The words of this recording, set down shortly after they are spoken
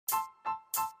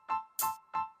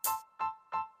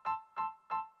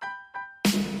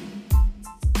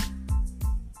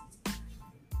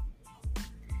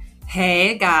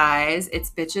Hey guys, it's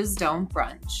Bitches Don't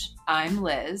Brunch. I'm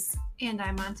Liz. And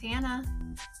I'm Montana.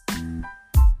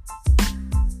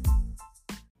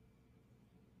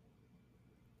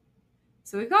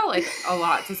 So we've got like a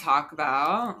lot to talk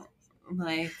about.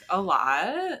 Like a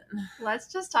lot.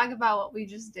 Let's just talk about what we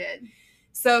just did.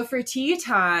 So for tea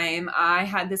time, I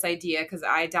had this idea because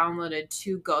I downloaded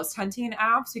 2 ghost hunting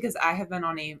apps because I have been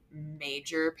on a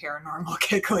major paranormal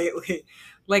kick lately.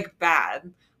 Like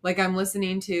bad. Like I'm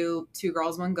listening to Two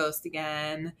Girls, One Ghost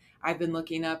again. I've been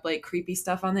looking up like creepy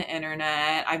stuff on the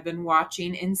internet. I've been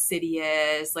watching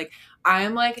Insidious. Like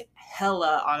I'm like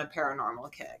hella on a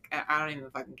paranormal kick. I don't even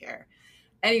fucking care.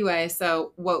 Anyway,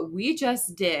 so what we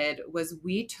just did was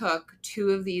we took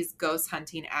 2 of these ghost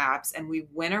hunting apps and we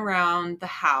went around the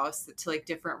house to like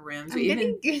different rooms. I'm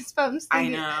getting goosebumps. I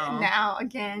know. Now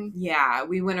again. Yeah,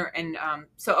 we went and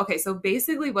so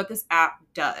basically what this app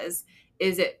does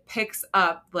is it picks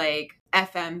up like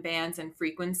FM bands and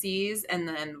frequencies, and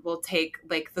then we'll take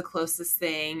like the closest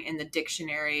thing in the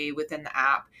dictionary within the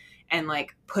app and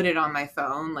like put it on my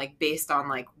phone, like based on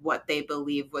like what they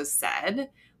believe was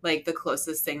said, like the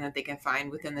closest thing that they can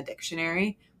find within the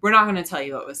dictionary. We're not going to tell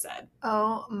you what was said.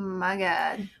 Oh my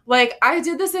God. Like I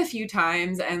did this a few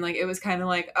times and like it was kind of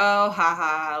like, oh,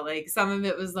 haha. Like some of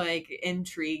it was like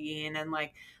intriguing and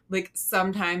like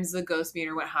sometimes the ghost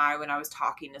meter went high when I was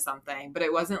talking to something, but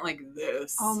it wasn't like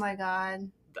this. Oh my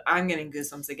God. I'm getting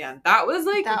goosebumps again. That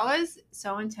was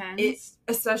so intense. It,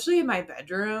 especially in my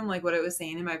bedroom. Like what it was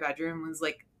saying in my bedroom was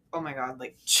like, oh my God,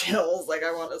 like chills. Like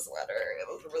I want a sweater. It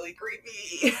was really creepy.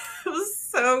 It was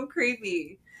so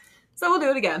creepy. So we'll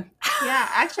do it again. Yeah,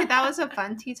 actually that was a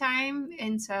fun tea time.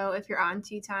 And so if you're on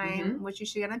tea time, which you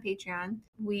should get on Patreon,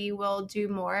 we will do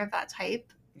more of that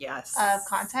type of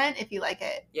content if you like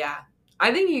it. Yeah.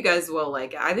 I think you guys will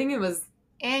like it. I think it was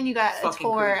and you got a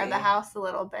tour creepy of the house a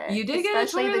little bit. You did get a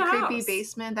tour of the house. Especially the creepy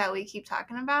basement that we keep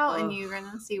talking about, and you're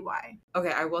going to see why.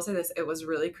 Okay, I will say this. It was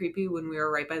really creepy when we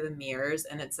were right by the mirrors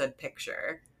and it said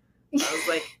picture. I was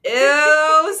like,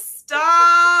 ew,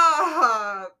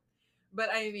 stop! But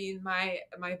I mean, my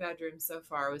bedroom so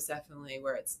far was definitely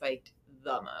where it spiked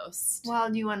the most. Well,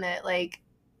 do you want to, like,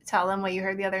 tell them what you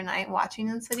heard the other night watching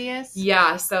Insidious?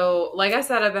 Yeah, so like I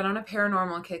said, I've been on a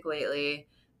paranormal kick lately.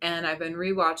 And I've been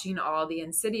rewatching all the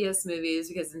Insidious movies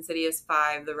because Insidious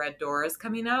 5, The Red Door, is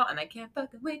coming out. And I can't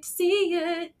fucking wait to see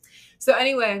it. So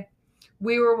anyway,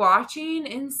 we were watching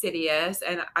Insidious.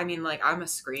 And I mean, like, I'm a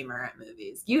screamer at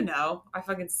movies. You know, I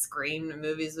fucking screamed at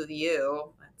movies with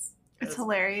you. It's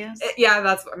hilarious.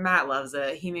 That's Matt loves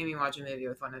it. He made me watch a movie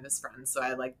with one of his friends. So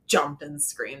I like jumped and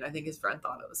screamed. I think his friend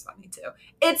thought it was funny too.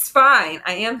 It's fine.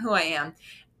 I am who I am.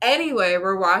 Anyway,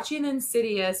 we're watching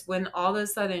Insidious when all of a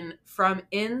sudden from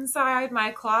inside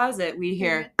my closet, we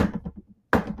hear...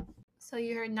 So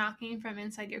you heard knocking from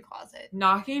inside your closet.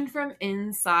 Knocking from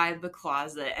inside the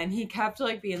closet. And he kept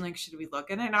like being like, should we look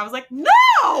in it? And I was like, no!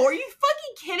 Are you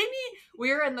fucking kidding me?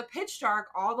 We were in the pitch dark.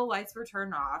 All the lights were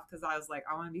turned off because I was like,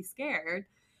 I want to be scared.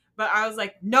 But I was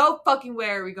like, no fucking way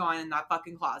are we going in that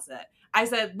fucking closet. I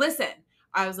said, listen.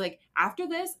 I was like, after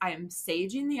this, I am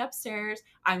saging the upstairs.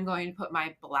 I'm going to put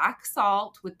my black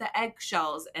salt with the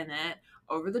eggshells in it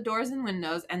over the doors and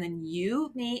windows. And then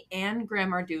you, me, and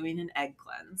Grim are doing an egg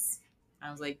cleanse.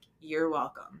 I was like, you're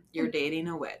welcome. You're dating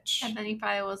a witch. And then he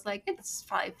probably was like, it's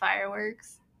probably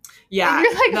fireworks. Yeah. And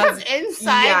you're like, from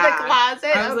inside the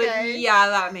closet? I was like, yeah,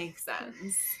 that makes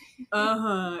sense.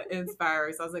 It's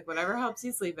fireworks. I was like, whatever helps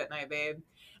you sleep at night, babe.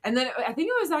 And then I think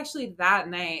it was actually that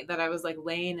night that I was like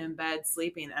laying in bed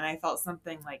sleeping and I felt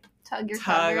something like tug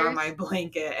on my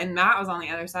blanket. And Matt was on the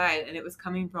other side and it was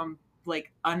coming from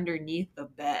like underneath the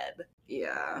bed.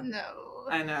 Yeah. No.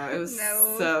 I know. It was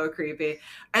so creepy.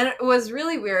 And it was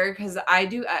really weird because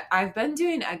I've been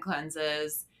doing egg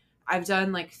cleanses. I've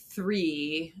done like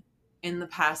 3 in the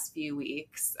past few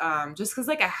weeks. Just because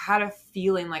like I had a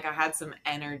feeling like I had some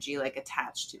energy like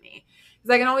attached to me.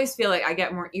 Because I can always feel like I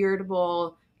get more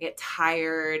irritable, get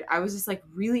tired. I was just like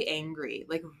really angry,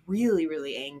 like really,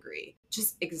 really angry,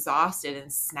 just exhausted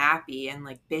and snappy and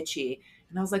like bitchy.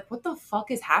 And I was like, what the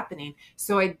fuck is happening?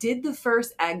 So I did the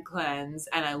first egg cleanse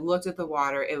and I looked at the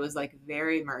water. It was like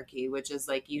very murky, which is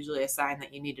like usually a sign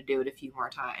that you need to do it a few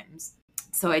more times.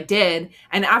 So I did.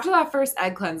 And after that first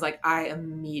egg cleanse, like I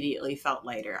immediately felt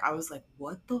lighter. I was like,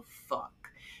 what the fuck?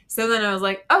 So then I was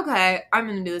like, okay, I'm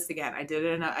going to do this again. I did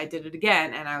it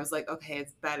again. And I was like, okay,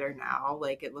 it's better now.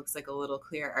 Like it looks like a little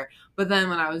clearer. But then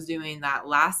when I was doing that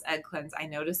last egg cleanse, I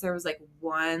noticed there was like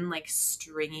one like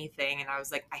stringy thing. And I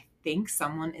was like, I think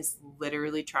someone is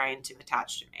literally trying to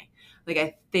attach to me. Like,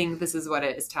 I think this is what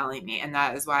it is telling me. And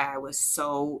that is why I was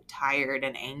so tired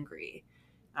and angry.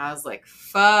 I was like,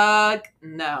 fuck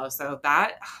no. So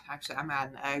that, actually, I'm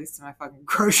adding eggs to my fucking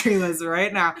grocery list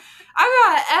right now.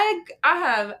 I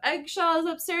have eggshells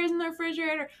upstairs in the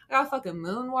refrigerator. I got fucking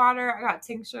moon water. I got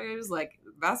tinctures. Like,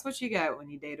 that's what you get when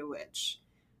you date a witch.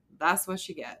 That's what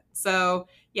you get. So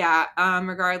yeah,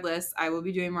 regardless, I will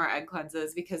be doing more egg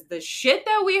cleanses because the shit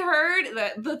that we heard,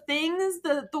 the things,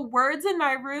 the words in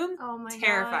my room, oh my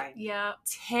terrifying. God. Yeah.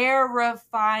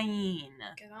 Terrifying.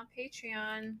 Get on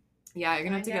Patreon. Yeah, you're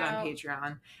gonna have to get on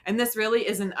Patreon. And this really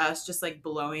isn't us just like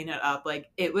blowing it up. Like,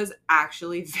 it was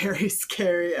actually very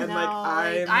scary. And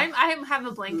I have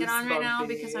a blanket on right now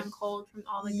because I'm cold from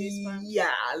all the goosebumps.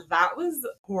 Yeah, that was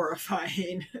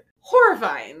horrifying.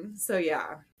 Horrifying. So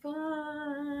yeah.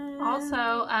 Fun.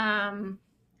 Also,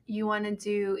 you want to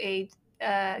do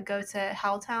go to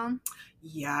Helltown?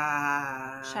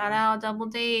 Yeah. Shout out Double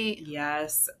Date.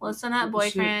 Yes. Listen up,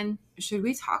 boyfriend. Should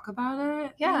we talk about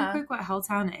it? Yeah. Real quick, what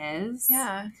Helltown is?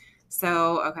 Yeah.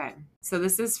 So, okay. So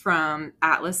this is from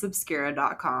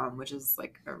atlasobscura.com, which is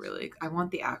like I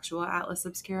want the actual Atlas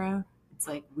Obscura. It's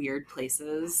like weird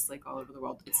places like all over the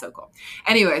world. It's so cool.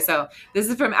 Anyway, so this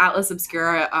is from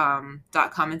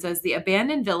atlasobscura.com. It says, the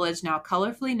abandoned village, now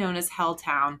colorfully known as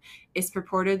Helltown, is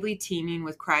purportedly teeming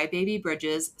with crybaby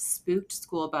bridges, spooked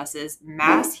school buses,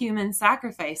 mass human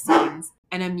sacrifice scenes,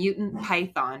 and a mutant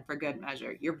python for good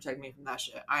measure. You're protecting me from that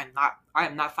shit. I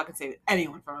am not fucking saving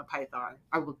anyone from a python.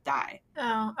 I will die.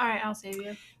 Oh, all right, I'll save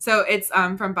you. So it's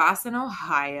from Boston,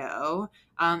 Ohio.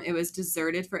 It was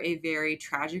deserted for a very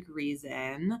tragic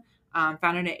reason.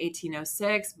 Founded in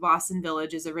 1806, Boston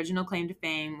Village's original claim to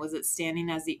fame was its standing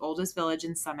as the oldest village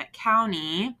in Summit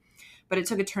County. But it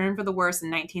took a turn for the worse in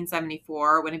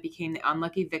 1974 when it became the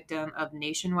unlucky victim of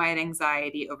nationwide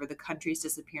anxiety over the country's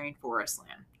disappearing forest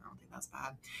land. I don't think that's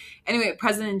bad. Anyway,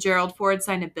 President Gerald Ford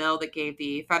signed a bill that gave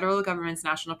the federal government's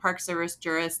National Park Service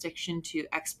jurisdiction to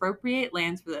expropriate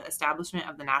lands for the establishment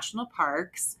of the national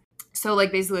parks. So,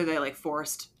 like, basically they, like,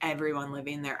 forced everyone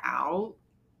living there out.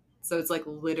 So it's, like,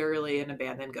 literally an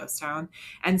abandoned ghost town.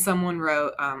 And someone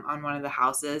wrote on one of the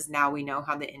houses, now we know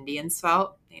how the Indians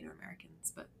felt. Native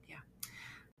Americans, but yeah.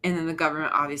 And then the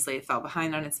government obviously fell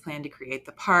behind on its plan to create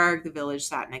the park. The village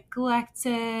sat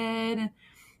neglected.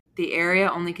 The area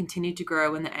only continued to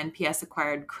grow when the NPS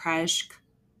acquired Kreshki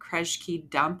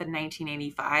Dump in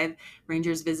 1985.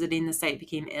 Rangers visiting the site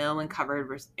became ill and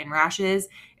covered in rashes.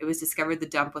 It was discovered the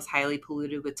dump was highly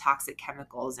polluted with toxic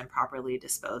chemicals and improperly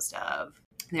disposed of.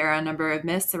 There are a number of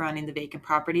myths surrounding the vacant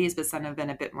properties, but some have been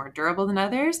a bit more durable than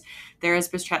others. There is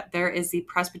the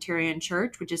Presbyterian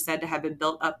Church, which is said to have been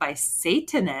built up by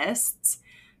Satanists,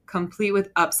 complete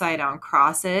with upside-down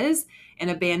crosses. An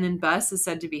abandoned bus is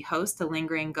said to be host to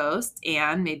lingering ghosts,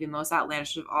 and, maybe most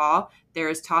outlandish of all, there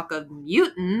is talk of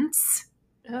mutants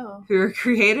who were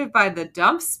created by the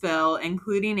dump spill,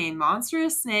 including a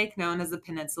monstrous snake known as the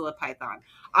Peninsula Python.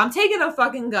 I'm taking a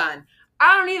fucking gun.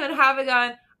 I don't even have a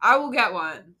gun. I will get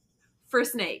one for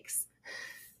snakes.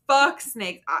 Fuck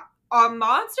snakes. A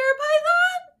monster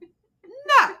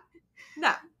python?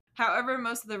 No. However,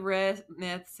 most of the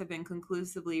myths have been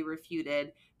conclusively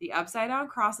refuted. The upside-down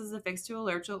crosses affixed to a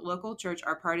local church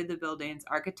are part of the building's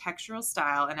architectural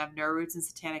style and have no roots in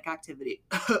satanic activity.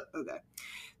 Okay.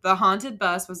 The haunted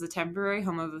bus was the temporary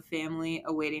home of a family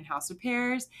awaiting house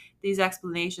repairs. These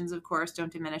explanations, of course,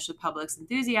 don't diminish the public's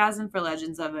enthusiasm for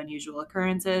legends of unusual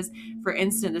occurrences. For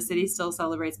instance, the city still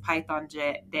celebrates Python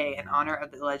Day in honor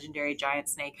of the legendary giant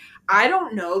snake. I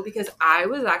don't know, because I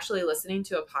was actually listening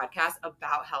to a podcast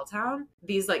about Helltown.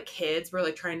 These, like, kids were,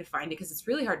 like, trying to find it because it's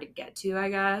really hard to get to, I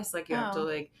guess. Like, you have to,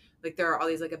 like, there are all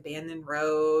these, like, abandoned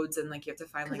roads, and, like, you have to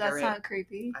find, like, that's not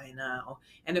creepy. I know.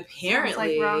 And apparently, sounds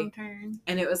like wrong turn.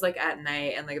 And it was, like, at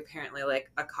night, and, like, apparently, like,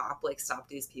 a cop, like, stopped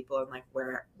these people and, like,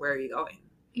 where are you going?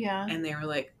 Yeah. And they were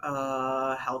like,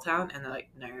 Helltown? And they're like,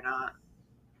 no, you're not.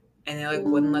 And they, like,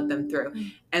 wouldn't let them through.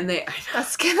 And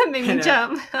that's gonna make me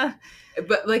jump.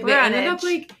 But, like, they ended up,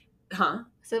 like,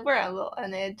 So we're a little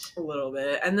on edge. A little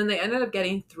bit. And then they ended up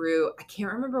getting through. I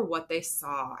can't remember what they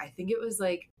saw. I think it was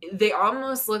like, they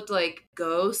almost looked like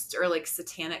ghosts or like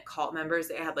satanic cult members.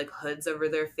 They had like hoods over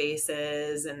their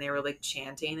faces and they were like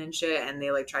chanting and shit. And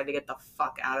they like tried to get the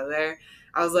fuck out of there.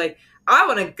 I was like, I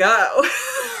want to go.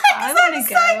 I want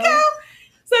to go.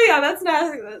 So yeah, that's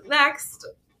next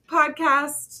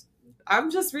podcast. I'm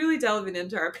just really delving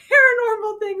into our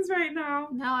paranormal things right now.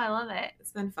 No, I love it.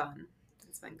 It's been fun.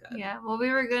 Been good. Yeah, well, we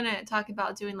were gonna talk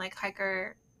about doing like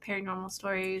hiker paranormal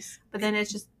stories, but then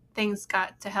it's just things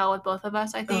got to hell with both of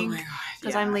us, I think. Oh my god!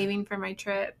 Because I'm leaving for my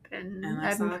trip and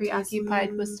I've been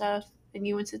preoccupied with stuff. And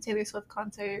you went to Taylor Swift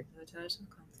concert,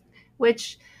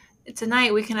 which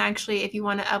tonight we can actually, if you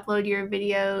want to upload your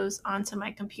videos onto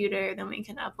my computer, then we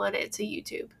can upload it to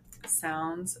YouTube.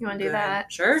 Sounds You want to do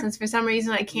that? Sure. Since for some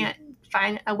reason I can't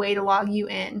find a way to log you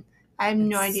in. I have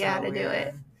no idea how to do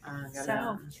it.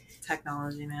 So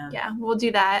technology, man. Yeah, we'll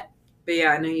do that. But yeah,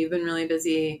 I know you've been really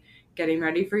busy getting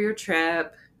ready for your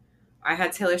trip. I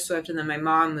had Taylor Swift and then my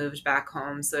mom moved back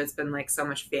home, so it's been like so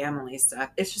much family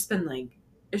stuff. It's just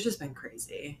been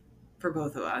crazy for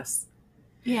both of us.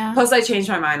 Yeah. Plus I changed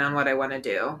my mind on what I want to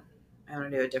do. I want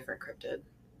to do a different cryptid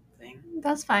thing.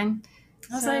 That's fine.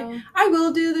 I was like, I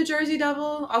will do the Jersey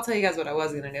Devil. I'll tell you guys what I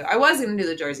was going to do. I was going to do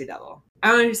the Jersey Devil.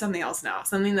 I want to do something else now.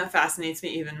 Something that fascinates me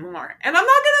even more. And I'm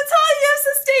not going to tell you, so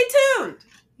stay tuned.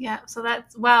 Yeah, so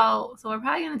we're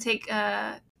probably going to take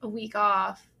a week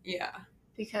off. Yeah.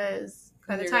 Because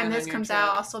by the time this comes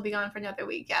out, I'll still be gone for another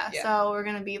week. Yeah. So we're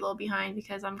going to be a little behind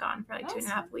because I'm gone for like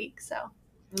 2.5 weeks. So.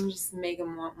 And just make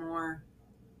them want more.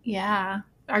 Yeah.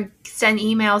 Or send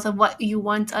emails of what you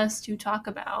want us to talk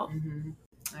about. Mm-hmm.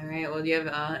 All right. Well, do you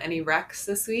have any recs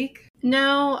this week?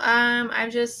 No.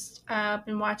 I've just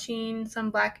been watching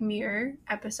some Black Mirror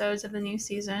episodes of the new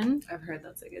season. I've heard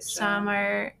that's a good show. Some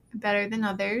are better than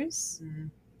others. Mm-hmm.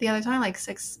 The other time, like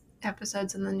 6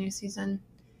 episodes in the new season.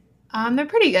 They're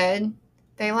pretty good.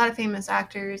 They have a lot of famous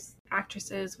actors,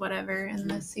 actresses, whatever, in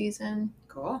this season.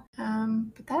 Cool.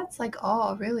 But that's like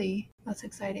all, really. That's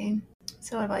exciting.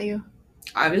 So what about you?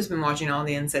 I've just been watching all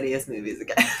the Insidious movies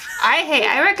again.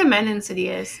 I recommend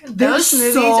Insidious. Those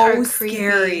movies are creepy.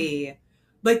 Scary.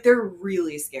 Like, they're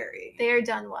really scary. They are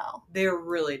done well. They're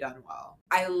really done well.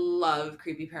 I love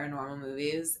creepy paranormal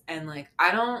movies, and like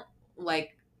I don't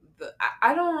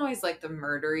always like the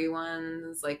murdery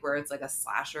ones, like where it's like a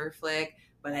slasher flick,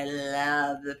 but I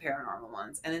love the paranormal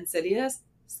ones. And Insidious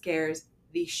scares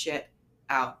the shit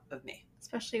out of me.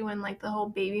 Especially when like the whole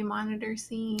baby monitor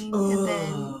scene.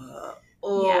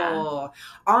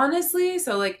 Honestly,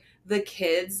 so like the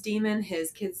his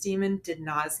kid's demon did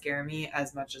not scare me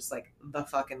as much as like the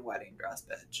fucking wedding dress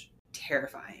bitch.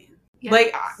 Terrifying. Yes.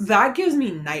 Like that gives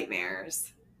me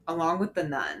nightmares. Along with the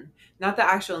Nun, not the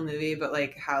actual movie, but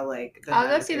like how like I'll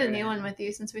go see the new one with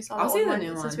you since we saw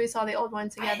since we saw the old one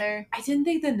together. I didn't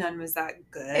think the Nun was that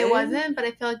good. It wasn't, but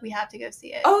I feel like we have to go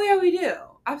see it. Oh yeah, we do.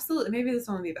 Absolutely. Maybe this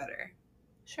one will be better.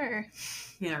 Sure.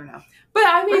 You never know. But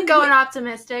I mean, we're going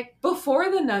optimistic. Before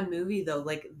the Nun movie though,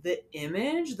 like the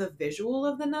image, the visual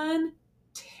of the Nun,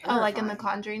 terrifying. Oh, like in the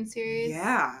Conjuring series?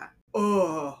 Yeah.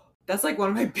 Oh, that's like one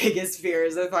of my biggest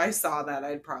fears. If I saw that,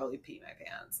 I'd probably pee my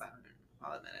pants.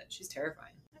 I'll admit it. She's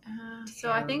terrifying.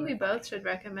 So I think we both should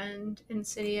recommend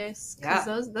Insidious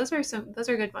because those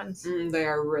are good ones. They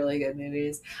are really good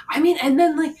movies. I mean, and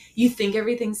then like you think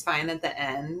everything's fine at the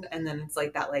end, and then it's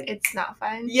like that like it's not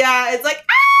fine. Yeah, it's like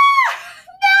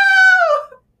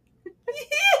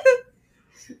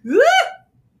no.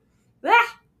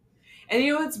 And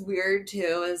you know what's weird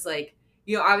too is like,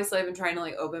 you know, obviously I've been trying to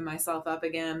like open myself up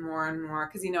again more and more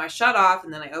because, you know, I shut off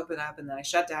and then I open up and then I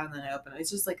shut down and then I open up. It's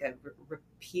just like a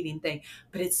repeating thing.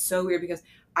 But it's so weird because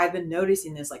I've been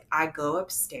noticing this. Like I go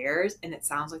upstairs and it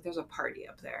sounds like there's a party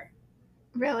up there.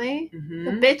 Really? Mm-hmm.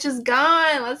 The bitch is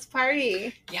gone. Let's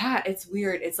party. Yeah, it's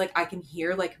weird. It's like I can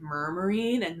hear like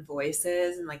murmuring and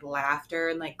voices and like laughter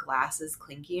and like glasses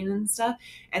clinking and stuff.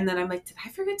 And then I'm like, did I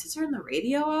forget to turn the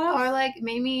radio off? Or like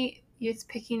maybe it's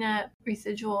picking up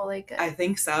residual, like I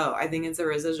think so. I think it's a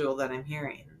residual that I'm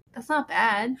hearing. That's not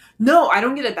bad. No, I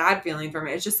don't get a bad feeling from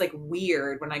it. It's just like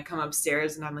weird when I come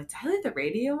upstairs and I'm like, did I leave the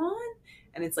radio on?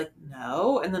 And it's like,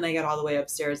 no. And then I get all the way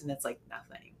upstairs and it's like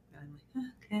nothing. And I'm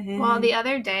like, okay. Well, the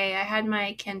other day I had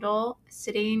my Kindle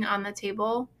sitting on the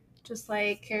table, just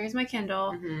like, here's my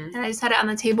Kindle. Mm-hmm. And I just had it on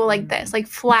the table like this, like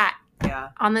flat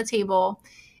on the table.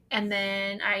 And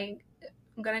then I'm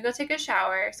going to go take a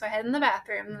shower. So I head in the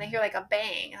bathroom and I hear like a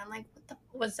bang. And I'm like, what the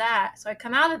was that? So I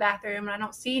come out of the bathroom and I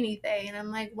don't see anything. And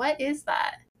I'm like, what is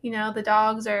that? You know, the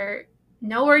dogs are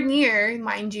nowhere near,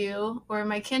 mind you, where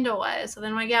my Kindle was. So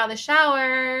then when I get out of the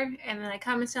shower and then I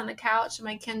come and sit on the couch and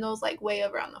my Kindle's like way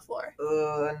over on the floor.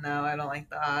 Oh, no, I don't like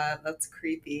that. That's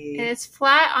creepy. And it's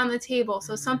flat on the table.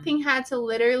 So something had to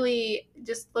literally,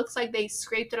 just looks like they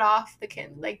scraped it off the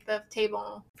the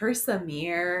table. First the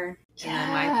mirror. Yeah. And then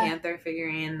my Panther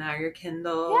figurine, now your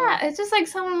Kindle. Yeah, it's just like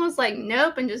someone was like,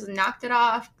 nope, and just knocked it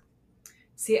off.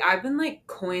 See, I've been like,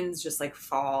 coins just like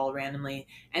fall randomly.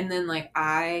 And then like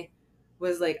I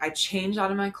changed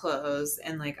out of my clothes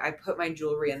and like I put my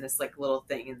jewelry in this like little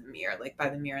thing in the mirror, like by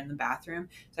the mirror in the bathroom.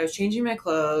 So I was changing my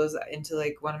clothes into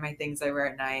like one of my things I wear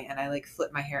at night, and I like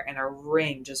flipped my hair and a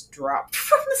ring just dropped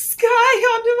from the sky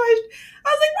onto my. I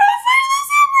was like, what the fuck is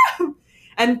this from?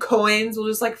 And coins will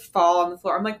just like fall on the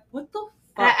floor. I'm like, what the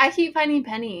fuck? fuck. I keep finding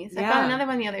pennies. Yeah. I found another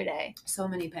one the other day. So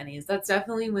many pennies. That's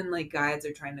definitely when, like, guides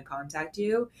are trying to contact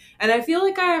you. And I feel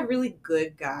like I have really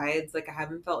good guides. Like, I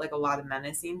haven't felt, like, a lot of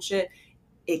menacing shit,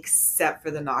 except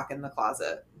for the knock in the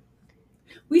closet.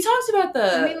 We talked about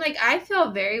I mean, like, I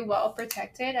feel very well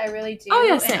protected. I really do. Oh,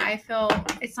 yeah, same. And I feel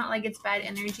it's not like it's bad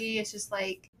energy. It's just,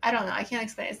 like, I don't know. I can't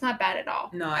explain it. It's not bad at all.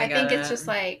 No, I think it's just,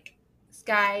 like,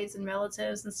 guys and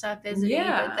relatives and stuff visiting.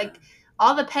 Yeah. But, like,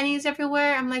 all the pennies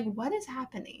everywhere, I'm like, what is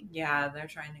happening? Yeah, they're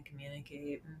trying to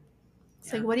communicate.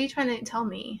 It's like, what are you trying to tell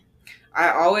me?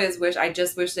 I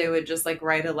just wish they would just, like,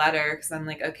 write a letter, because I'm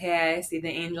like, okay, I see the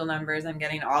angel numbers. I'm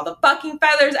getting all the fucking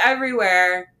feathers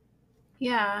everywhere.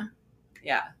 Yeah.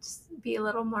 Yeah. Just be a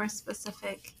little more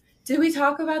specific. Did we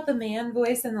talk about the man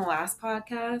voice in the last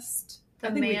podcast? I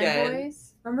think we did.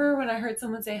 Voice? Remember when I heard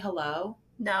someone say hello?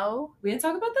 No. We didn't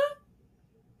talk about that?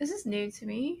 This is new to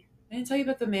me. I didn't tell you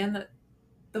about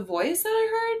the voice that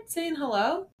I heard saying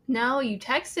hello? No, you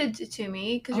texted it to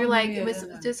me because you're like,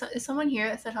 is someone here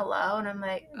that said hello? And I'm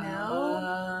like,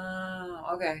 no.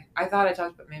 Okay. I thought I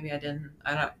talked, but maybe I didn't.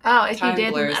 I don't. Oh, if you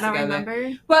did, I don't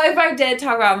remember. Well, if I did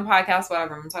talk about it on the podcast,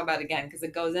 whatever, I'm going to talk about it again because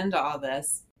it goes into all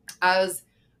this. I was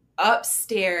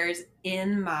upstairs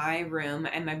in my room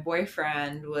and my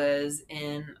boyfriend was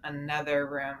in another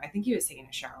room. I think he was taking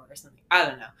a shower or something. I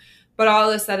don't know. But all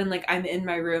of a sudden, like, I'm in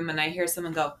my room and I hear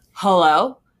someone go,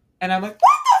 hello? And I'm like,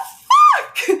 what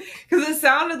the fuck? Because it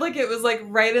sounded like it was, like,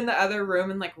 right in the other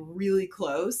room and, like, really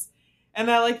close.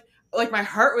 And I, like my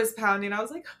heart was pounding. I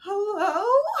was like, hello?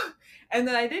 And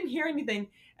then I didn't hear anything.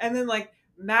 And then, like,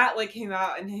 Matt, like, came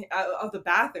out of the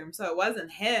bathroom, so it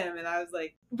wasn't him. And I was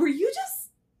like, were you just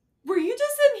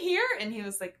in here? And he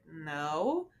was like,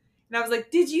 no. And I was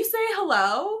like, did you say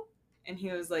hello? And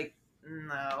he was like,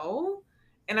 no.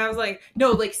 And I was like,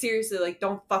 no, like, seriously, like,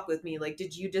 don't fuck with me. Like,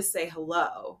 did you just say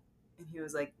hello? And he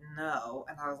was like, no.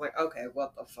 And I was like, okay,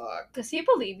 what the fuck? Does he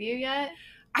believe you yet?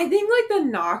 I think, like, the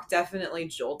knock definitely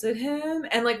jolted him.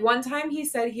 And, like, one time he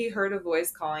said he heard a voice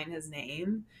calling his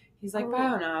name. He's like, I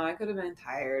don't know, I could have been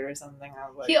tired or something. I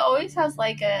was like, he always has,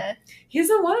 like, he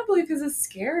doesn't want to believe because it's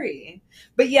scary.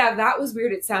 But, yeah, that was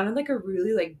weird. It sounded like a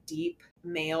really, like, deep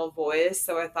male voice.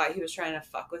 So I thought he was trying to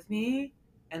fuck with me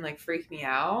and, like, freak me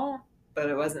out. But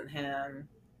it wasn't him.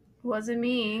 Wasn't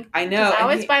me. I know.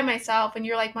 I was by myself, and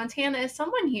you're like, Montana, is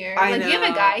someone here? I know. You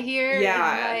have a guy here?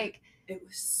 Yeah. And like, it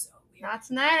was so weird. Not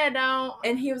tonight, I don't.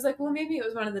 And he was like, well, maybe it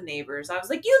was one of the neighbors. I was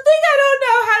like, you think I don't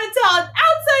know how to tell an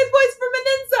outside voice from an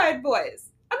inside voice?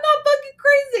 I'm not fucking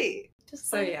crazy.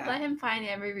 Just let him find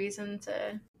every reason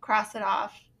to cross it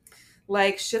off.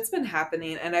 Like, shit's been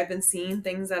happening, and I've been seeing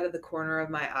things out of the corner of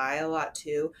my eye a lot,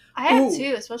 too. I have,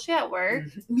 too, especially at work.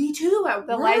 Me, too, at work.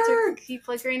 The lights keep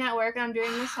flickering at work, and I'm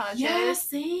doing massages. Yeah,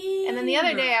 same. And then the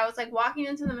other day, I was, like, walking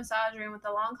into the massage room with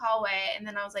the long hallway, and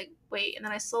then I was like, wait. And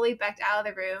then I slowly backed out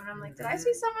of the room, and I'm like, did I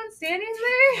see someone standing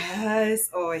there? Yes.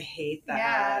 Oh, I hate that.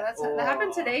 Yeah, that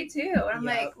happened today, too. And I'm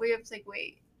like, we have to, like,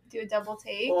 wait, do a double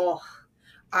take. Oh.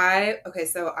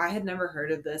 So I had never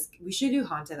heard of this. We should do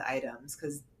haunted items,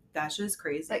 because that's just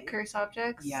crazy. Like curse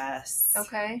objects? Yes.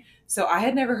 Okay. So I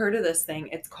had never heard of this thing.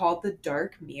 It's called the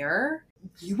dark mirror.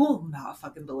 You will not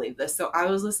fucking believe this. So I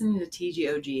was listening to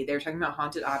TGOG. They were talking about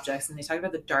haunted objects, and they talked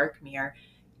about the dark mirror.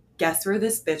 Guess where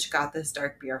this bitch got this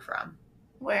dark mirror from?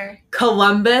 Where?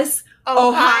 Columbus,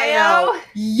 Ohio.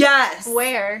 Yes.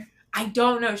 Where? I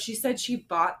don't know. She said she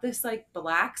bought this, like,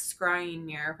 black scrying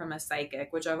mirror from a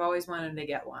psychic, which I've always wanted to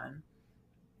get one.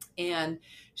 And,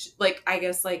 I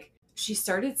guess, she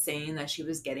started saying that she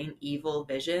was getting evil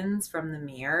visions from the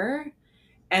mirror.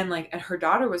 And, and her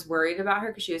daughter was worried about her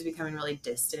because she was becoming really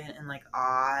distant and,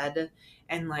 odd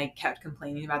and, kept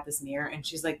complaining about this mirror. And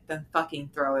she's like, then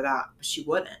fucking throw it out. But she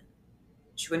wouldn't.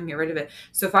 She wouldn't get rid of it.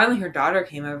 So finally her daughter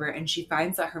came over and she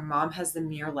finds that her mom has the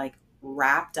mirror,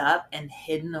 wrapped up and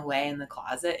hidden away in the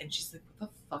closet. And she's like, what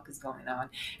the fuck is going on?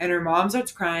 And her mom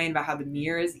starts crying about how the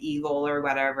mirror is evil or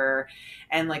whatever.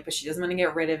 And, but she doesn't want to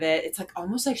get rid of it. It's,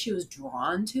 almost like she was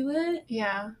drawn to it.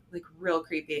 Yeah. Real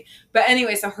creepy. But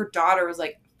anyway, so her daughter was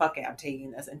like, fuck it, I'm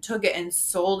taking this. And took it and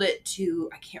sold it to,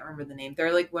 I can't remember the name.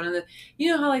 They're, one of the,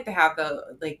 you know how, they have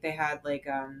the, they had,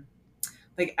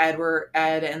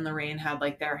 Ed and Lorraine had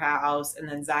their house, and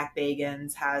then Zach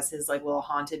Bagans has his little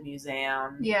haunted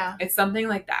museum. Yeah. It's something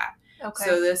like that. Okay.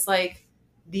 So this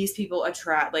these people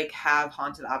attract have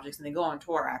haunted objects, and they go on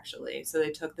tour actually. So they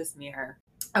took this mirror.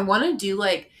 I want to do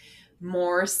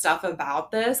more stuff about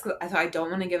this because I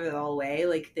don't want to give it all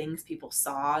away. Things people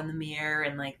saw in the mirror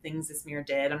and things this mirror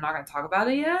did. I'm not going to talk about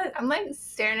it yet. I'm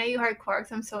staring at you hardcore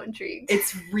because I'm so intrigued.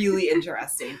 It's really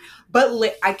interesting. But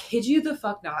I kid you the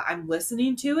fuck not. I'm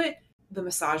listening to it. The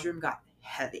massage room got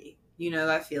heavy. You know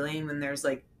that feeling when there's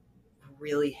like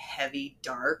really heavy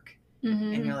dark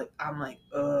and you're like, I'm like,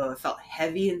 oh, it felt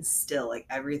heavy and still. Like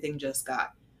everything just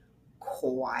got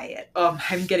quiet.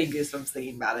 I'm getting goosebumps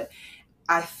thinking about it.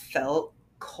 I felt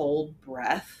cold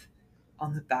breath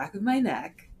on the back of my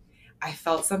neck. I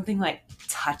felt something like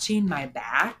touching my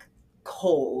back,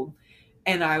 cold.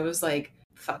 And I was like,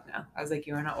 fuck no. I was like,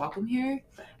 you are not welcome here.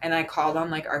 And I called on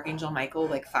like Archangel Michael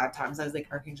like 5 times. I was like,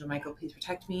 Archangel Michael, please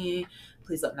protect me.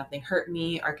 Please let nothing hurt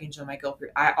me. Archangel Michael.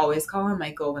 I always call on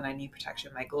Michael when I need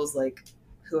protection. Michael's like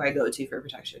who I go to for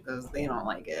protection because they don't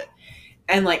like it.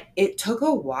 And like it took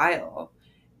a while.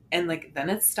 And like then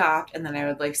it stopped, and then I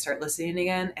would like start listening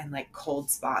again, and like cold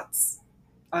spots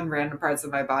on random parts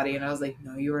of my body, and I was like,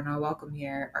 no, you are not welcome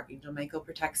here. Archangel Michael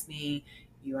protects me.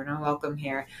 You are not welcome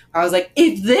here. I was like,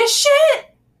 if this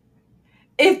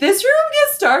room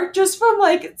gets dark just from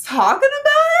like talking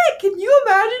about it, can you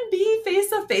imagine being face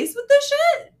to face with this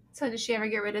shit? So did she ever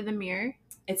get rid of the mirror?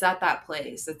 It's at that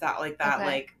place. It's at like that, Okay.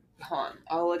 like, hold on,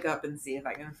 I'll look up and see if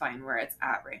I can find where it's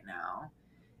at right now.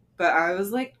 But I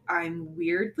was like, I'm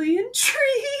weirdly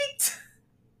intrigued.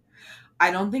 I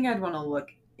don't think I'd want to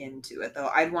look into it, though.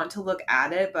 I'd want to look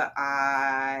at it, but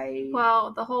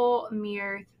Well, the whole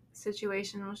mirror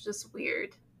situation was just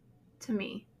weird to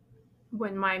me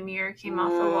when my mirror came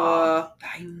off the wall.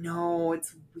 I know.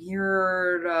 It's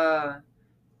weird.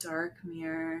 Dark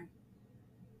mirror.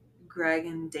 Greg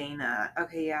and Dana.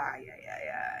 Okay, yeah.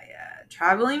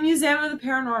 Traveling Museum of the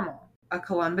Paranormal. A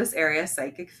Columbus area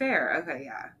psychic fair. Okay,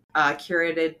 yeah.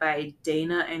 Curated by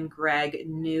Dana and Greg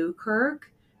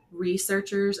Newkirk,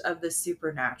 researchers of the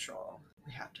supernatural.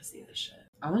 We have to see this shit.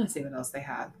 I want to see what else they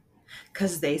have.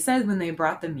 Because they said when they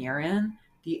brought the mirror in,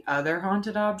 the other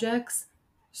haunted objects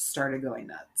started going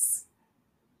nuts.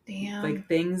 Damn. Like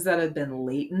things that had been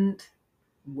latent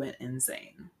went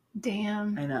insane.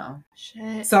 Damn. I know.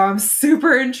 Shit. So I'm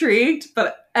super intrigued.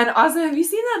 And also, have you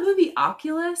seen that movie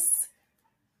Oculus?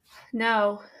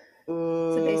 No.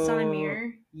 Is it based on a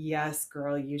mirror? Yes,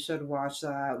 girl, you should watch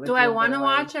that. Do I want to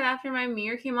watch it after my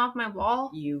mirror came off my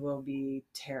wall? You will be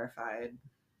terrified,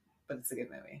 but it's a good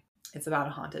movie. It's about a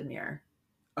haunted mirror,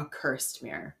 a cursed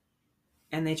mirror,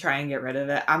 and they try and get rid of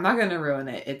it. I'm not gonna ruin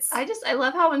it. I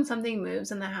love how when something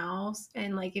moves in the house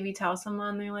and like if you tell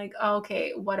someone, they're like, oh,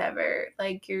 okay, whatever,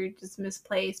 like you're just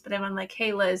misplaced. But if I'm like,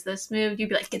 hey Liz, this moved, you'd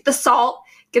be like, get the salt,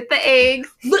 get the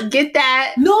eggs, get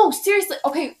that. No, seriously,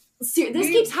 okay. This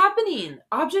keeps happening.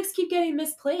 Objects keep getting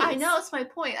misplaced. I know, it's my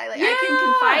point. I can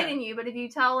confide in you, but if you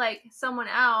tell like someone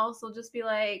else, they'll just be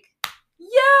like, yeah,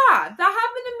 that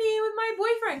happened to me with my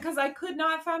boyfriend because I could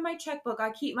not find my checkbook. I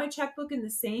keep my checkbook in the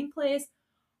same place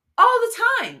all the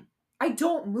time. I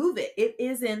don't move it. It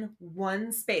is in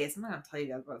one space. I'm not gonna tell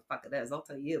you guys what the fuck it is. I'll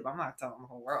tell you, but I'm not telling the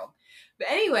whole world. But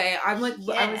anyway, I'm like,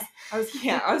 yeah.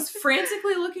 I was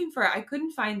frantically looking for it. I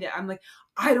couldn't find it. I'm like,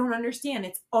 I don't understand.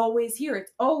 It's always here.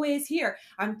 It's always here.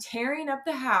 I'm tearing up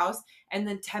the house, and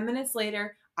then 10 minutes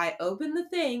later, I open the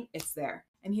thing. It's there.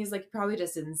 And he's like, you probably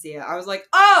just didn't see it. I was like,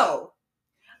 oh,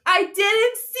 I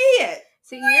didn't see it.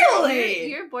 So really?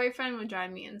 Your boyfriend would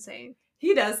drive me insane.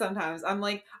 He does sometimes. I'm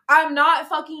like, I'm not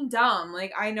fucking dumb.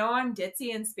 Like, I know I'm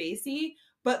ditzy and spacey,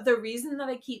 but the reason that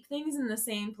I keep things in the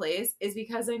same place is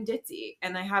because I'm ditzy.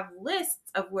 And I have lists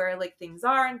of where, like, things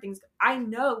are and things. I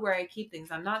know where I keep things.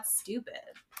 I'm not stupid.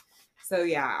 So,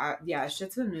 yeah,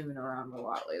 shit's been moving around a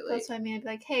lot lately. That's what I mean. I'd be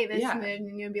like, hey, this moved.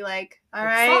 And you'd be like, all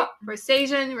right, we're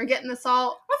staging. We're getting the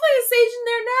salt. I'll play the stage in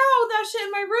there now. That shit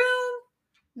in my room.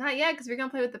 Not yet, because we're going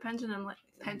to play with the pendulum later.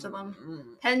 Yeah,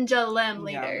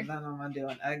 then I'm going to do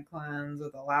an egg cleanse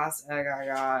with the last egg I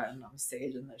got, and I'm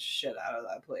staging the shit out of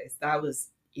that place. That was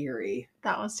eerie.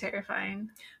 That was terrifying.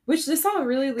 Which this all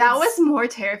really leads... That was more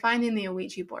terrifying than the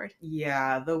Ouija board.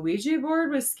 Yeah, the Ouija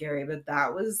board was scary, but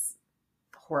that was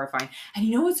horrifying. And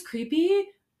you know what's creepy?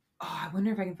 Oh, I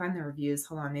wonder if I can find the reviews.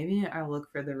 Hold on, maybe I'll look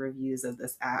for the reviews of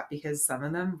this app, because some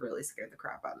of them really scared the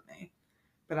crap out of me.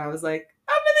 But I was like,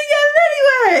 I'm gonna get it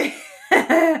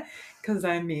anyway! Because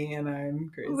I'm me and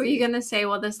I'm crazy. Were you gonna say,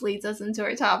 well, this leads us into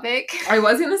our topic? I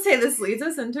was gonna say this leads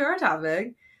us into our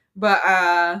topic. But,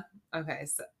 okay,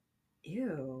 so,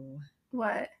 ew.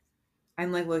 What?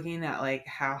 I'm, like, looking at, like,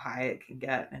 how high it can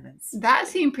get, and it's... That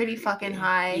seemed pretty fucking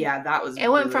high. Yeah, that was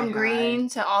It went from green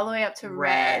to all the way up to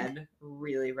red.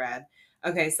 Really red.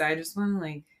 Okay, so I just want to,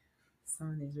 like, some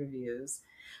of these reviews.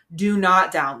 Do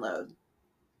not download.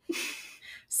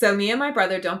 So me and my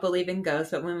brother don't believe in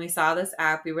ghosts, but when we saw this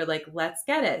app, we were like, let's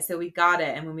get it. So we got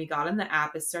it. And when we got in the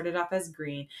app, it started off as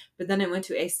green, but then it went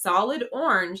to a solid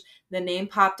orange. The name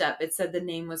popped up. It said the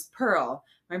name was Pearl.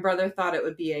 My brother thought it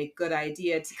would be a good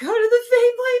idea to go to the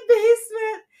Feyblade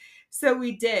basement. So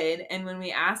we did. And when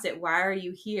we asked it, why are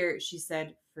you here? She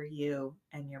said, for you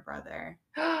and your brother.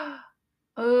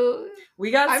 Oh. We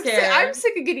got scared. I'm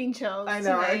sick of getting chills. I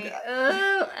know.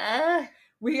 Tonight.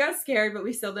 We got scared, but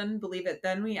we still didn't believe it.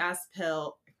 Then we asked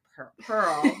Pearl,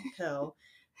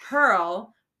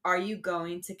 are you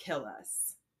going to kill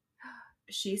us?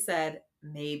 She said,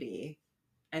 maybe.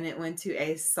 And it went to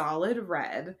a solid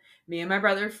red. Me and my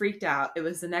brother freaked out. It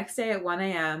was the next day at 1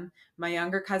 a.m. My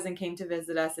younger cousin came to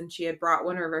visit us, and she had brought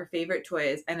one of her favorite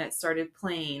toys, and it started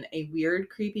playing a weird,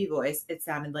 creepy voice. It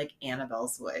sounded like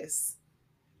Annabelle's voice.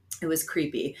 It was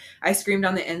creepy. I screamed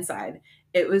on the inside.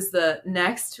 It was the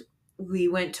next we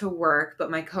went to work, but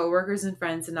my coworkers and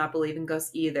friends did not believe in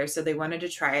ghosts either, so they wanted to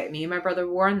try it. Me and my brother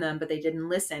warned them, but they didn't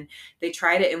listen. They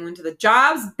tried it and went to the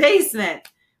job's basement.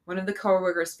 One of the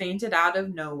coworkers fainted out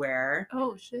of nowhere.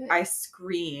 Oh, shit. I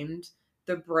screamed.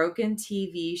 The broken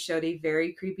TV showed a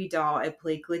very creepy doll. It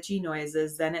played glitchy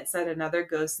noises. Then it said another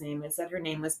ghost name. It said her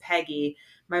name was Peggy.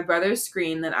 My brother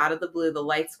screamed. Then out of the blue, the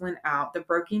lights went out. The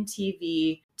broken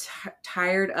TV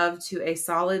tired of to a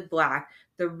solid black.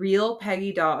 The real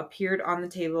Peggy doll appeared on the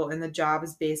table in the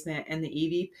job's basement, and the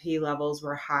EVP levels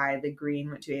were high. The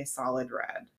green went to a solid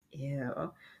red.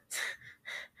 Ew.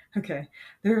 Okay,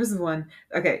 there was one.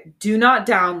 Okay, do not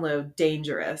download.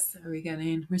 Dangerous. Are we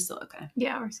getting? We're still okay.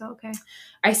 Yeah, we're still okay.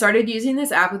 I started using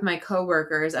this app with my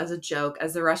coworkers as a joke,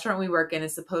 as the restaurant we work in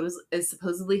is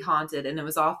supposedly haunted, and it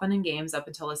was all fun and games up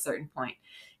until a certain point.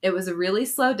 It was a really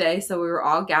slow day, so we were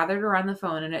all gathered around the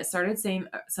phone, and it started saying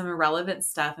some irrelevant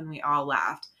stuff, and we all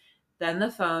laughed. Then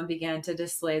the phone began to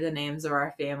display the names of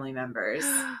our family members.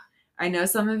 I know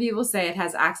some of you will say it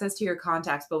has access to your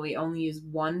contacts, but we only use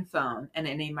one phone, and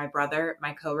it named my brother,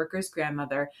 my coworker's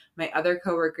grandmother, my other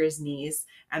coworker's niece,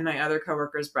 and my other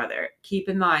coworker's brother. Keep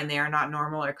in mind, they are not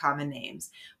normal or common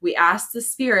names. We asked the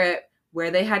spirit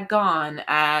where they had gone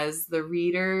as the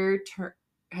reader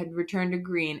had returned to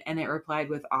green, and it replied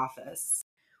with office.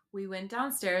 We went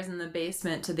downstairs in the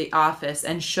basement to the office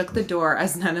and shook the door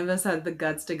as none of us had the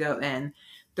guts to go in.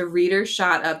 The reader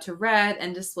shot up to red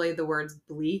and displayed the words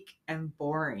bleak and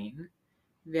boring.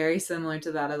 Very similar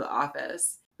to that of the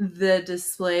office. They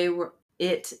display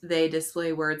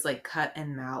words like cut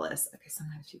and malice. Okay,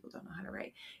 sometimes people don't know how to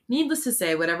write. Needless to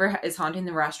say, whatever is haunting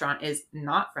the restaurant is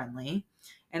not friendly,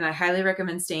 and I highly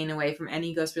recommend staying away from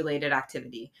any ghost-related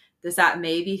activity. This app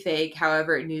may be fake,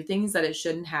 however, it knew things that it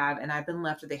shouldn't have, and I've been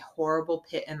left with a horrible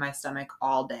pit in my stomach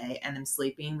all day, and I'm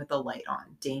sleeping with the light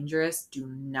on. Dangerous. Do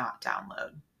not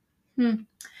download.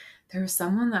 There was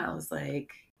someone that was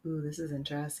like, ooh, this is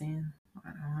interesting.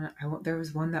 There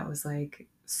was one that was like,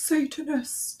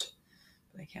 Satanist.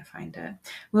 But I can't find it.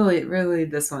 Really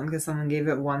this one, because someone gave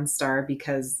it 1 star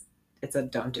because it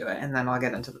said don't do it, and then I'll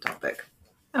get into the topic.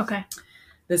 Okay.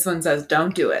 This one says,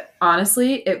 don't do it.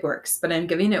 Honestly, it works, but I'm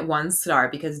giving it 1 star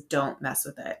because don't mess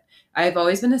with it. I have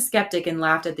always been a skeptic and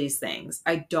laughed at these things.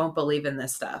 I don't believe in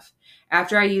this stuff.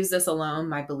 After I used this alone,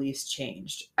 my beliefs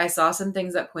changed. I saw some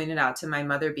things that pointed out to my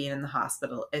mother being in the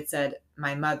hospital. It said,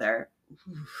 my mother,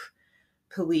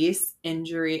 police,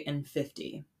 injury, and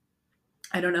 50.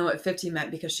 I don't know what 50 meant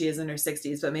because she is in her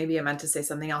 60s, but maybe it meant to say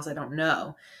something else. I don't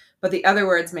know. But the other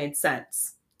words made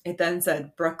sense. It then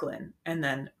said Brooklyn and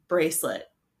then bracelet,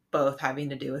 both having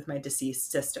to do with my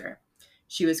deceased sister.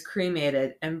 She was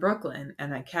cremated in Brooklyn,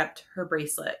 and I kept her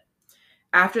bracelet.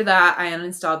 After that, I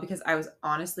uninstalled because I was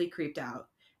honestly creeped out.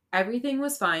 Everything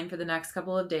was fine for the next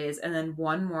couple of days, and then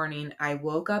one morning, I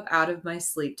woke up out of my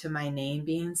sleep to my name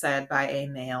being said by a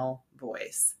male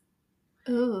voice.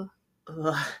 Ooh.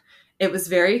 Ugh. It was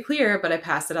very clear, but I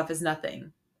passed it off as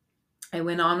nothing. I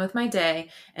went on with my day,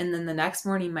 and then the next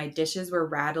morning, my dishes were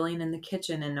rattling in the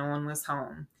kitchen, and no one was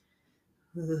home.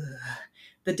 Ugh.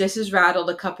 The dishes rattled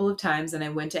a couple of times, and I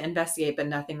went to investigate, but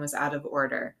nothing was out of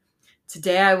order.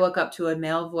 Today, I woke up to a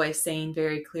male voice saying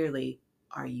very clearly,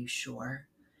 "Are you sure?"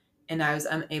 And I was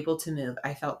unable to move.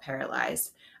 I felt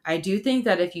paralyzed. I do think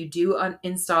that if you do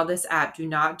install this app, do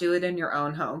not do it in your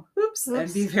own home. Oops.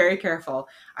 And be very careful.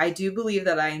 I do believe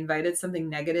that I invited something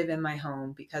negative in my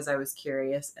home because I was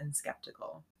curious and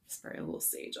skeptical. Spray a little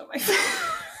sage on my face.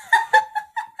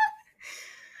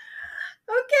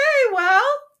 Okay, well.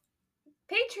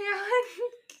 Patreon.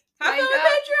 Have fun with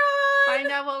Patreon.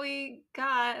 Find out what we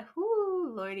got.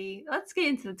 Ooh, Lordy. Let's get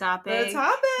into the topic. The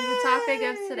topic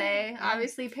of today.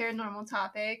 Obviously, paranormal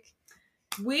topic.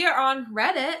 We are on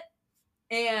Reddit,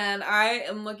 and I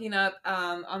am looking up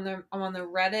I'm on the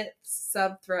Reddit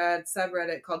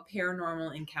subreddit called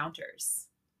Paranormal Encounters.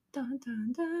 Dun,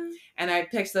 dun, dun. And I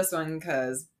picked this one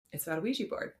because it's about a Ouija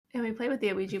board. And we played with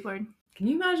the Ouija board. Can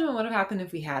you imagine what would have happened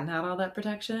if we hadn't had all that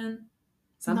protection?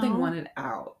 Something wanted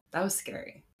out. That was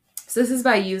scary. So this is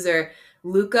by user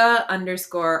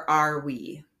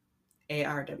Luca_RWI.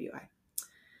 ARWI.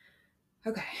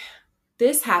 Okay.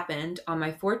 This happened on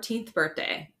my 14th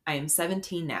birthday. I am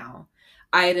 17 now.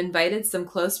 I had invited some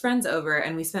close friends over,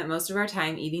 and we spent most of our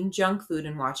time eating junk food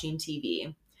and watching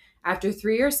TV. After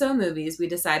 3 or so movies, we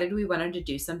decided we wanted to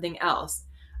do something else.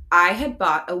 I had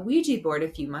bought a Ouija board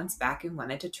a few months back and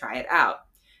wanted to try it out.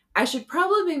 I should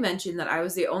probably mention that I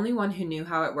was the only one who knew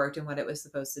how it worked and what it was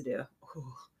supposed to do.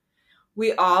 Ooh.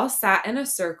 We all sat in a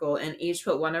circle and each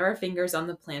put one of our fingers on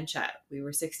the planchette. We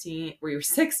were 6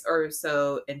 or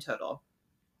so in total.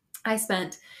 I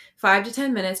spent 5 to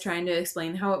 10 minutes trying to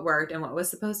explain how it worked and what was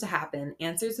supposed to happen,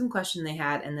 answered some questions they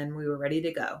had, and then we were ready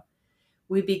to go.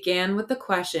 We began with the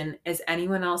question, is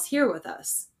anyone else here with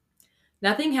us?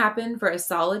 Nothing happened for a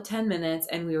solid 10 minutes,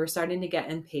 and we were starting to get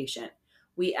impatient.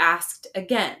 We asked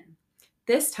again.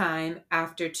 This time,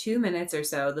 after 2 minutes or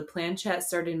so, the planchette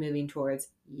started moving towards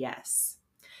yes.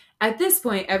 At this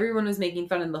point, everyone was making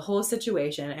fun of the whole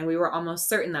situation, and we were almost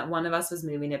certain that one of us was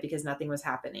moving it because nothing was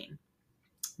happening.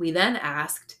 We then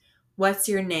asked, what's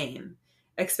your name?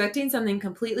 Expecting something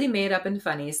completely made up and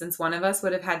funny, since one of us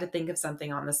would have had to think of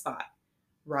something on the spot.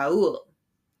 Raul.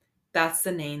 That's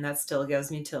the name that still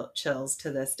gives me chills to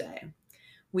this day.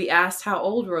 We asked how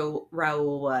old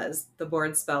Raul was. The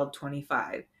board spelled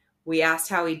 25. We asked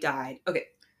how he died. Okay.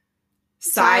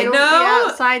 Side note.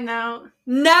 Yeah, side note.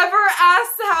 Never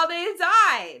asked how they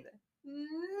died.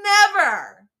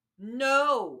 Never.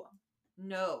 No.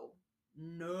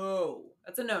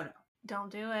 That's a no-no.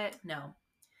 Don't do it. No.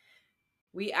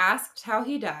 We asked how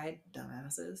he died.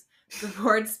 Dumbasses. The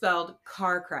board spelled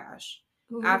car crash.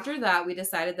 Ooh. After that, we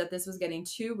decided that this was getting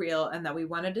too real and that we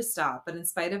wanted to stop, but in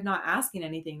spite of not asking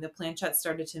anything, the planchette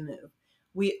started to move.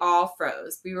 We all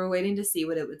froze. We were waiting to see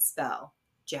what it would spell.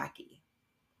 Jackie.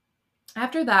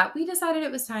 After that, we decided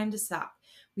it was time to stop.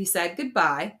 We said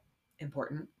goodbye,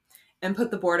 important, and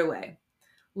put the board away.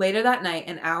 Later that night,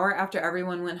 an hour after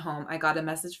everyone went home, I got a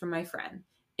message from my friend.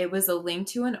 It was a link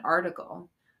to an article.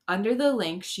 Under the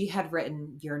link, she had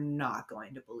written, "You're not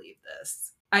going to believe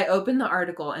this." I opened the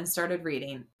article and started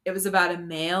reading. It was about a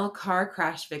male car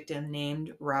crash victim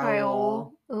named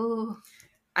Raul. Ooh.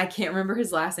 I can't remember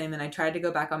his last name, and I tried to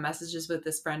go back on messages with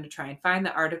this friend to try and find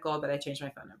the article, but I changed my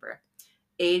phone number.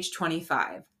 Age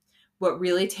 25. What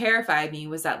really terrified me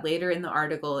was that later in the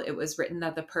article, it was written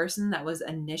that the person that was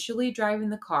initially driving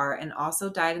the car and also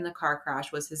died in the car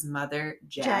crash was his mother,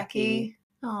 Jackie.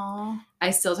 Aww.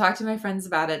 I still talk to my friends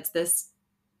about it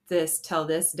till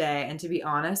this day, and to be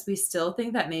honest, we still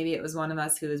think that maybe it was one of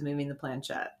us who was moving the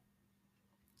planchette.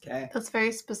 Okay. That's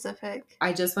very specific.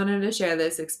 I just wanted to share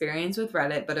this experience with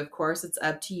Reddit, but of course it's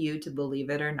up to you to believe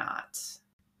it or not.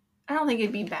 I don't think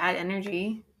it'd be bad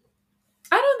energy.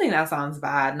 I don't think that sounds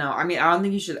bad. No, I mean, I don't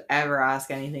think you should ever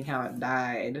ask anything how it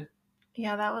died.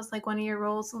 Yeah, that was like one of your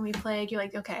rules when we played. You're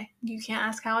like, okay, you can't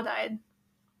ask how they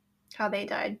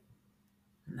died.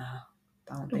 No,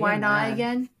 don't. Why not mad.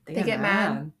 Again? They get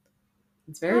mad.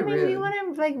 It's very rude. You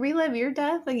want to like relive your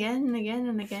death again and again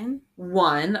and again.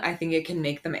 1, I think it can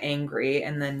make them angry,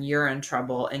 and then you're in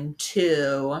trouble. And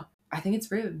 2, I think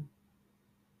it's rude.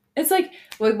 It's like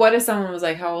what if someone was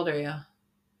like, "How old are you?"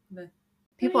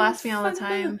 People ask me all the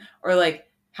time. Or like,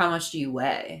 how much do you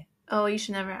weigh? Oh, you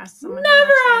should never ask someone.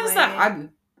 Never ask that. I'd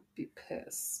be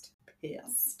pissed.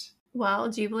 Well,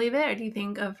 do you believe it, or do you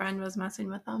think a friend was messing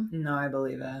with them? No, I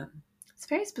believe it. It's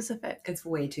very specific. It's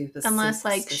way too specific. Unless,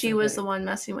 like, she was the one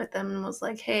messing with them and was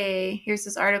like, hey, here's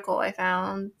this article I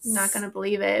found. I'm not going to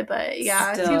believe it, but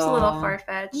yeah, It seems a little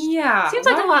far-fetched. Yeah. It seems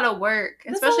like a lot of work,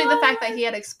 especially the fact that he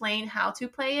had explained how to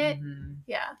play it. Mm-hmm.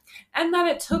 Yeah. And that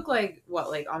it took,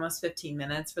 almost 15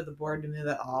 minutes for the board to move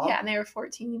at all. Yeah, and they were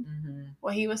 14. Mm-hmm.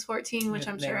 Well, he was 14, which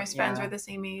I'm sure his friends were the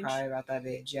same age. Probably about that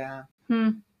age, yeah.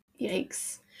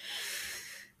 Yikes.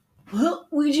 Well,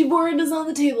 Ouija board is on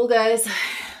the table, guys.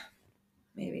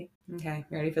 Maybe. Okay,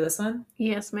 you ready for this one?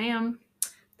 Yes, ma'am.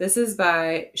 This is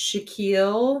by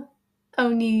Shaquille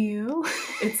O'Neal.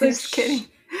 It's like just kidding.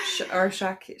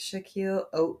 Shaquille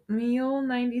Oatmeal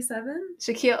 97.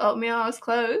 Shaquille Oatmeal, I was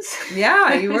close.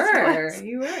 Yeah, you were.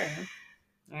 You were.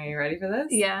 Are you ready for this?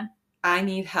 Yeah. I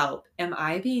need help. Am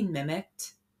I being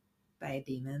mimicked by a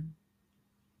demon?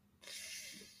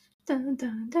 Dun,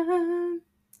 dun, dun.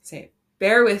 Say,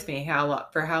 bear with me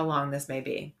for how long this may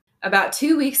be. About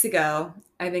 2 weeks ago,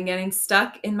 I've been getting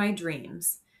stuck in my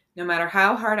dreams. No matter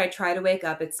how hard I try to wake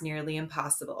up, it's nearly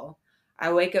impossible.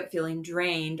 I wake up feeling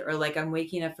drained or like I'm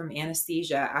waking up from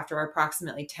anesthesia after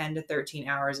approximately 10 to 13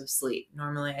 hours of sleep.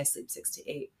 Normally, I sleep 6 to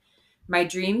 8. My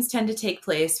dreams tend to take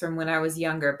place from when I was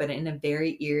younger, but in a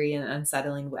very eerie and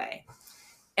unsettling way.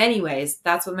 Anyways,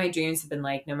 that's what my dreams have been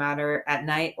like, no matter at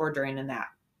night or during a nap.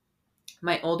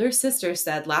 My older sister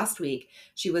said last week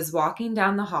she was walking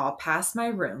down the hall past my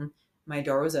room. My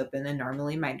door was open, and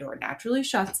normally my door naturally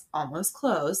shuts, almost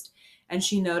closed. And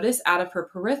she noticed out of her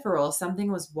peripheral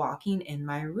something was walking in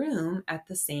my room at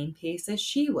the same pace as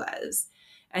she was.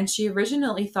 And she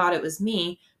originally thought it was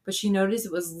me, but she noticed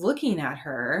it was looking at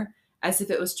her as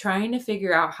if it was trying to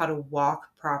figure out how to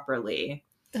walk properly.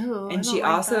 Ooh, And she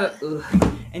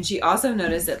also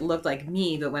noticed it looked like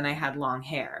me, but when I had long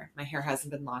hair. My hair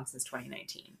hasn't been long since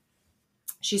 2019.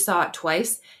 She saw it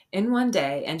twice in one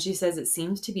day, and she says it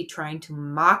seemed to be trying to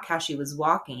mock how she was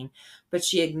walking, but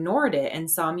she ignored it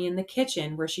and saw me in the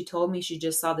kitchen, where she told me she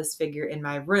just saw this figure in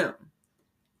my room.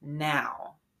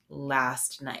 Now,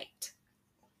 last night.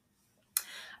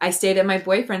 I stayed at my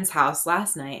boyfriend's house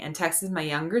last night and texted my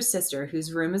younger sister,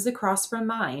 whose room is across from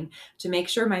mine, to make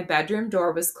sure my bedroom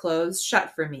door was closed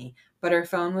shut for me, but her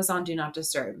phone was on Do Not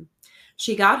Disturb.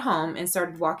 She got home and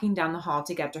started walking down the hall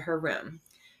to get to her room.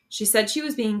 She said she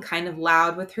was being kind of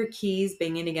loud with her keys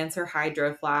banging against her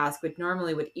hydro flask, which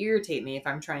normally would irritate me if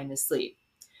I'm trying to sleep.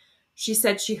 She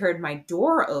said she heard my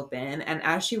door open, and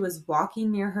as she was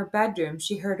walking near her bedroom,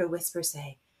 she heard a whisper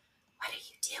say, "What are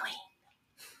you doing?"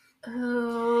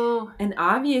 Oh. And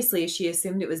obviously she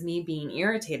assumed it was me being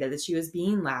irritated, that she was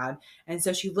being loud. And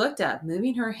so she looked up,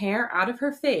 moving her hair out of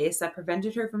her face that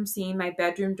prevented her from seeing my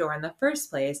bedroom door in the first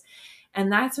place.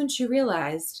 And that's when she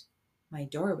realized my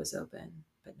door was open,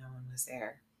 but no one was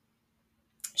there.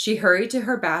 She hurried to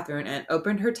her bathroom and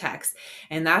opened her text.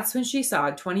 And that's when she saw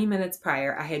 20 minutes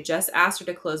prior, I had just asked her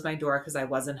to close my door because I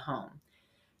wasn't home.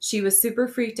 She was super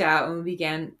freaked out and we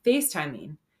began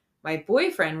FaceTiming. My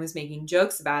boyfriend was making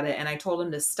jokes about it, and I told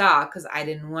him to stop because I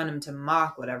didn't want him to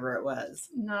mock whatever it was.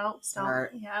 No,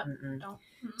 Smart. Don't. Yeah. Don't.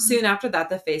 Soon after that,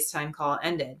 the FaceTime call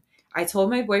ended. I told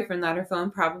my boyfriend that her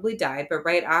phone probably died, but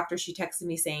right after she texted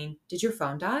me saying, "Did your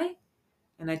phone die?"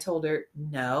 And I told her,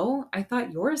 "No, I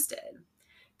thought yours did."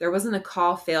 There wasn't a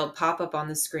call failed pop-up on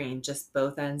the screen, just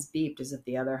both ends beeped as if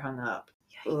the other hung up.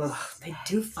 Ugh, they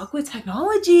do fuck with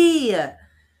technology.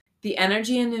 The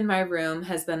energy in my room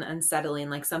has been unsettling,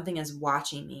 like something is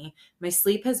watching me. My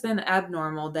sleep has been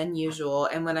abnormal than usual,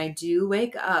 and when I do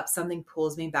wake up, something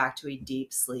pulls me back to a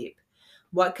deep sleep.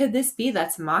 What could this be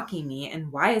that's mocking me,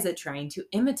 and why is it trying to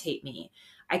imitate me?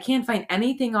 I can't find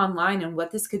anything online on what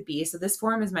this could be, so this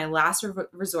forum is my last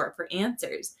resort for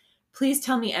answers. Please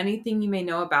tell me anything you may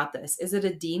know about this. Is it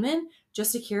a demon?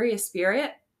 Just a curious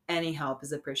spirit? Any help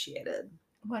is appreciated.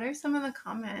 What are some of the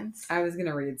comments? I was going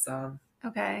to read some.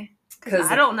 Okay.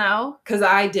 Because I don't know. Because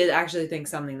I did actually think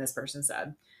something this person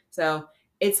said. So,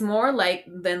 it's more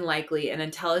than likely an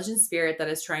intelligent spirit that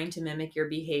is trying to mimic your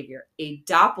behavior. A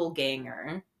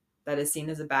doppelganger that is seen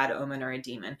as a bad omen or a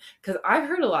demon. Because I've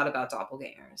heard a lot about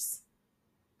doppelgangers.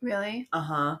 Really?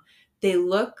 Uh-huh. They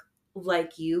look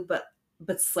like you, but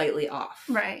slightly off.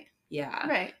 Right. Yeah.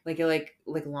 Right.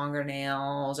 Like longer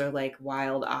nails or like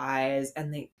wild eyes.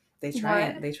 And they try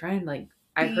and like,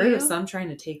 I've heard of some trying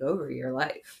to take over your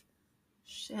life.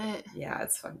 Shit. Yeah,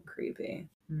 it's fucking creepy.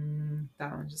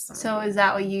 That one's just so weird. Is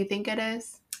that what you think it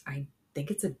is? I think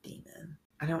it's a demon.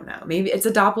 I don't know. Maybe it's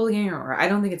a doppelganger, or I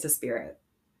don't think it's a spirit.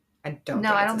 I don't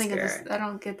think it's I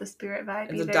don't get the spirit vibe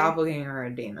It's either. a doppelganger or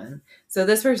a demon. So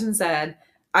this person said,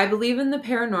 I believe in the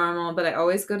paranormal, but I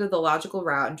always go to the logical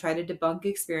route and try to debunk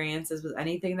experiences with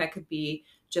anything that could be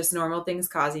just normal things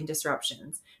causing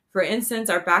disruptions. For instance,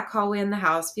 our back hallway in the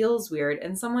house feels weird,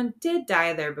 and someone did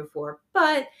die there before,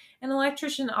 but an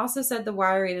electrician also said the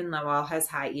wiring in the wall has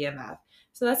high EMF.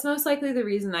 So that's most likely the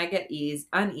reason I get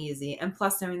uneasy, and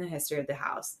plus knowing the history of the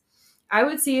house. I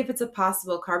would see if it's a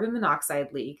possible carbon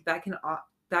monoxide leak that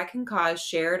can cause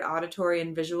shared auditory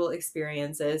and visual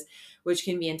experiences, which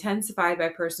can be intensified by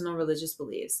personal religious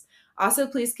beliefs. Also,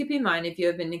 please keep in mind if you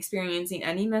have been experiencing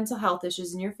any mental health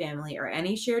issues in your family or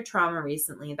any shared trauma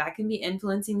recently, that can be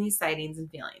influencing these sightings and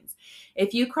feelings.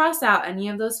 If you cross out any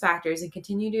of those factors and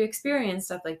continue to experience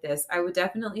stuff like this, I would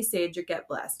definitely sage or get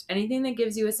blessed. Anything that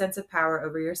gives you a sense of power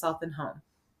over yourself and home.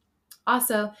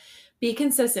 Also, be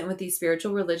consistent with these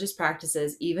spiritual religious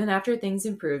practices even after things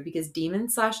improve, because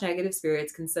demons/negative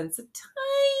spirits can sense the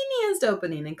tiniest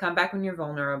opening and come back when you're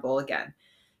vulnerable again.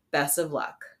 Best of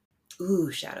luck.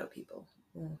 Ooh, shadow people.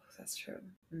 Ooh, that's true.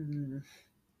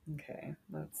 Okay,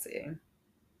 let's see.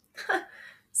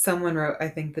 Someone wrote, I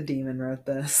think the demon wrote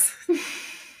this.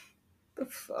 The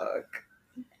fuck?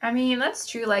 I mean, that's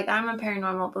true. Like, I'm a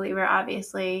paranormal believer,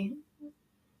 obviously.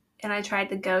 And I tried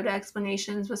to go to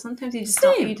explanations, but sometimes you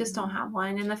just don't have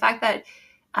one. And the fact that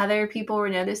other people were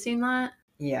noticing that.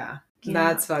 Yeah.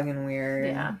 That's fucking weird.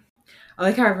 Yeah. I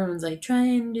like how everyone's like, try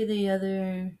and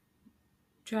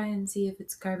see if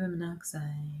it's carbon monoxide.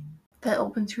 That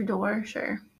opens your door,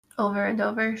 sure. Over and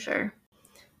over, sure.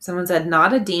 Someone said,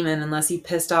 not a demon unless you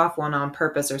pissed off one on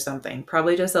purpose or something.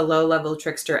 Probably just a low-level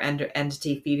trickster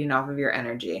entity feeding off of your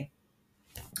energy.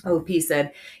 OP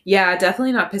said, yeah,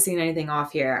 definitely not pissing anything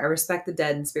off here. I respect the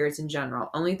dead and spirits in general.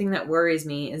 Only thing that worries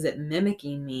me is it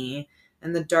mimicking me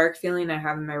and the dark feeling I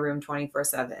have in my room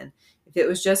 24/7. If it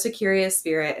was just a curious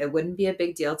spirit, it wouldn't be a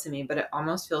big deal to me, but it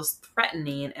almost feels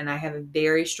threatening, and I have a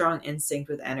very strong instinct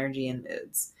with energy and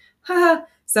moods. Haha,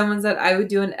 someone said I would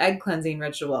do an egg cleansing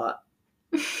ritual.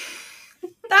 That's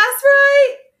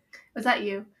right! Was that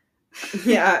you?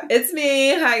 Yeah, it's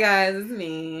me. Hi, guys. It's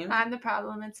me. I'm the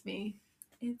problem. It's me.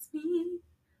 It's me.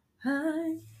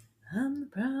 Hi, I'm the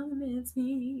problem. It's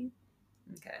me.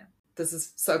 Okay. This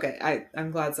is so okay.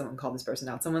 I'm glad someone called this person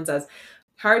out. Someone says,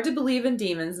 hard to believe in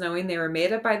demons knowing they were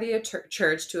made up by the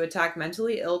church to attack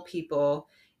mentally ill people.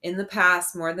 In the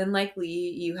past, more than likely,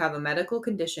 you have a medical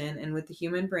condition, and with the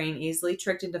human brain easily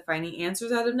tricked into finding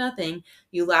answers out of nothing,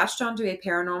 you latched onto a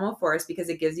paranormal force because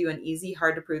it gives you an easy,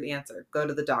 hard-to-prove answer. Go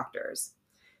to the doctors.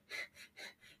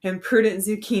 And Prudent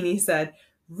Zucchini said,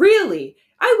 really?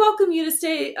 I welcome you to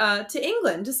stay to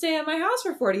England to stay at my house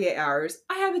for 48 hours.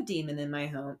 I have a demon in my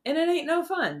home, and it ain't no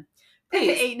fun. Please,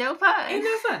 it ain't no fun. Ain't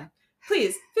no fun.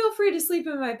 Please, feel free to sleep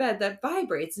in my bed that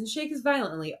vibrates and shakes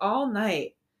violently all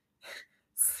night.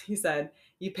 He said,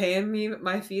 you paying me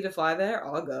my fee to fly there?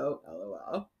 I'll go.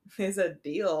 LOL. He said,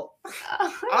 deal.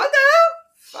 I'll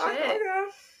go. I'll go.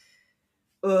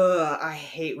 Ugh, I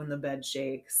hate when the bed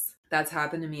shakes. That's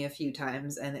happened to me a few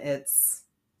times, and it's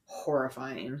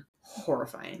horrifying.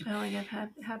 Horrifying. Oh, like that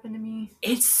happened to me.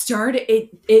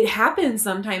 It happens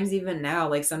sometimes even now.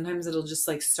 Like sometimes it'll just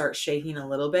like start shaking a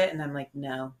little bit, and I'm like,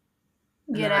 no.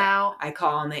 And get out. I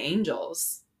call on the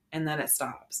angels, and then it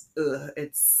stops. Ugh,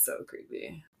 it's so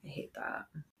creepy. I hate that.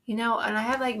 You know, and I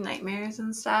have like nightmares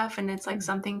and stuff, and it's like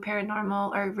something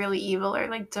paranormal or really evil or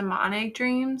like demonic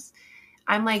dreams.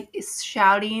 I'm like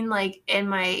shouting like in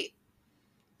my,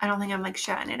 I don't think I'm like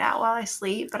shouting it out while I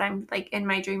sleep, but I'm like in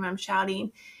my dream, I'm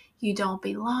shouting, you don't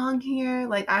belong here.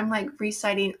 Like I'm like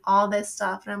reciting all this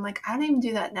stuff, and I'm like, I don't even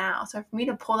do that now. So for me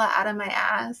to pull that out of my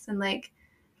ass and like,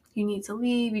 you need to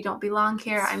leave, you don't belong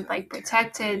here, I'm like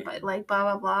protected, but like blah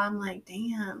blah blah. I'm like,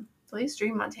 damn. At least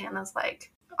Dream Montana's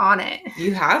like on it.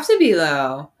 You have to be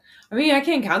though. I mean, I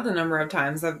can't count the number of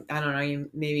times I don't know.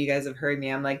 Maybe you guys have heard me.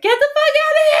 I'm like, get the fuck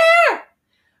out of here!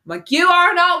 I'm like, you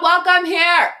are not welcome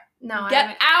here. No,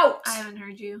 get out. I haven't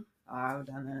heard you. Oh, I've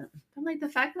done it. I'm like, the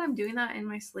fact that I'm doing that in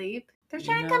my sleep, they're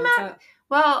trying to come out.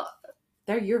 Well,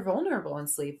 you're vulnerable in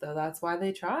sleep though. That's why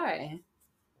they try.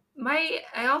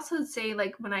 I also say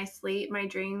like when I sleep, my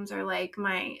dreams are like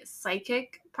my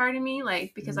psychic part of me,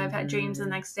 like because I've had dreams the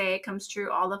next day, it comes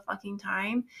true all the fucking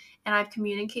time, and I've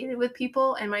communicated with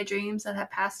people in my dreams that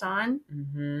have passed on,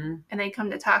 and they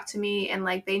come to talk to me, and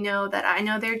like they know that I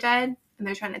know they're dead, and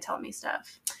they're trying to tell me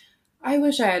stuff. I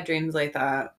wish I had dreams like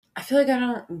that. I feel like I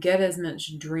don't get as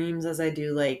much dreams as I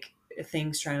do like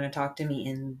things trying to talk to me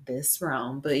in this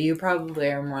realm, but you probably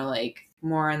are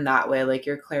more in that way, like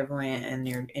you're clairvoyant and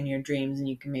you're in your dreams, and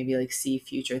you can maybe like see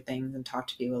future things and talk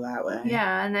to people that way.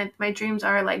 Yeah, and my dreams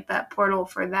are like that portal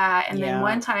for that. And then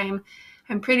one time,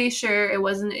 I'm pretty sure it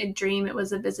wasn't a dream, it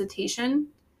was a visitation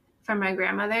from my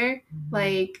grandmother.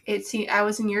 Like I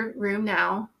was in your room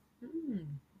now,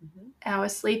 and I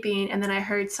was sleeping, and then I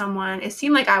heard someone. It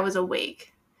seemed like I was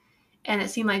awake, and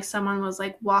it seemed like someone was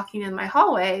like walking in my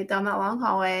hallway, down that long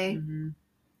hallway,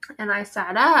 and I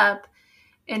sat up.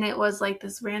 And it was like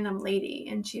this random lady,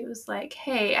 and she was like,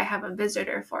 hey, I have a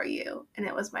visitor for you. And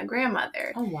it was my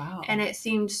grandmother. Oh, wow. And it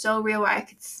seemed so real where I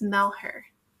could smell her.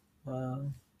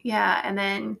 Wow. Yeah, and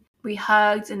then we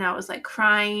hugged, and I was like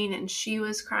crying, and she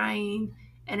was crying.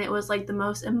 And it was like the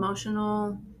most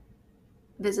emotional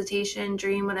visitation,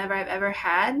 dream, whatever I've ever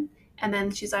had. And then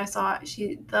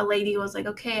the lady was like,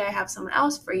 okay, I have someone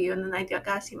else for you. And then I got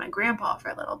to see my grandpa for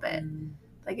a little bit.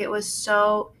 Like it was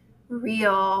so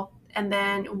real. And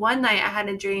then one night I had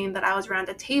a dream that I was around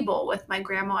a table with my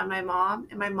grandma and my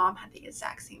mom had the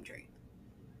exact same dream.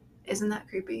 Isn't that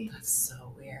creepy? That's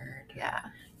so weird. Yeah.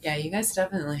 Yeah, you guys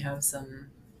definitely have some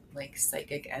like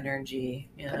psychic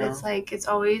energy, But it's like, it's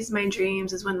always my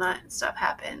dreams is when that stuff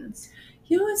happens.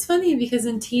 You know, it's funny because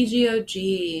in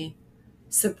TGOG,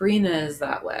 Sabrina is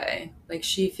that way. Like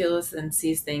she feels and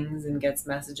sees things and gets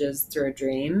messages through her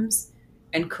dreams.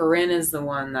 And Corinne is the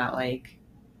one that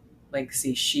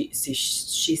she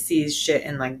sees shit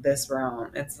in like this realm.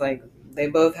 It's like They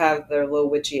both have their little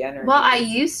witchy energy. Well, I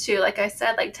used to, like I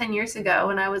said, like 10 years ago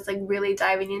when I was like really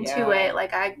diving into it,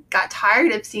 like I got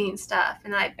tired of seeing stuff.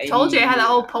 And I told you I had the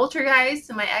whole poltergeist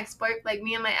and my ex-boyfriend, like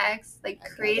me and my ex, like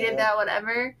created that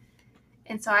whatever.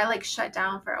 And so I like shut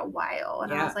down for a while.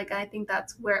 And I was like, I think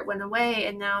that's where it went away.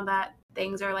 And now that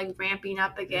things are like ramping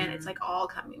up again, it's like all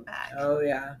coming back. Oh,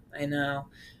 yeah, I know.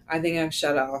 I think I've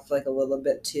shut off like a little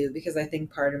bit too, because I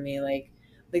think part of me like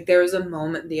there was a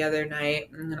moment the other night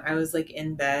and I was like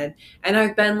in bed and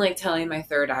I've been like telling my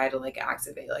third eye to like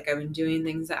activate. Like I've been doing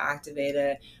things to activate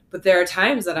it. But there are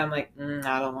times that I'm like,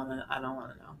 I don't want to know. I don't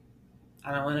want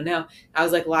to know. I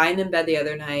was like lying in bed the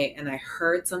other night and I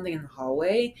heard something in the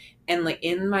hallway and like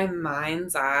in my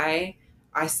mind's eye,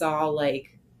 I saw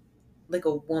like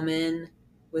a woman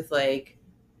with like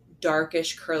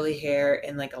darkish curly hair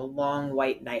and like a long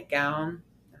white nightgown.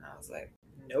 And I was like,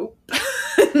 nope.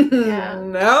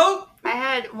 Nope. I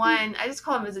had one, I just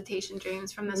call them visitation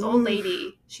dreams from this old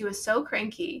lady. She was so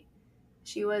cranky.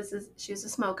 She was a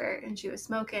smoker and she was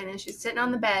smoking and she was sitting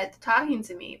on the bed talking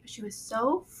to me, but she was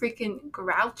so freaking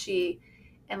grouchy.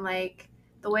 And like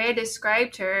the way I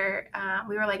described her,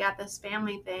 we were like at this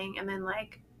family thing and then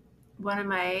like one of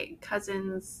my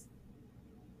cousins,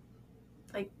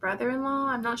 like brother-in-law,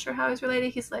 I'm not sure how he's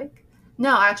related. He's like,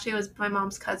 no, actually it was my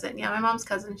mom's cousin. Yeah, my mom's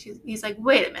cousin. He's like,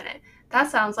 wait a minute, that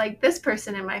sounds like this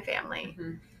person in my family.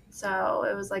 Mm-hmm. So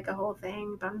it was like a whole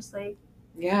thing. But I'm just like,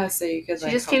 yeah, so you could. She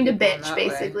just came to bitch,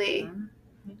 basically.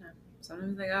 Yeah.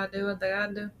 Sometimes they gotta do what they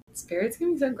gotta do. Spirits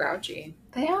can be so grouchy.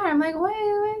 They are. I'm like,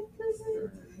 wait, this is.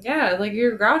 Yeah, like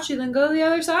you're grouchy, then go to the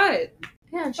other side.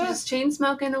 Yeah, she's just chain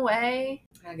smoking away.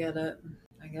 I get it.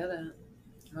 I'm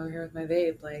over here with my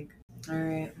vape, like. All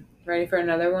right. Ready for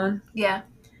another one? Yeah.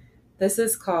 This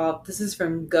is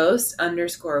from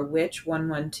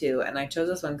ghost_witch112. And I chose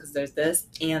this one because there's this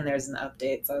and there's an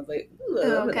update. So I was like, ooh, I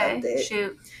love an update.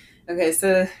 Shoot. Okay,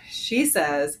 so she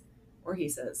says, or he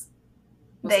says.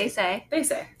 They say.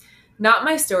 Not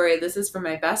my story. This is from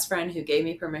my best friend who gave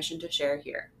me permission to share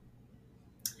here.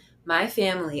 My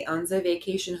family owns a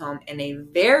vacation home in a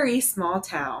very small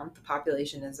town. The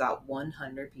population is about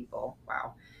 100 people.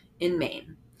 Wow. In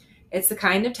Maine. It's the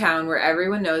kind of town where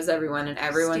everyone knows everyone and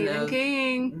everyone knows...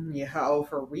 Stephen King. Yeah, oh,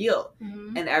 for real.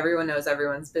 Mm-hmm. And everyone knows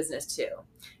everyone's business, too.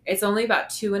 It's only about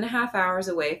 2.5 hours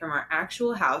away from our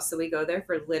actual house, so we go there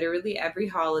for literally every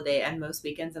holiday and most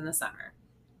weekends in the summer.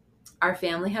 Our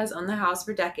family has owned the house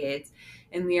for decades,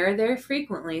 and we are there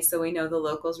frequently, so we know the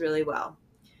locals really well.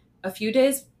 A few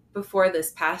days before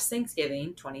this past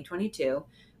Thanksgiving, 2022,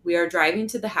 we are driving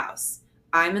to the house.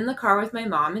 I'm in the car with my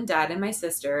mom and dad and my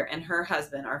sister and her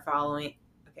husband are following.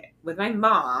 Okay, with my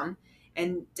mom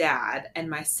and dad and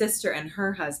my sister and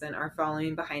her husband are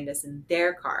following behind us in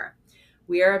their car.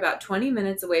 We are about 20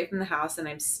 minutes away from the house and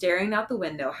I'm staring out the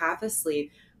window half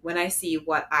asleep when I see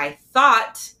what I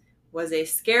thought was a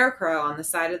scarecrow on the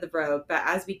side of the road. But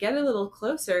as we get a little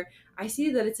closer, I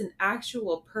see that it's an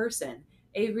actual person,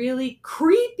 a really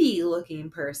creepy looking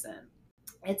person.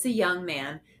 It's a young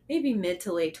man, maybe mid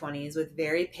to late 20s, with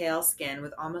very pale skin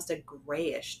with almost a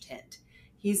grayish tint.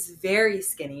 He's very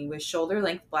skinny with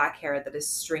shoulder-length black hair that is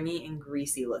stringy and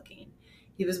greasy looking.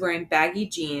 He was wearing baggy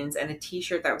jeans and a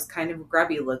t-shirt that was kind of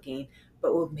grubby looking,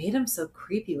 but what made him so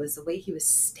creepy was the way he was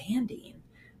standing,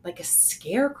 like a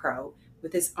scarecrow,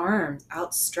 with his arms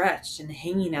outstretched and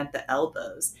hanging at the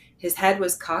elbows. His head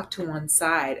was cocked to one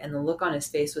side, and the look on his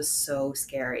face was so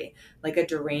scary, like a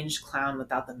deranged clown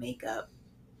without the makeup.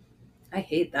 I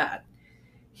hate that.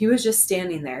 He was just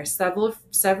standing there,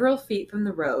 several feet from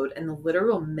the road in the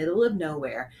literal middle of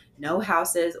nowhere, no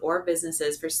houses or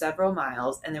businesses for several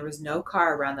miles, and there was no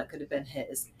car around that could have been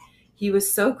his. He was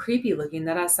so creepy looking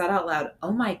that I said out loud,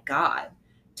 "Oh my God,"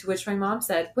 to which my mom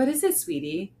said, "What is it,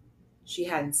 sweetie?" She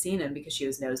hadn't seen him because she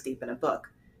was nose deep in a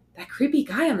book. "That creepy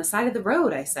guy on the side of the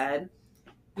road," I said.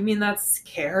 "You mean that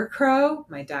scarecrow?"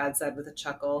 my dad said with a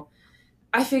chuckle.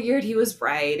 I figured he was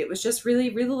right. It was just really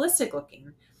realistic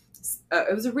looking.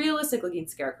 It was a realistic looking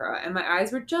scarecrow, and my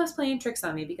eyes were just playing tricks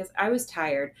on me because I was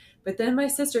tired. But then my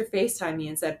sister FaceTimed me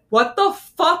and said, "What the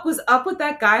fuck was up with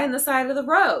that guy on the side of the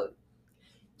road?"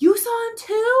 "You saw him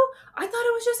too? I thought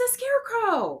it was just a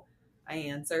scarecrow," I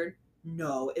answered.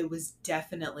 "No, it was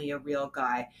definitely a real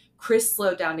guy." Chris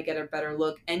slowed down to get a better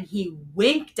look, and he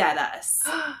winked at us.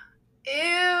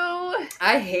 Ew.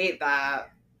 I hate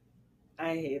that.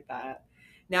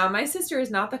 Now, my sister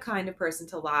is not the kind of person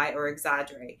to lie or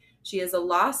exaggerate. She is a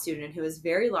law student who is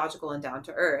very logical and down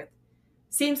to earth.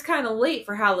 "Seems kind of late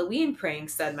for Halloween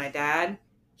pranks," said my dad.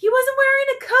 "He wasn't wearing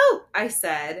a coat," I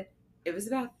said. It was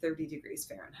about 30 degrees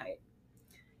Fahrenheit.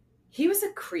 "He was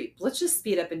a creep. Let's just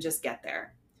speed up and just get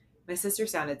there." My sister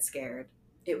sounded scared.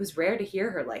 It was rare to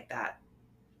hear her like that.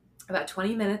 About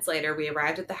 20 minutes later, we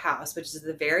arrived at the house, which is at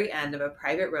the very end of a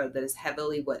private road that is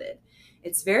heavily wooded.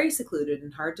 It's very secluded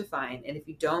and hard to find, and if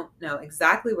you don't know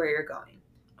exactly where you're going.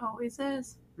 Always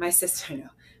is. My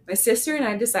sister and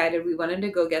I decided we wanted to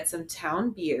go get some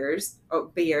town beers at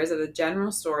a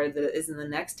general store that is in the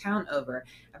next town over,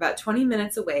 about 20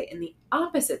 minutes away in the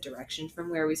opposite direction from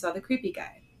where we saw the creepy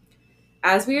guy.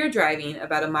 As we are driving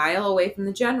about a mile away from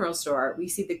the general store, we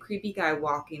see the creepy guy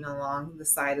walking along the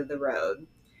side of the road.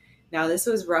 Now, this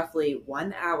was roughly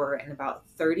 1 hour and about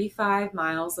 35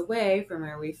 miles away from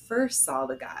where we first saw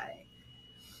the guy.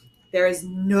 There is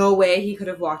no way he could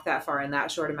have walked that far in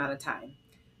that short amount of time.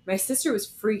 My sister was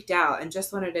freaked out and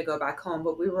just wanted to go back home,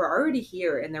 but we were already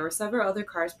here and there were several other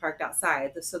cars parked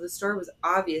outside, so the store was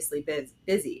obviously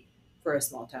busy for a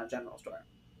small town general store.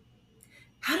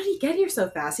 How did he get here so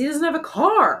fast? He doesn't have a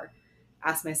car,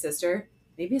 asked my sister.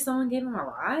 Maybe someone gave him a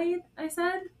ride, I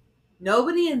said.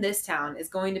 Nobody in this town is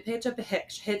going to pitch up a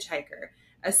hitchhiker,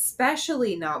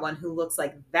 especially not one who looks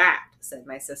like that, said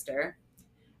my sister.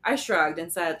 I shrugged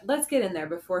and said, let's get in there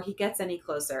before he gets any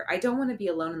closer. I don't want to be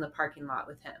alone in the parking lot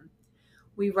with him.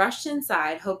 We rushed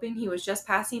inside, hoping he was just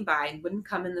passing by and wouldn't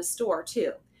come in the store,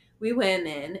 too. We went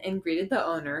in and greeted the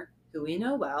owner, who we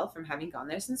know well from having gone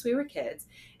there since we were kids,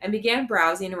 and began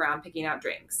browsing around picking out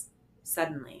drinks.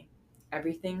 Suddenly,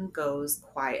 everything goes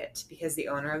quiet because the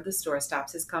owner of the store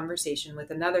stops his conversation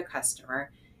with another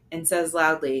customer and says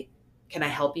loudly, "Can I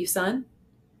help you, son?"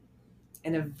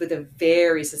 With a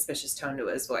very suspicious tone to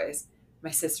his voice.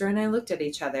 My sister and I looked at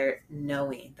each other,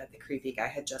 knowing that the creepy guy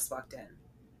had just walked in.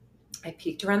 I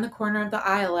peeked around the corner of the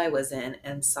aisle I was in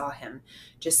and saw him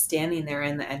just standing there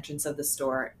in the entrance of the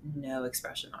store, no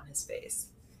expression on his face.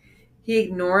 He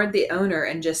ignored the owner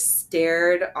and just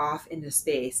stared off into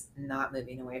space, not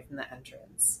moving away from the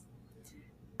entrance.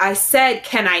 I said,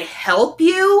 "Can I help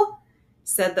you?"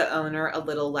 said the owner a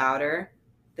little louder.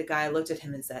 The guy looked at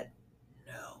him and said,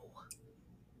 "No,"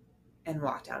 and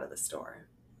walked out of the store.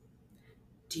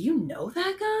 Do you know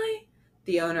that guy?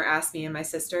 The owner asked me and my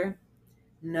sister.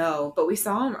 No, but we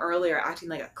saw him earlier acting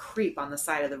like a creep on the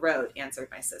side of the road, answered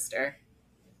my sister.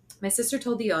 My sister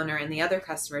told the owner and the other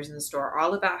customers in the store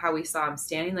all about how we saw him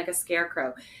standing like a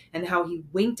scarecrow and how he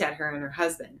winked at her and her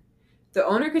husband. The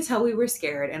owner could tell we were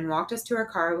scared and walked us to our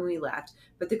car when we left,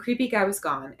 but the creepy guy was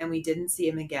gone and we didn't see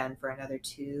him again for another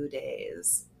 2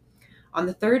 days. On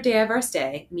the third day of our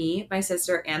stay, me, my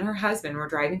sister, and her husband were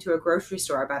driving to a grocery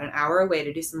store about an hour away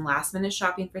to do some last-minute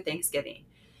shopping for Thanksgiving.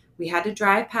 We had to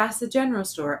drive past the general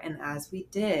store, and as we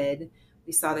did,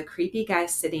 we saw the creepy guy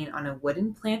sitting on a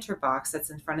wooden planter box that's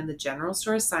in front of the general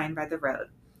store sign by the road.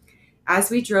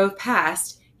 As we drove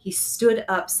past, he stood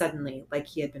up suddenly like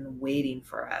he had been waiting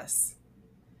for us.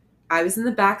 I was in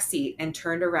the back seat and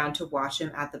turned around to watch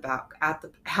him out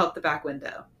the back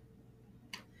window.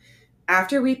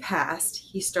 After we passed,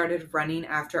 he started running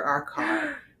after our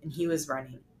car, and he was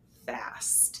running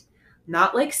fast.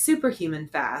 Not like superhuman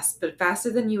fast, but faster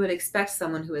than you would expect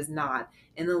someone who is not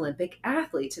an Olympic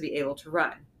athlete to be able to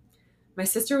run. My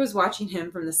sister was watching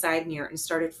him from the side mirror and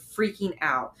started freaking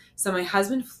out. So my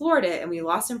husband floored it and we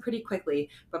lost him pretty quickly,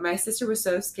 but my sister was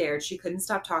so scared she couldn't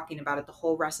stop talking about it the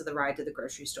whole rest of the ride to the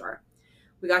grocery store.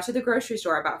 We got to the grocery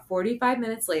store about 45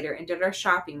 minutes later and did our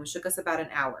shopping, which took us about an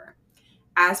hour.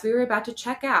 As we were about to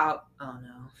check out, oh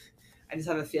no, I just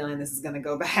have a feeling this is going to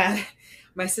go bad.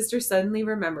 My sister suddenly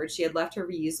remembered she had left her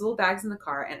reusable bags in the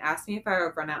car and asked me if I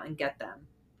would run out and get them.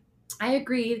 I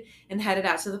agreed and headed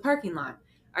out to the parking lot.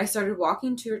 I started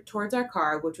walking towards our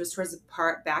car, which was towards the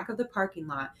back of the parking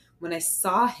lot, when I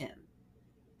saw him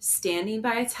standing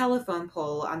by a telephone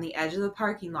pole on the edge of the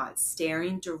parking lot,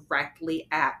 staring directly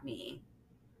at me.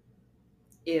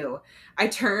 Ew. I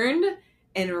turned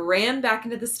and ran back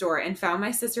into the store and found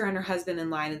my sister and her husband in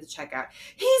line at the checkout.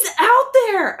 "He's out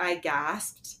there!" I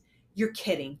gasped. "You're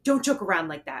kidding. Don't joke around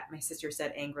like that," my sister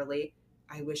said angrily.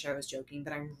 I wish I was joking,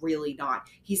 but I'm really not.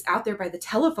 He's out there by the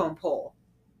telephone pole.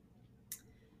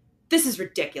 "This is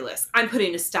ridiculous. I'm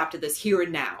putting a stop to this here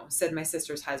and now," said my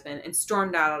sister's husband and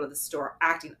stormed out of the store,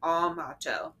 acting all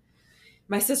macho.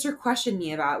 My sister questioned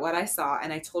me about what I saw,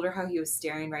 and I told her how he was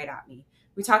staring right at me.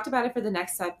 We talked about it for the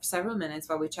next several minutes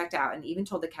while we checked out and even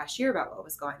told the cashier about what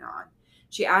was going on.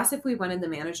 She asked if we wanted the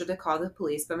manager to call the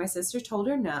police, but my sister told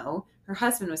her no, her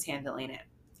husband was handling it.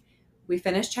 We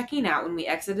finished checking out. When we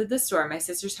exited the store, my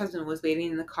sister's husband was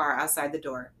waiting in the car outside the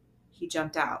door. He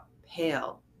jumped out,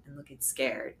 pale and looking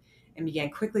scared, and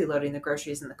began quickly loading the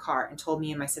groceries in the car and told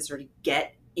me and my sister to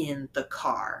get in the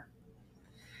car.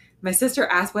 My sister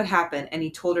asked what happened, and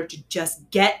he told her to just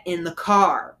get in the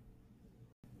car.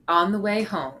 On the way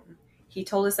home, He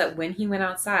told us that when he went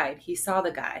outside, he saw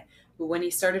the guy, but when he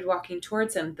started walking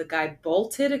towards him, the guy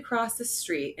bolted across the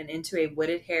street and into a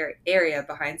wooded area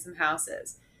behind some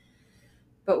houses.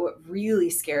 But what really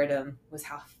scared him was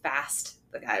how fast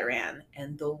the guy ran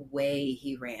and the way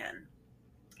he ran.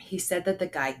 He said that the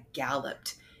guy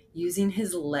galloped, using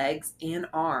his legs and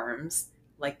arms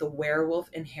like the werewolf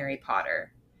in Harry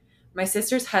Potter. My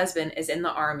sister's husband is in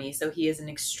the army, so he is in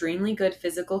extremely good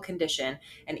physical condition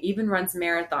and even runs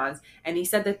marathons. And he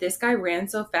said that this guy ran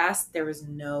so fast, there was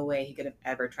no way he could have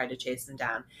ever tried to chase him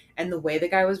down. And the way the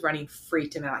guy was running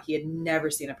freaked him out. He had never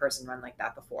seen a person run like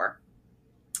that before.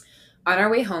 On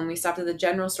our way home, we stopped at the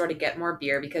general store to get more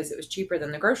beer because it was cheaper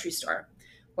than the grocery store.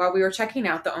 While we were checking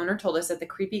out, the owner told us that the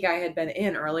creepy guy had been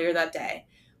in earlier that day.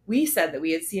 We said that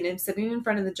we had seen him sitting in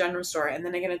front of the general store and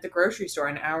then again at the grocery store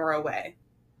an hour away.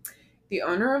 The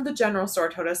owner of the general store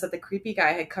told us that the creepy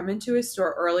guy had come into his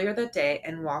store earlier that day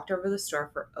and walked over the store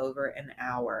for over an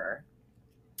hour.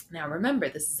 Now remember,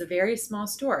 this is a very small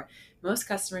store. Most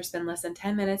customers spend less than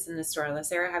 10 minutes in the store unless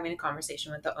they are having a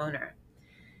conversation with the owner.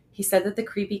 He said that the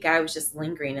creepy guy was just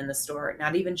lingering in the store,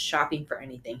 not even shopping for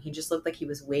anything. He just looked like he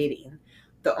was waiting.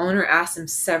 The owner asked him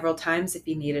several times if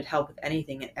he needed help with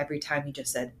anything, and every time he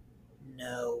just said,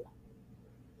 no,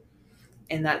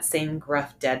 in that same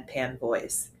gruff, deadpan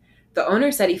voice. The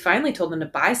owner said he finally told him to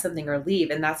buy something or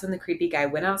leave, and that's when the creepy guy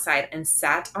went outside and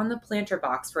sat on the planter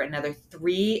box for another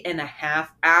 3.5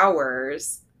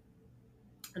 hours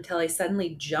until he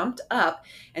suddenly jumped up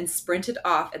and sprinted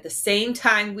off at the same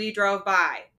time we drove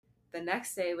by. The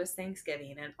next day was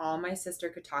Thanksgiving, and all my sister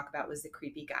could talk about was the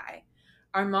creepy guy.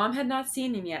 Our mom had not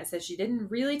seen him yet, so she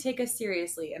didn't really take us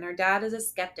seriously, and our dad is a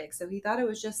skeptic, so he thought it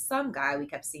was just some guy we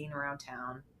kept seeing around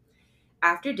town.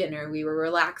 After dinner, we were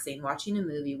relaxing, watching a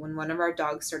movie, when one of our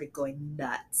dogs started going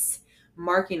nuts,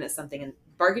 barking at something in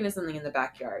the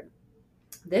backyard.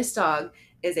 This dog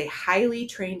is a highly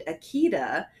trained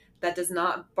Akita that does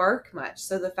not bark much,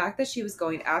 so the fact that she was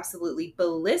going absolutely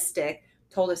ballistic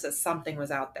told us that something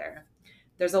was out there.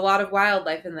 There's a lot of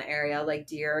wildlife in the area, like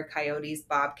deer, coyotes,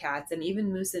 bobcats, and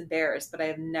even moose and bears, but I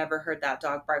have never heard that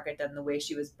dog bark at them the way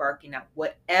she was barking at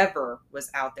whatever was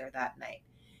out there that night.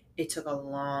 It took a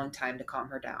long time to calm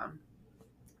her down.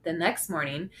 The next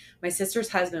morning, my sister's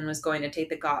husband was going to take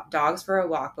the dogs for a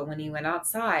walk, but when he went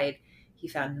outside, he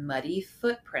found muddy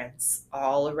footprints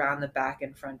all around the back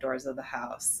and front doors of the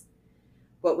house.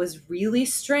 What was really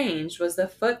strange was the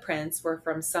footprints were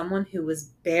from someone who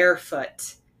was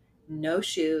barefoot. No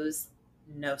shoes,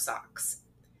 no socks.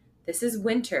 This is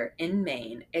winter in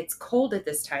Maine. It's cold at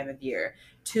this time of year.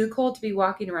 Too cold to be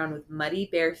walking around with muddy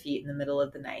bare feet in the middle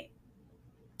of the night.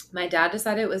 My dad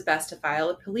decided it was best to file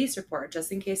a police report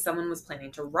just in case someone was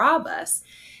planning to rob us.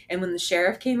 And when the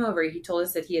sheriff came over, he told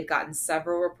us that he had gotten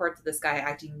several reports of this guy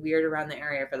acting weird around the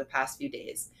area for the past few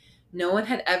days. No one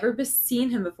had ever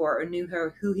seen him before or knew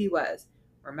who he was.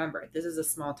 Remember, this is a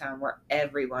small town where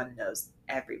everyone knows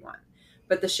everyone.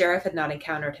 But the sheriff had not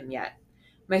encountered him yet.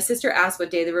 My sister asked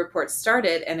what day the report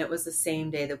started, and it was the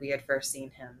same day that we had first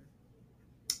seen him.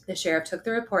 The sheriff took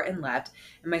the report and left,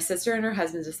 and my sister and her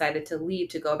husband decided to leave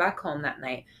to go back home that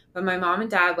night. But my mom and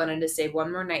dad wanted to stay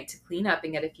one more night to clean up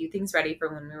and get a few things ready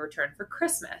for when we returned for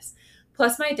Christmas.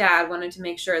 Plus, my dad wanted to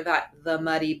make sure that the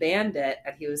muddy bandit,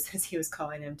 as he was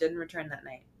calling him, didn't return that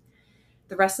night.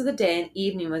 The rest of the day and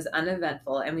evening was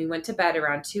uneventful, and we went to bed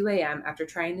around 2 a.m. after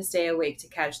trying to stay awake to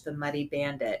catch the muddy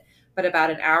bandit. But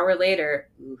about an hour later,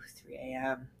 3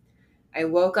 a.m., I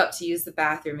woke up to use the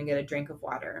bathroom and get a drink of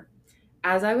water.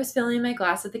 As I was filling my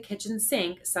glass at the kitchen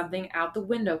sink, something out the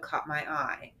window caught my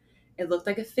eye. It looked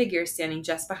like a figure standing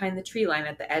just behind the tree line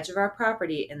at the edge of our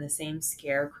property in the same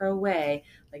scarecrow way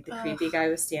like the creepy guy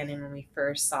was standing when we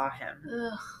first saw him.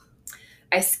 Ugh.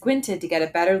 I squinted to get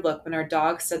a better look when our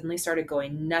dog suddenly started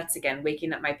going nuts again,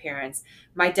 waking up my parents.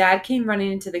 My dad came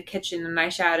running into the kitchen and I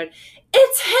shouted,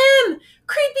 "It's him!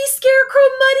 Creepy scarecrow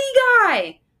muddy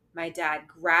guy!" My dad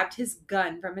grabbed his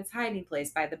gun from its hiding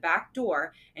place by the back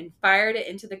door and fired it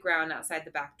into the ground outside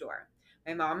the back door.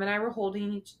 My mom and I were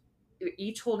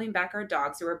each holding back our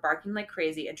dogs who were barking like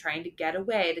crazy and trying to get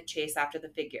away to chase after the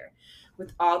figure.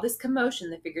 With all this commotion,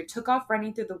 the figure took off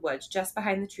running through the woods just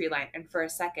behind the tree line, and for a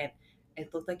second,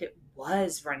 it looked like it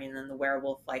was running in the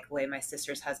werewolf-like way my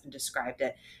sister's husband described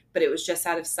it, but it was just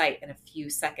out of sight in a few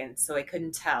seconds, so I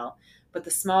couldn't tell. But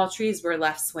the small trees were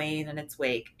left swaying in its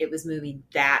wake. It was moving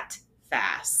that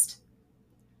fast.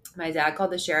 My dad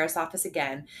called the sheriff's office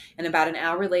again, and about an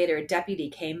hour later, a deputy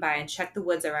came by and checked the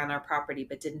woods around our property,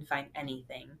 but didn't find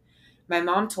anything. My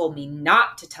mom told me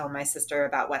not to tell my sister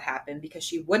about what happened because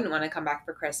she wouldn't want to come back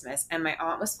for Christmas, and my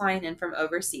aunt was flying in from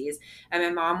overseas, and my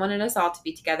mom wanted us all to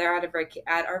be together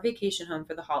at our vacation home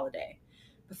for the holiday.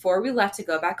 Before we left to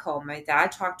go back home, my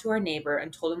dad talked to our neighbor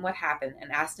and told him what happened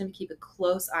and asked him to keep a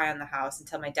close eye on the house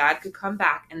until my dad could come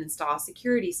back and install a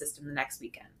security system the next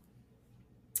weekend.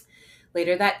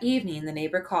 Later that evening, the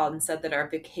neighbor called and said that our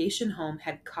vacation home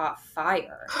had caught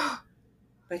fire.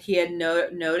 But he had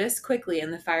noticed quickly,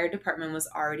 and the fire department was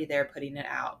already there putting it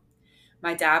out.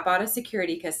 My dad bought a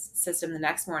security system the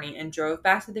next morning and drove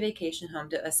back to the vacation home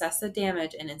to assess the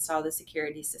damage and install the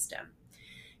security system.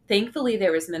 Thankfully,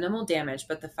 there was minimal damage,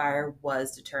 but the fire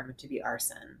was determined to be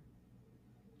arson.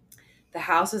 The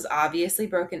house was obviously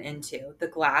broken into. The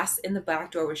glass in the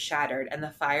back door was shattered, and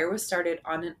the fire was started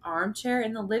on an armchair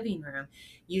in the living room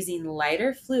using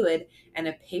lighter fluid and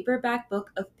a paperback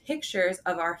book of pictures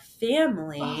of our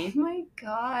family. Oh my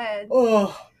God.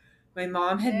 Oh, my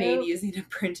mom had made using a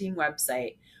printing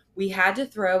website. We had to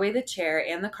throw away the chair,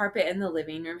 and the carpet in the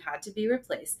living room had to be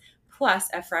replaced, plus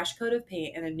a fresh coat of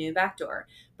paint and a new back door.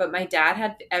 But my dad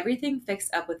had everything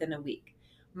fixed up within a week.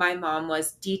 My mom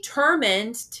was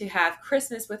determined to have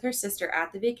Christmas with her sister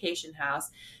at the vacation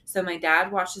house, so my dad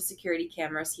watched the security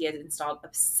cameras he had installed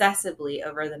obsessively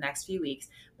over the next few weeks,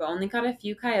 but only caught a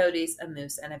few coyotes, a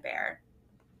moose, and a bear.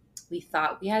 We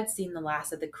thought we had seen the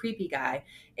last of the creepy guy,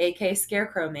 aka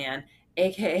Scarecrow Man,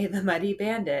 aka the Muddy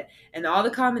Bandit, and all the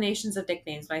combinations of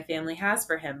nicknames my family has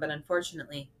for him, but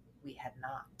unfortunately, we had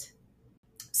not.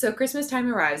 So Christmas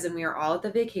time arrives, and we are all at the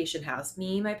vacation house.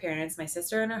 Me, my parents, my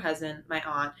sister and her husband, my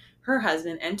aunt, her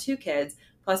husband, and 2 kids,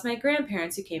 plus my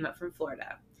grandparents who came up from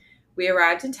Florida. We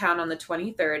arrived in town on the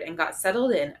 23rd and got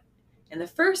settled in, and the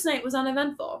first night was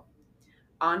uneventful.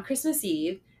 On Christmas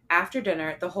Eve, after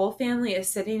dinner, the whole family is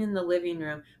sitting in the living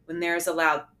room when there is a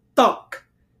loud thunk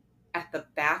at the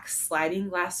back sliding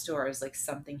glass doors, like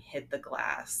something hit the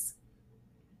glass.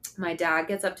 My dad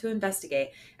gets up to investigate,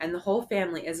 and the whole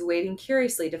family is waiting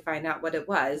curiously to find out what it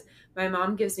was. My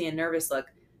mom gives me a nervous look.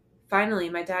 Finally,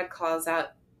 my dad calls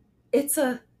out, "It's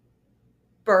a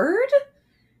bird?"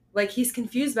 Like he's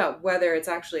confused about whether it's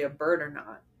actually a bird or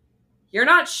not. "You're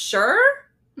not sure?"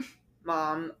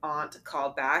 Aunt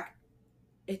called back.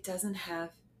 "It doesn't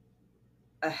have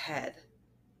a head,"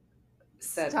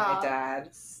 said my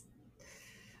dad.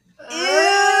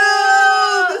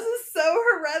 Ew! This is so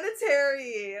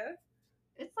Hereditary.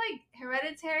 It's like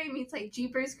Hereditary meets like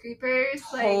Jeepers Creepers.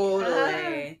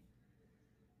 Totally.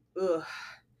 Ugh.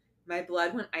 My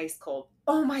blood went ice cold.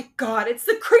 "Oh my God, it's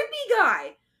the creepy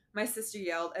guy!" My sister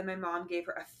yelled, and my mom gave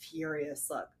her a furious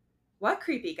look. "What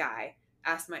creepy guy?"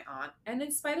 asked my aunt, and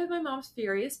in spite of my mom's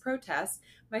furious protests,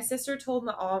 my sister told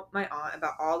my aunt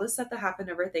about all the stuff that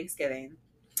happened over Thanksgiving.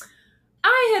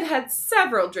 I had had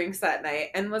several drinks that night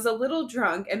and was a little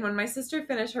drunk, and when my sister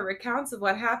finished her recounts of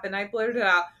what happened, I blurted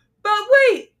out, "But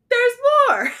wait, there's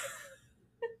more!"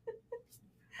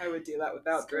 I would do that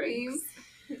without drinks.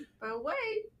 But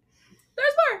wait,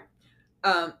 there's more!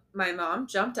 My mom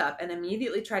jumped up and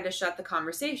immediately tried to shut the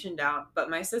conversation down, but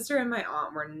my sister and my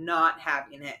aunt were not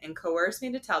having it and coerced me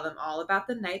to tell them all about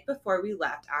the night before we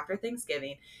left after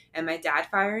Thanksgiving and my dad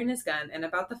firing his gun and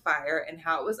about the fire and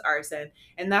how it was arson,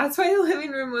 and that's why the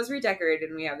living room was redecorated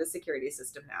and we have the security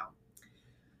system now.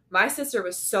 My sister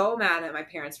was so mad at my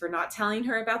parents for not telling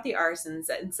her about the arsons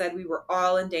and said we were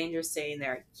all in danger staying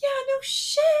there. Yeah, no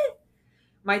shit!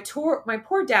 My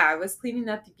poor dad was cleaning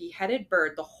up the beheaded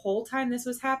bird the whole time this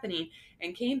was happening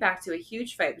and came back to a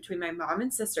huge fight between my mom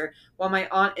and sister while my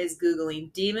aunt is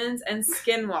Googling demons and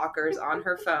skinwalkers on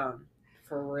her phone.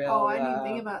 For real. Oh, I didn't even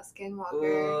think about Skinwalker.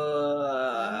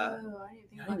 I didn't think about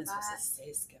that. Not even supposed to say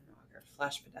Skinwalker.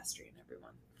 Flesh pedestrian,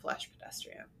 everyone. Flesh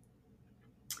pedestrian.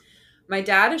 My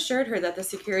dad assured her that the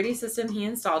security system he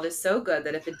installed is so good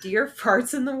that if a deer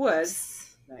farts in the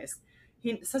woods, nice,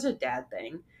 such a dad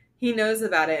thing, he knows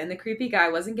about it, and the creepy guy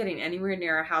wasn't getting anywhere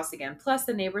near our house again. Plus,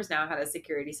 the neighbors now had a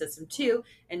security system too,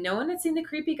 and no one had seen the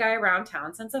creepy guy around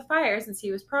town since the fire, since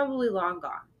he was probably long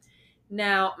gone.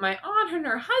 Now, my aunt and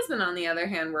her husband, on the other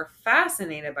hand, were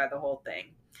fascinated by the whole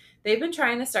thing. They've been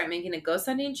trying to start making a ghost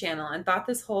hunting channel and thought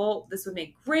this would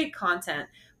make great content,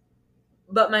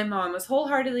 but my mom was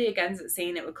wholeheartedly against it,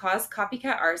 saying it would cause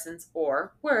copycat arsons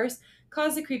or, worse,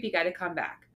 cause the creepy guy to come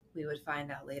back. We would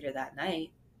find out later that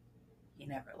night. He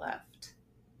never left.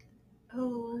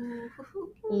 Oh.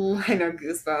 I know,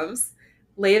 goosebumps.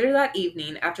 Later that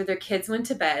evening, after their kids went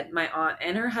to bed, my aunt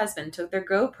and her husband took their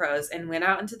GoPros and went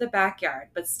out into the backyard,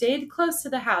 but stayed close to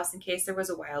the house in case there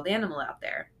was a wild animal out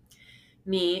there.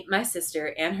 Me, my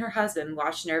sister, and her husband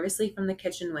watched nervously from the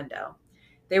kitchen window.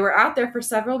 They were out there for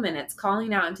several minutes,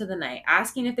 calling out into the night,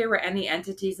 asking if there were any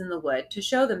entities in the wood to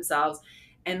show themselves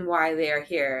and why they are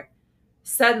here.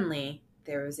 Suddenly,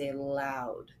 there was a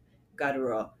loud,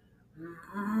 guttural that's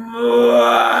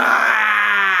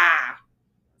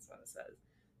what it says,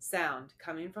 sound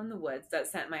coming from the woods that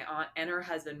sent my aunt and her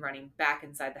husband running back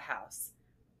inside the house.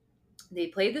 They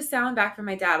played the sound back for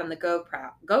my dad on the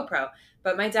GoPro,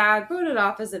 but my dad wrote it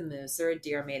off as a moose or a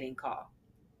deer mating call.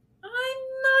 I'm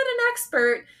not an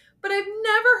expert, but I've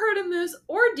never heard a moose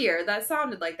or deer that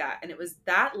sounded like that, and it was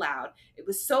that loud. It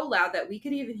was so loud that we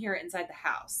could even hear it inside the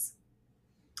house.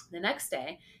 The next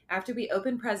day, after we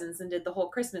opened presents and did the whole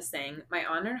Christmas thing, my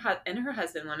aunt and her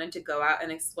husband wanted to go out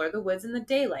and explore the woods in the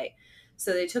daylight.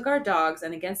 So they took our dogs,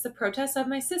 and against the protest of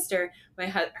my sister,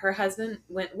 her husband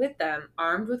went with them,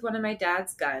 armed with one of my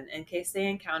dad's gun, in case they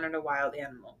encountered a wild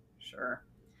animal. Sure.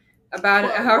 About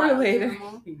an hour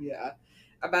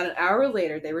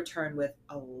later, they returned with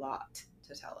a lot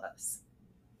to tell us.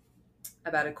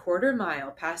 About a quarter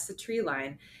mile past the tree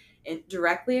line, and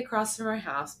directly across from our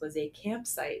house was a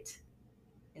campsite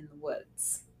in the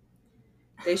woods.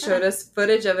 They showed us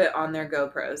footage of it on their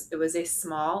GoPros. It was a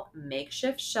small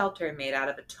makeshift shelter made out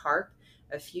of a tarp,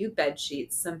 a few bed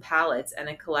sheets, some pallets, and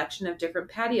a collection of different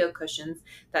patio cushions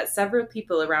that several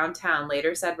people around town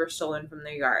later said were stolen from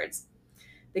their yards.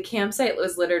 The campsite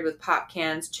was littered with pop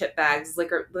cans, chip bags,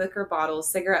 liquor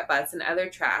bottles, cigarette butts, and other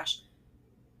trash.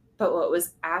 But what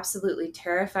was absolutely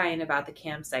terrifying about the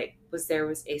campsite was there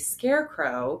was a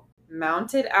scarecrow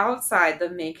mounted outside the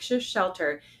makeshift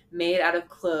shelter made out of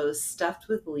clothes stuffed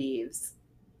with leaves.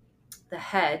 The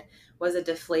head was a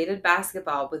deflated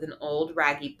basketball with an old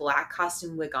raggy black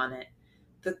costume wig on it.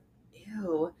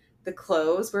 The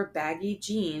clothes were baggy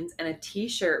jeans and a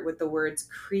t-shirt with the words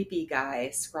 "creepy guy"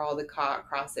 scrawled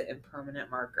across it in permanent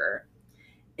marker.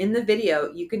 In the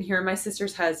video, you can hear my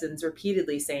sister's husbands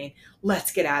repeatedly saying,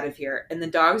 "Let's get out of here," and the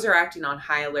dogs are acting on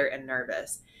high alert and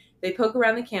nervous. They poke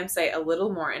around the campsite a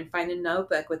little more and find a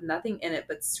notebook with nothing in it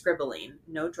but scribbling.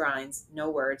 No drawings, no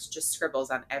words, just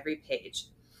scribbles on every page.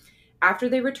 After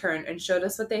they returned and showed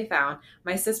us what they found,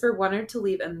 my sister wanted to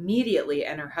leave immediately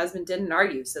and her husband didn't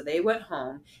argue, so they went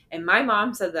home. And my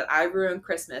mom said that I ruined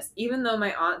Christmas, even though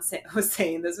my aunt was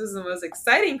saying this was the most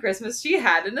exciting Christmas she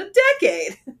had in a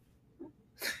decade.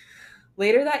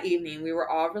 Later that evening, we were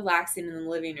all relaxing in the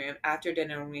living room after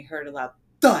dinner when we heard a loud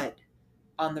thud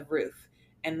on the roof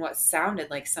and what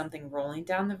sounded like something rolling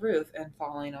down the roof and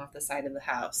falling off the side of the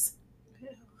house.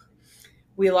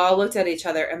 We all looked at each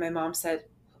other and my mom said,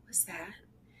 "What was that?"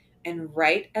 And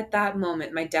right at that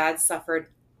moment, my dad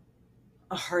suffered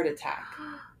a heart attack.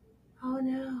 Oh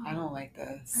no. I don't like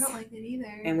this. I don't like it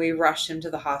either. And we rushed him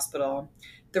to the hospital.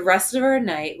 The rest of our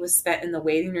night was spent in the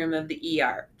waiting room of the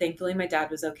ER. Thankfully, my dad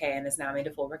was okay and has now made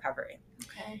a full recovery.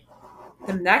 Okay.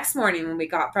 The next morning when we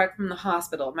got back from the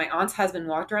hospital, my aunt's husband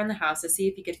walked around the house to see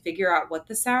if he could figure out what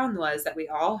the sound was that we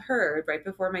all heard right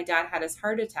before my dad had his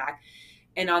heart attack.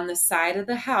 And on the side of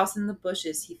the house in the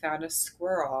bushes, he found a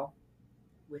squirrel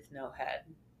with no head.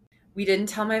 We didn't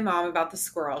tell my mom about the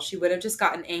squirrel. She would have just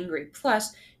gotten angry.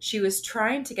 Plus, she was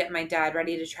trying to get my dad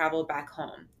ready to travel back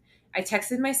home. I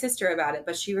texted my sister about it,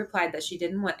 but she replied that she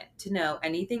didn't want to know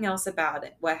anything else about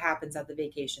it, what happens at the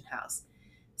vacation house.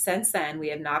 Since then, we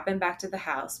have not been back to the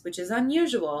house, which is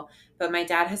unusual, but my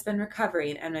dad has been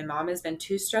recovering, and my mom has been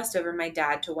too stressed over my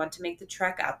dad to want to make the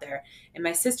trek out there, and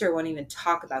my sister won't even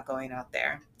talk about going out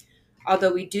there.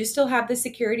 Although we do still have the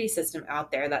security system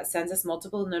out there that sends us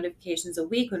multiple notifications a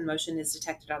week when motion is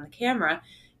detected on the camera,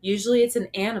 usually it's an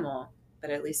animal, but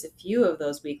at least a few of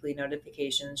those weekly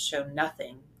notifications show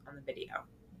nothing on the video.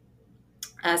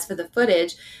 As for the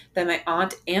footage that my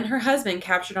aunt and her husband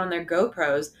captured on their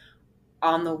GoPros,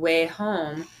 on the way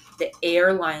home, the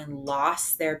airline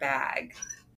lost their bag.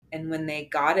 And when they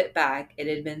got it back, it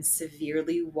had been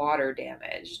severely water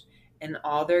damaged. And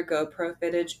all their GoPro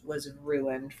footage was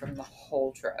ruined from the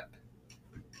whole trip.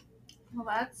 Well,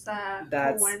 that's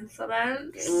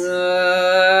coincidence.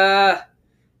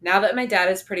 Now that my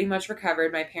dad is pretty much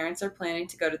recovered, my parents are planning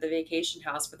to go to the vacation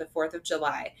house for the 4th of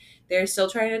July. They're still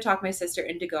trying to talk my sister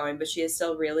into going, but she is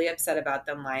still really upset about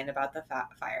them lying about the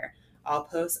fire. I'll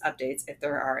post updates if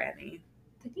there are any.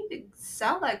 They need to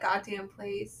sell that goddamn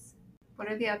place. What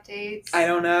are the updates? I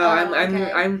don't know.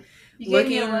 I'm you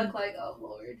looking. Gave me a look like, oh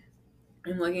Lord.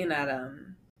 I'm looking at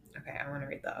Okay, I want to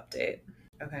read the update.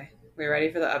 Okay, we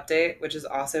ready for the update, which is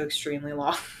also extremely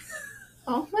long.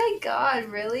 Oh my God!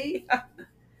 Really? Yeah.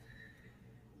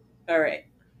 All right.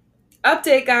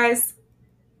 Update, guys.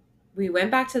 We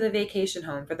went back to the vacation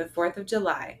home for the 4th of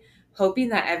July, hoping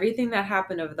that everything that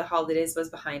happened over the holidays was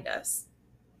behind us.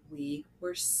 We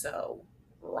were so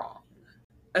wrong.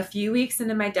 A few weeks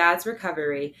into my dad's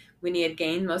recovery, when he had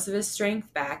gained most of his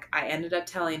strength back, I ended up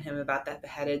telling him about that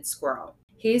beheaded squirrel.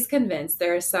 He's convinced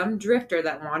there is some drifter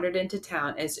that wandered into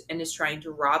town and is trying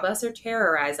to rob us or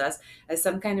terrorize us as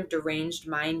some kind of deranged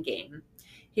mind game.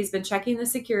 He's been checking the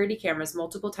security cameras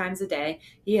multiple times a day.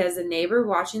 He has a neighbor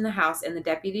watching the house, and the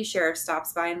deputy sheriff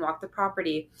stops by and walks the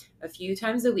property a few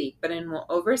times a week. But in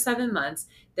over 7 months,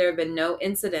 there have been no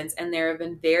incidents, and there have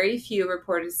been very few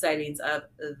reported sightings of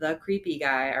the creepy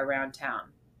guy around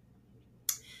town.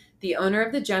 The owner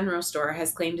of the general store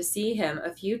has claimed to see him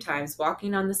a few times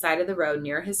walking on the side of the road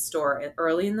near his store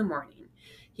early in the morning.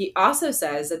 He also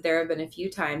says that there have been a few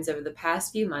times over the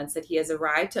past few months that he has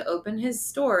arrived to open his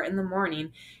store in the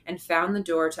morning and found the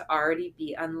door to already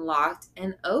be unlocked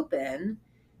and open,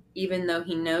 even though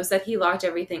he knows that he locked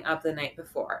everything up the night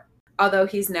before. Although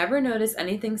he's never noticed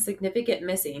anything significant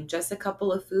missing, just a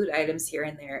couple of food items here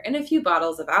and there, and a few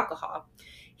bottles of alcohol.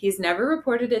 He's never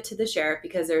reported it to the sheriff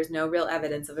because there's no real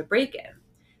evidence of a break-in.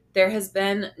 There has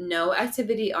been no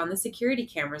activity on the security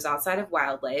cameras outside of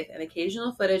wildlife and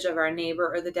occasional footage of our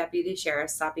neighbor or the deputy sheriff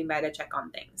stopping by to check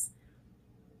on things.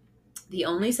 The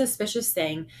only suspicious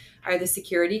thing are the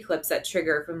security clips that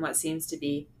trigger from what seems to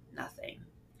be nothing.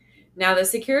 Now, the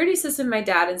security system my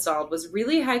dad installed was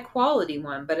really high quality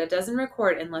one, but it doesn't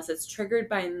record unless it's triggered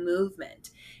by movement.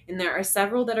 And there are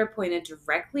several that are pointed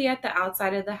directly at the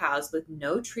outside of the house with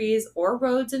no trees or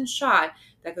roads in shot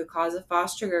that could cause a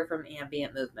false trigger from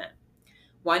ambient movement.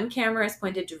 One camera is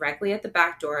pointed directly at the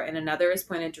back door, and another is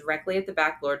pointed directly at the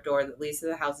back door that leads to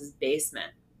the house's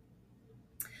basement.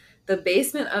 The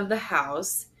basement of the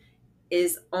house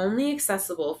is only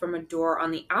accessible from a door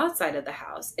on the outside of the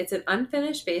house. It's an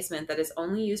unfinished basement that is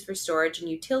only used for storage and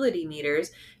utility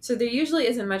meters, so there usually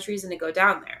isn't much reason to go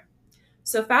down there.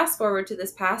 So fast forward to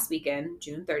this past weekend,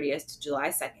 June 30th to July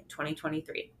 2nd,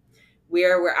 2023.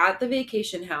 We're at the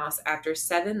vacation house after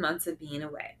 7 months of being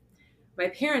away. My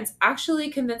parents actually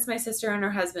convinced my sister and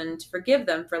her husband to forgive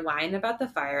them for lying about the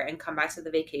fire and come back to the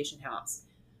vacation house.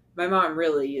 My mom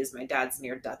really used my dad's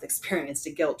near-death experience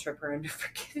to guilt trip her into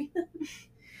forgiving them.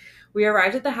 We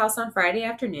arrived at the house on Friday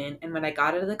afternoon, and when I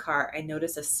got out of the car, I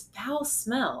noticed a foul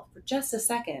smell for just a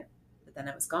second, but then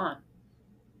it was gone.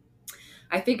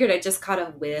 I figured I just caught a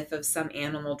whiff of some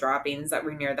animal droppings that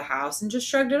were near the house and just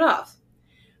shrugged it off.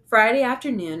 Friday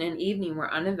afternoon and evening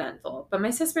were uneventful, but my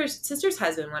sister's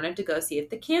husband wanted to go see if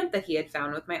the camp that he had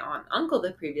found with my aunt and uncle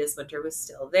the previous winter was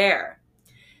still there.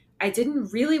 I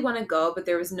didn't really want to go, but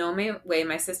there was no way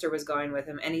my sister was going with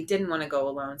him, and he didn't want to go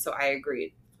alone, so I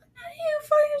agreed. You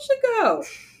fucking should go.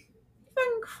 You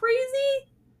fucking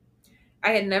crazy?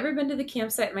 I had never been to the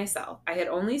campsite myself. I had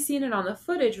only seen it on the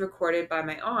footage recorded by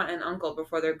my aunt and uncle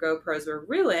before their GoPros were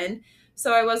ruined,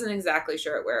 so I wasn't exactly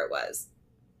sure where it was.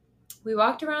 We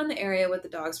walked around the area with the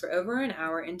dogs for over an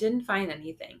hour and didn't find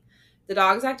anything. The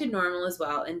dogs acted normal as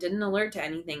well and didn't alert to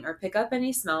anything or pick up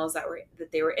any smells that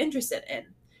they were interested in.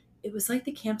 It was like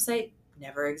the campsite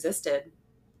never existed.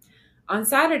 On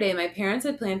Saturday, my parents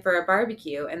had planned for a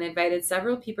barbecue and invited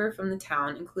several people from the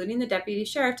town, including the deputy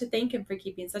sheriff, to thank him for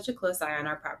keeping such a close eye on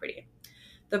our property.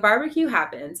 The barbecue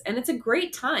happens, and it's a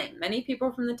great time. Many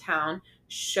people from the town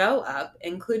show up,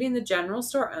 including the general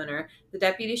store owner, the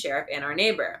deputy sheriff, and our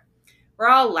neighbor. We're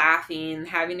all laughing,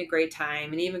 having a great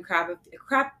time, and even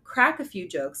crack a few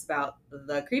jokes about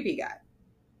the creepy guy.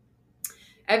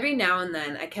 Every now and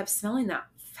then, I kept smelling that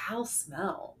foul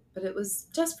smell, but it was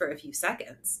just for a few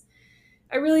seconds.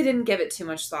 I really didn't give it too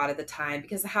much thought at the time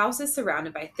because the house is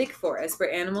surrounded by thick forest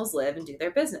where animals live and do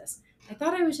their business. I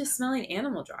thought I was just smelling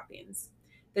animal droppings.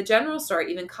 The general store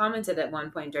even commented at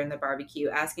one point during the barbecue,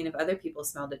 asking if other people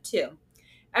smelled it too.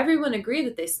 Everyone agreed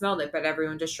that they smelled it, but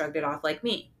everyone just shrugged it off like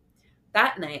me.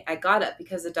 That night, I got up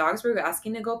because the dogs were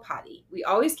asking to go potty. We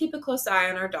always keep a close eye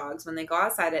on our dogs when they go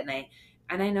outside at night,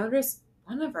 and I noticed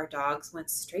one of our dogs went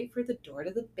straight for the door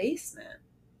to the basement.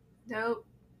 Nope.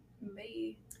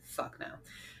 Me. Fuck no.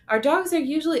 Our dogs are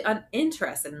usually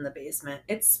uninterested in the basement.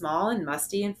 It's small and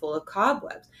musty and full of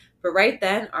cobwebs. But right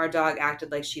then, our dog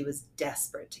acted like she was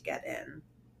desperate to get in.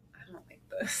 I don't like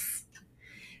this.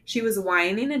 She was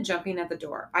whining and jumping at the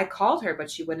door. I called her,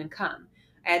 but she wouldn't come.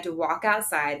 I had to walk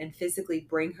outside and physically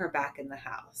bring her back in the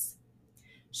house.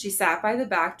 She sat by the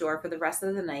back door for the rest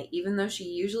of the night, even though she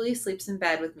usually sleeps in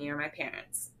bed with me or my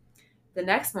parents. The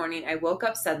next morning, I woke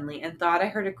up suddenly and thought I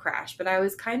heard a crash, but I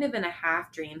was kind of in a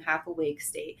half-dream, half-awake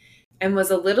state and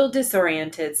was a little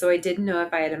disoriented, so I didn't know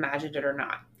if I had imagined it or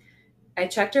not. I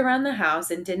checked around the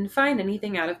house and didn't find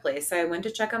anything out of place, so I went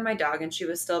to check on my dog, and she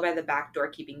was still by the back door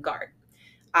keeping guard.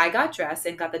 I got dressed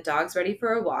and got the dogs ready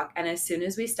for a walk, and as soon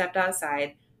as we stepped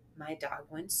outside, my dog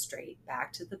went straight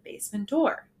back to the basement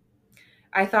door.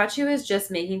 I thought she was just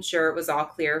making sure it was all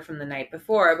clear from the night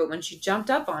before, but when she jumped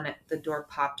up on it, the door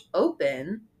popped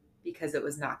open because it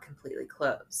was not completely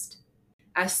closed.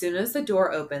 As soon as the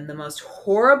door opened, the most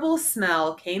horrible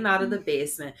smell came out of the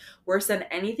basement, worse than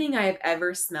anything I have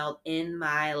ever smelled in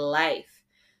my life.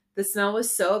 The smell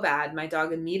was so bad, my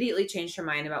dog immediately changed her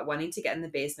mind about wanting to get in the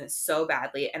basement so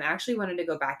badly and actually wanted to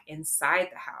go back inside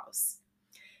the house.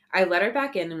 I let her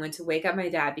back in and went to wake up my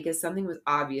dad because something was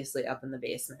obviously up in the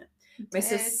basement. My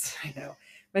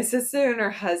sister and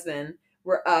her husband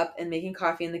were up and making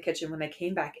coffee in the kitchen when I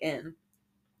came back in.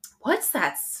 "What's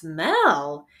that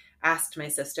smell?" asked my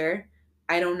sister.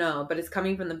 "I don't know, but it's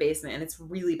coming from the basement and it's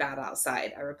really bad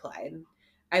outside," I replied.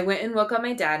 I went and woke up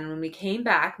my dad, and when we came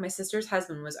back, my sister's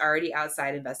husband was already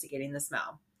outside investigating the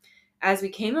smell. As we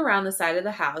came around the side of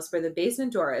the house where the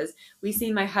basement door is, we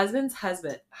see my sister's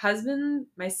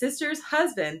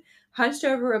husband hunched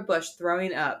over a bush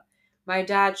throwing up. My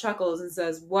dad chuckles and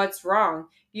says, "What's wrong?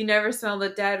 You never smelled a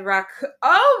dead raccoon."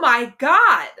 Oh my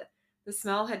God! The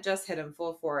smell had just hit him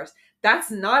full force.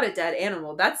 "That's not a dead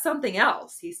animal. That's something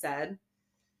else," he said.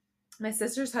 My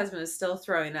sister's husband was still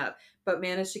throwing up, but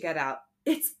managed to get out,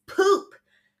 "It's poop,"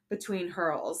 between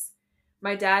hurls.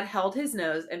 My dad held his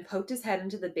nose and poked his head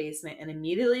into the basement and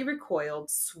immediately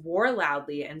recoiled, swore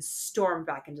loudly, and stormed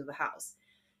back into the house.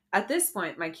 At this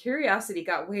point, my curiosity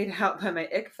got weighed out by my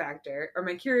ick factor, or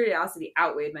my curiosity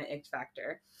outweighed my ick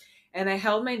factor, and I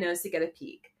held my nose to get a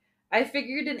peek. I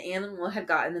figured an animal had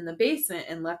gotten in the basement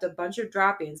and left a bunch of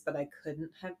droppings, but I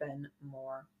couldn't have been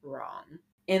more wrong.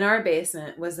 In our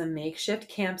basement was a makeshift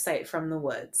campsite from the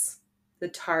woods. The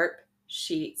tarp,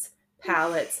 sheets,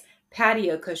 pallets,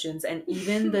 patio cushions, and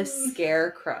even the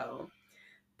scarecrow.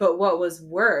 But what was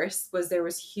worse was there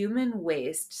was human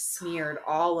waste smeared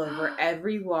all over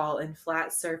every wall and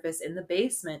flat surface in the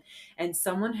basement, and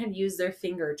someone had used their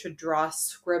finger to draw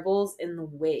scribbles in the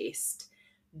waste,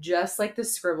 just like the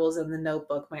scribbles in the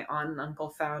notebook my aunt and uncle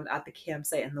found at the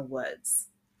campsite in the woods.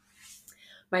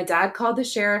 My dad called the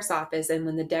sheriff's office, and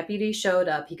when the deputy showed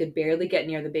up, he could barely get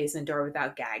near the basement door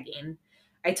without gagging.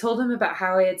 I told him about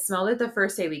how I had smelled it the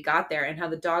first day we got there and how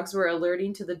the dogs were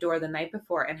alerting to the door the night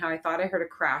before and how I thought I heard a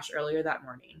crash earlier that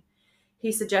morning.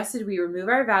 He suggested we remove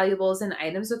our valuables and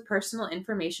items with personal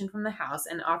information from the house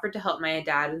and offered to help my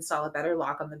dad install a better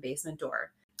lock on the basement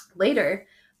door. Later,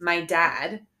 my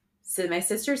dad, my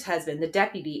sister's husband, the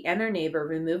deputy, and our neighbor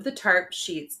removed the tarp,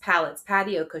 sheets, pallets,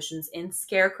 patio cushions, and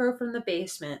scarecrow from the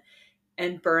basement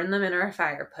and burned them in our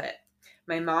fire pit.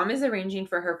 My mom is arranging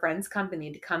for her friend's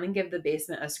company to come and give the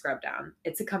basement a scrub down.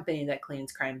 It's a company that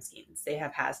cleans crime scenes. They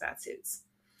have hazmat suits.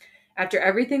 After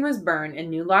everything was burned and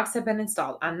new locks have been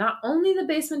installed on not only the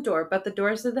basement door, but the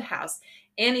doors of the house,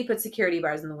 and he put security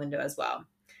bars in the window as well.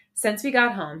 Since we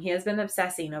got home, he has been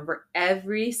obsessing over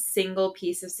every single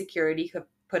piece of security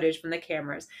footage from the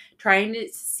cameras, trying to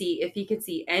see if he could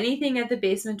see anything at the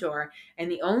basement door, and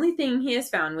the only thing he has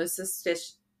found was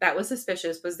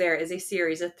suspicious was there is a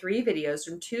series of 3 videos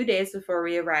from 2 days before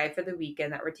we arrived for the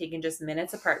weekend that were taken just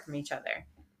minutes apart from each other.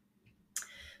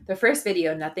 The first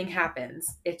video, nothing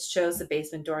happens. It shows the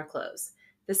basement door close.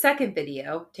 The second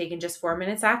video, taken just 4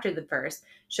 minutes after the first,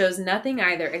 shows nothing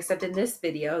either, except in this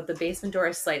video, the basement door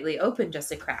is slightly open,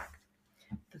 just a crack.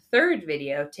 The third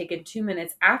video, taken 2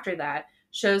 minutes after that,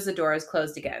 shows the door is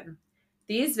closed again.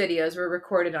 These videos were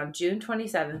recorded on June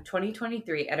 27,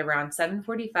 2023 at around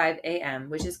 7:45 a.m.,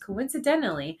 which is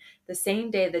coincidentally the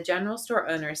same day the general store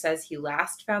owner says he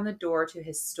last found the door to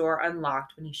his store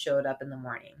unlocked when he showed up in the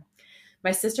morning.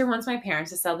 My sister wants my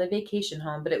parents to sell the vacation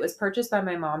home, but it was purchased by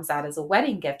my mom's dad as a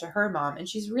wedding gift to her mom, and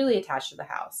she's really attached to the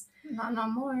house. Not no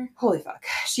more. Holy fuck.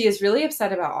 She is really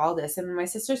upset about all this, and when my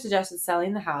sister suggested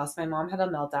selling the house, my mom had a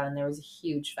meltdown and there was a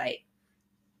huge fight.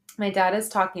 My dad is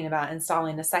talking about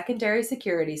installing a secondary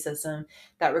security system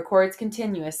that records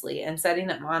continuously and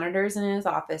setting up monitors in his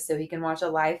office so he can watch a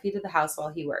live feed of the house while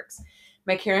he works.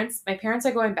 My parents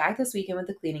are going back this weekend with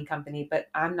the cleaning company, but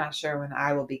I'm not sure when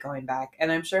I will be going back. And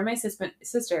I'm sure my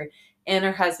sister and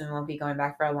her husband won't be going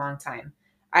back for a long time.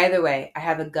 Either way, I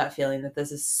have a gut feeling that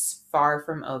this is far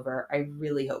from over. I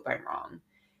really hope I'm wrong.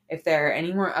 If there are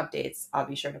any more updates, I'll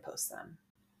be sure to post them.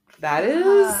 That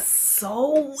is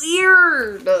so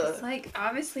weird. It's like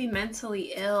obviously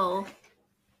mentally ill.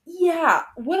 Yeah.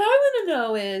 What I want to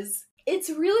know is, it's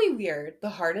really weird. The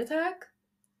heart attack.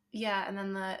 Yeah, and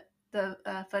then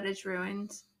the footage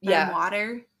ruined. Yeah.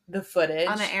 Water. The footage.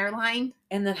 On an airline.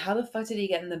 And then how the fuck did he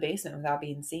get in the basement without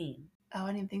being seen? Oh,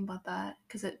 I didn't think about that.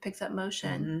 Because it picks up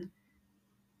motion.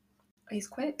 Mm-hmm. He's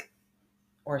quick.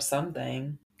 Or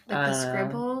something. Like the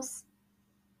scribbles.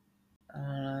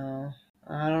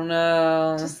 I don't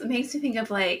know. Just makes me think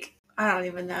of like, I don't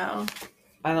even know.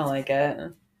 I don't like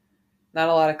it. Not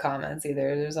a lot of comments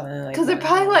either. There's only like because they're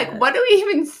probably like, what do we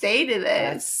even say to this?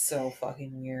 That's so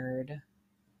fucking weird.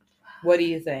 What do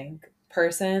you think?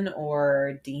 Person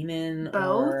or demon?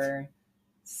 Both? Or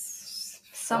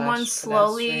someone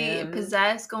slowly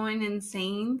possessed, going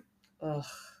insane? Ugh.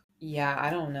 Yeah, I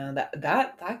don't know.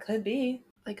 That could be.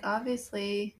 Like,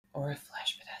 obviously. Or a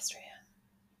flesh pedestrian.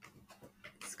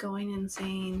 It's going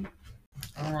insane.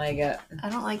 I don't like it. I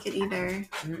don't like it either.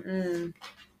 Mm-mm.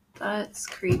 That's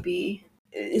creepy.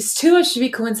 It's too much to be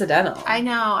coincidental. I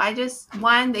know.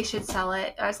 They should sell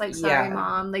it. I was like, sorry,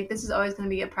 Mom. Like, this is always going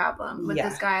to be a problem with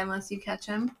this guy unless you catch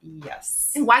him.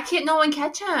 Yes. And why can't no one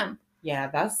catch him? Yeah,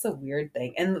 that's the weird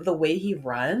thing. And the way he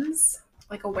runs.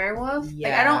 Like a werewolf?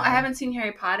 Yeah. Like, I haven't seen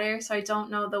Harry Potter, so I don't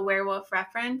know the werewolf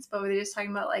reference, but were they just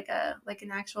talking about like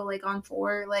an actual, like, on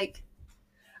four, like.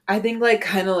 I think, like,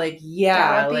 kind of like,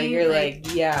 yeah. Like, you're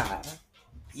like, yeah.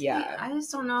 Yeah. I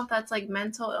just don't know if that's like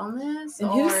mental illness and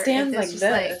or who stands like this?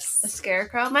 Like a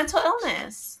scarecrow. Mental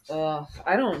illness. Ugh,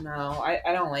 I don't know.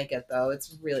 I don't like it though.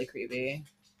 It's really creepy.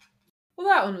 Well,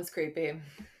 that one was creepy.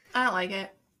 I don't like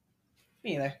it.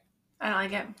 Me either. I don't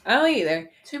like it. I don't like it either.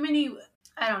 Too many.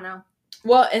 I don't know.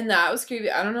 Well, and that was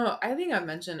creepy. I don't know. I think I've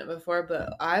mentioned it before,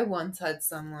 but I once had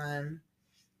someone.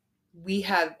 We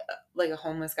had like a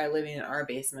homeless guy living in our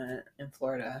basement in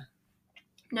Florida.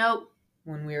 Nope.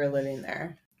 When we were living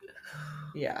there.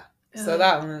 Yeah. So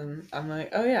that one, I'm like,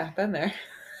 oh yeah, been there.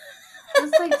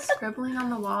 Just like scribbling on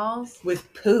the walls.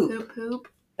 With poop. Poop.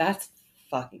 That's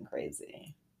fucking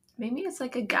crazy. Maybe it's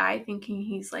like a guy thinking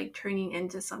he's like turning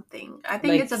into something. I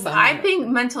think like I think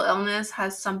mental illness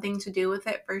has something to do with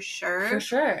it for sure. For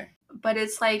sure. But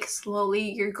it's like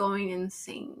slowly you're going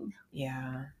insane.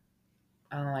 Yeah.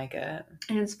 I don't like it.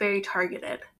 And it's very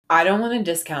targeted. I don't want to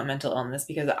discount mental illness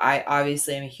because I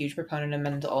obviously am a huge proponent of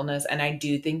mental illness. And I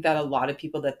do think that a lot of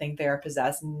people that think they are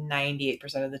possessed 98%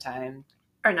 of the time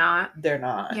are not. They're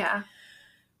not. Yeah.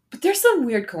 But there's some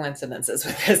weird coincidences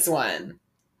with this one.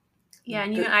 Yeah,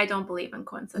 and I don't believe in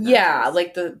coincidences. Yeah,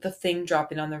 like the thing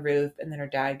dropping on the roof and then her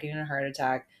dad getting a heart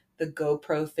attack, the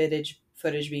GoPro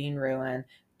footage being ruined,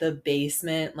 the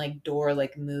basement like door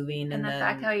like moving, and the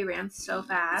fact how he ran so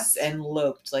fast and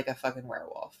loped like a fucking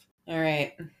werewolf. All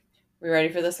right. We ready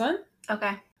for this one?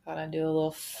 Okay. Thought I'd do a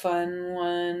little fun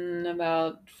one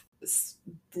about...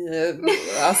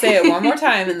 I'll say it one more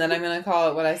time and then I'm going to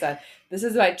call it what I said. This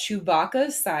is by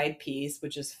Chewbacca's Side Piece,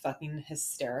 which is fucking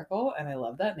hysterical, and I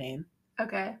love that name.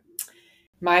 Okay.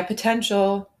 My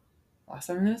potential, last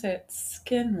time I'm going to say it,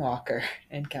 skinwalker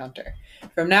encounter.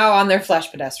 From now on, they're flesh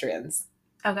pedestrians.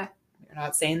 Okay. You're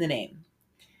not saying the name.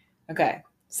 Okay,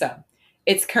 so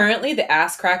it's currently the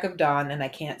ass crack of dawn and I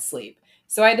can't sleep.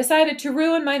 So I decided to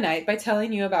ruin my night by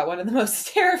telling you about one of the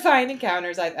most terrifying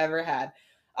encounters I've ever had.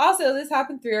 Also, this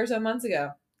happened 3 or so months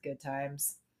ago. Good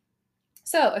times.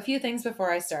 So, a few things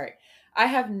before I start. I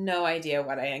have no idea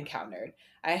what I encountered.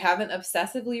 I haven't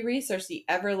obsessively researched the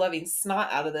ever-loving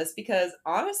snot out of this because,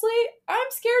 honestly, I'm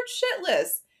scared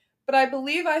shitless. But I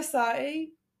believe I saw a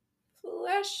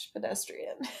flesh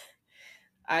pedestrian.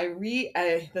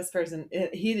 This person,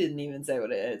 he didn't even say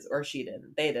what it is, or she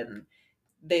didn't. They didn't.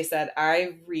 They said,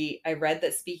 I read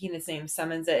that speaking its name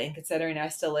summons it, and considering I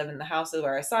still live in the house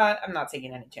where I saw it, I'm not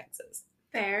taking any chances.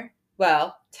 Fair.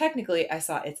 Well, technically, I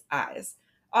saw its eyes.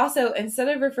 Also, instead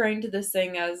of referring to this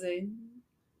thing as a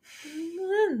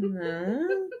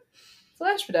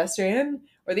flesh pedestrian,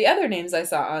 or the other names I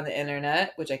saw on the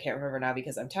internet, which I can't remember now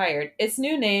because I'm tired, its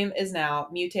new name is now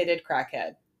Mutated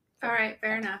Crackhead. All right,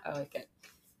 fair enough. I like it.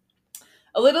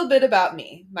 A little bit about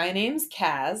me. My name's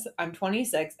Kaz. I'm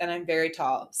 26 and I'm very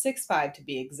tall, 6'5" to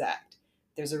be exact.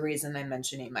 There's a reason I'm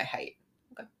mentioning my height.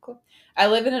 Okay, cool. I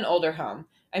live in an older home.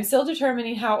 I'm still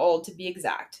determining how old to be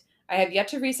exact. I have yet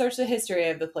to research the history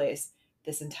of the place.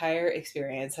 This entire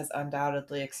experience has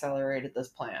undoubtedly accelerated this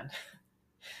plan.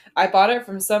 I bought it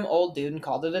from some old dude and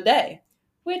called it a day,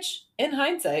 which, in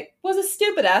hindsight, was a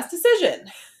stupid-ass decision.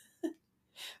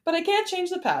 But I can't change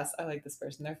the past. I like this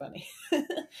person. They're funny.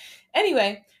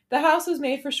 Anyway, the house was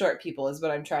made for short people is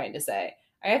what I'm trying to say.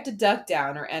 I have to duck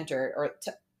down to enter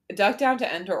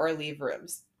or leave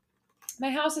rooms.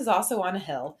 My house is also on a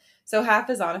hill, so half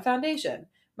is on a foundation.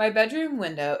 My bedroom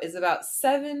window is about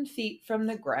 7 feet from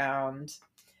the ground.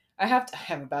 I have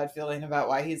a bad feeling about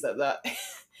why he said that.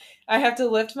 I have to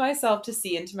lift myself to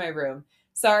see into my room.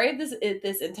 Sorry if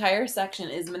this entire section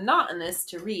is monotonous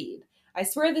to read. I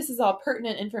swear this is all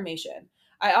pertinent information.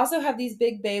 I also have these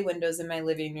big bay windows in my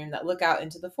living room that look out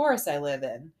into the forest I live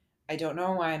in. I don't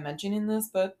know why I'm mentioning this,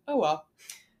 but oh well.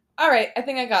 All right, I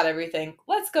think I got everything.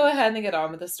 Let's go ahead and get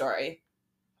on with the story.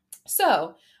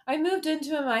 So, I moved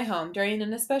into my home during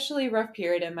an especially rough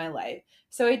period in my life,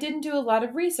 so I didn't do a lot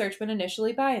of research when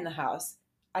initially buying the house.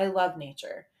 I love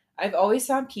nature. I've always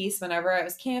found peace whenever I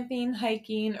was camping,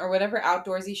 hiking, or whatever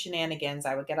outdoorsy shenanigans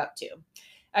I would get up to.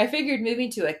 I figured moving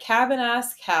to a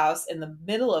cabin-esque house in the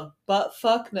middle of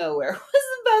butt-fuck nowhere was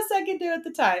the best I could do at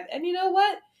the time. And you know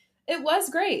what? It was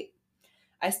great.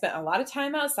 I spent a lot of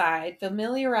time outside,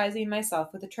 familiarizing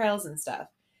myself with the trails and stuff.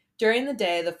 During the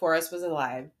day, the forest was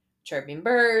alive. Chirping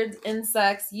birds,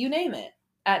 insects, you name it.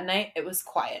 At night, it was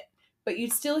quiet, but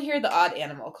you'd still hear the odd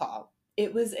animal call.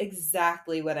 It was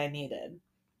exactly what I needed.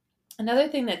 Another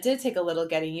thing that did take a little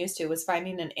getting used to was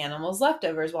finding an animal's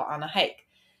leftovers while on a hike.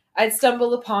 I'd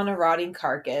stumble upon a rotting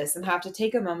carcass and have to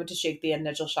take a moment to shake the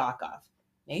initial shock off.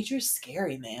 Nature's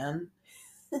scary, man.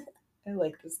 I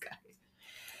like this guy.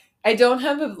 I don't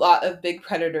have a lot of big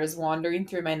predators wandering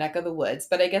through my neck of the woods,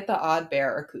 but I get the odd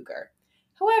bear or cougar.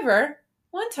 However,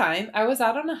 one time I was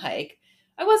out on a hike.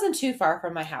 I wasn't too far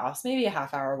from my house, maybe a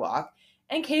half-hour walk,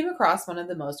 and came across one of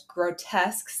the most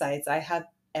grotesque sights I have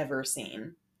ever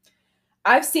seen.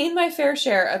 I've seen my fair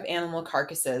share of animal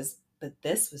carcasses, but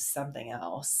this was something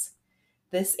else.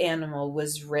 This animal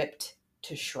was ripped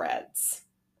to shreds.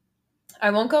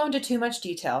 I won't go into too much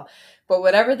detail, but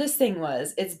whatever this thing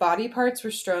was, its body parts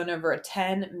were strewn over a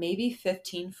 10, maybe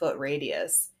 15-foot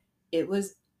radius. It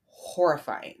was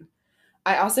horrifying.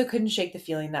 I also couldn't shake the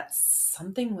feeling that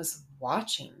something was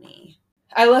watching me.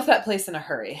 I left that place in a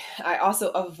hurry. I also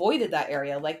avoided that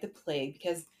area like the plague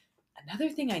because another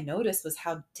thing I noticed was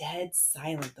how dead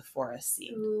silent the forest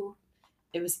seemed. Ooh.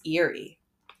 It was eerie.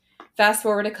 Fast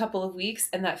forward a couple of weeks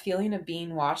and that feeling of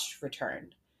being watched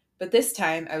returned. But this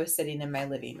time, I was sitting in my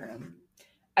living room.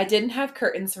 I didn't have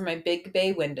curtains for my big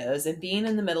bay windows, and being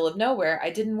in the middle of nowhere,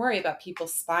 I didn't worry about people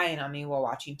spying on me while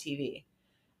watching TV.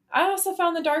 I also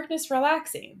found the darkness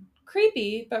relaxing.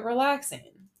 Creepy, but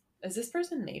relaxing. Is this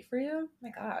person made for you? Oh my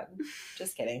God.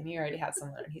 Just kidding. You already have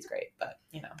someone, and he's great, but,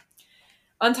 you know.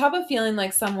 On top of feeling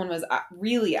like someone was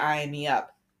really eyeing me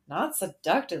up, not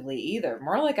seductively either,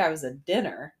 more like I was at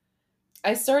dinner,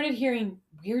 I started hearing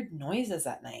weird noises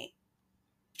at night.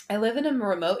 I live in a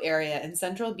remote area in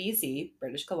central BC,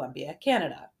 British Columbia,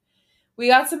 Canada. We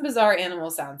got some bizarre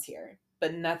animal sounds here,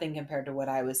 but nothing compared to what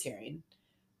I was hearing.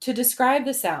 To describe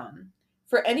the sound,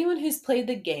 for anyone who's played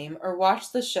the game or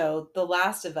watched the show The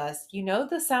Last of Us, you know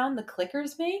the sound the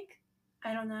clickers make?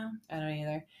 I don't know. I don't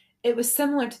either. It was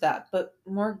similar to that, but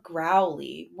more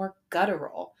growly, more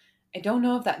guttural. I don't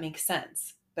know if that makes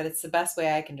sense, but it's the best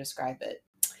way I can describe it.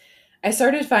 I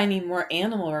started finding more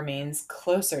animal remains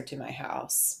closer to my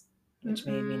house, which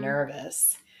made me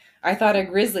nervous. I thought a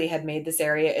grizzly had made this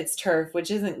area its turf,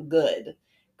 which isn't good.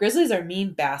 Grizzlies are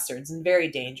mean bastards and very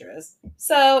dangerous.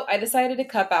 So I decided to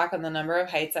cut back on the number of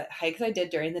hikes I did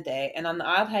during the day, and on the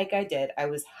odd hike I did, I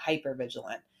was hyper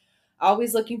vigilant,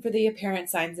 always looking for the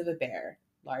apparent signs of a bear.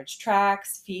 Large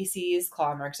tracks, feces,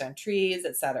 claw marks on trees,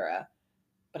 etc.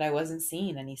 But I wasn't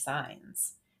seeing any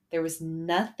signs. There was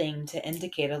nothing to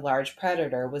indicate a large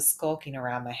predator was skulking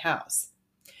around my house.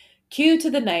 Cue to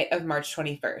the night of March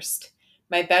 21st.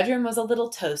 My bedroom was a little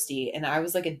toasty, and I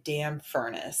was like a damn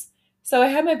furnace. So I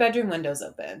had my bedroom windows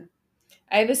open.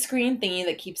 I have a screen thingy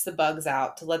that keeps the bugs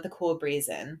out to let the cool breeze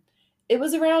in. It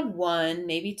was around 1,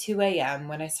 maybe 2 a.m.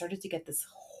 when I started to get this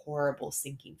horrible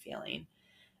sinking feeling.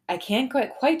 I can't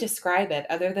quite describe it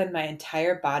other than my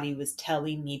entire body was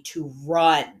telling me to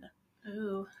run.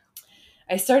 Ooh.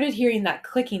 I started hearing that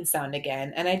clicking sound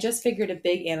again, and I just figured a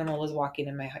big animal was walking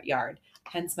in my yard,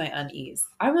 hence my unease.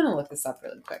 I want to look this up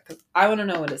really quick because I want to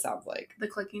know what it sounds like. The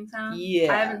clicking sound?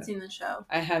 Yeah. I haven't seen the show.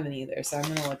 I haven't either, so I'm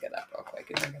going to look it up real quick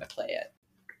and I'm going to play it.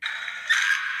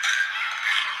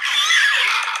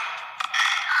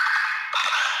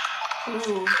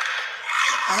 Ooh.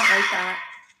 I don't like that.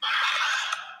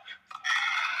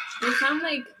 They sound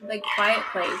like Quiet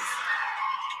Place.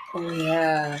 Oh,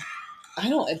 yeah.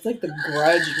 It's like The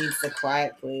Grudge meets The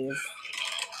Quiet Place.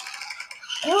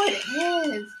 Oh,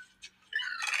 it is.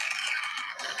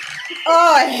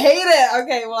 Oh, I hate it.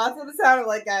 Okay, well, that's what it sounded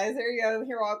like, guys. Here you go.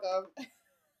 You're welcome.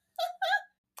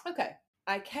 Okay.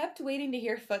 I kept waiting to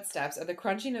hear footsteps or the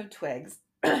crunching of twigs.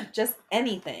 Just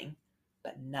anything,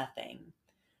 but nothing.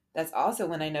 That's also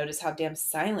when I noticed how damn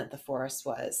silent the forest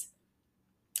was.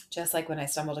 Just like when I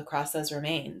stumbled across those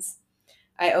remains.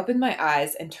 I opened my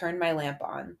eyes and turned my lamp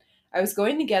on. I was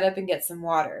going to get up and get some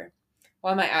water.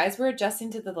 While my eyes were adjusting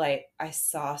to the light, I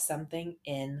saw something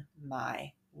in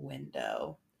my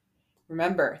window.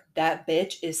 Remember, that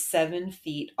bitch is 7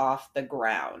 feet off the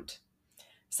ground.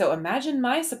 So imagine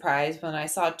my surprise when I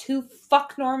saw 2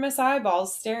 fucknormous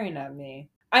eyeballs staring at me.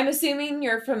 I'm assuming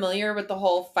you're familiar with the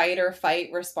whole fight or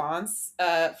flight response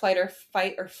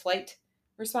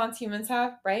humans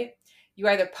have, right? You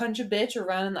either punch a bitch or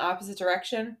run in the opposite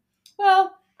direction.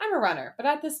 Well, I'm a runner, but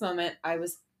at this moment, I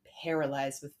was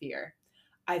paralyzed with fear.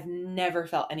 I've never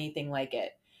felt anything like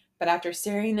it. But after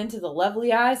staring into the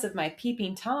lovely eyes of my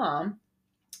peeping Tom,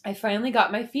 I finally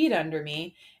got my feet under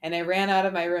me and I ran out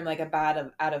of my room like a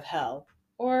bat out of hell.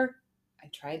 Or I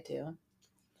tried to.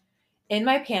 In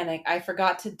my panic, I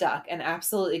forgot to duck and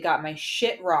absolutely got my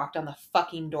shit rocked on the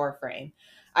fucking door frame.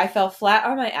 I fell flat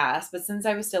on my ass, but since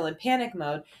I was still in panic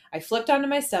mode, I flipped onto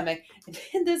my stomach and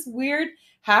did this weird,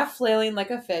 half flailing like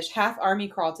a fish, half army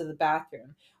crawl to the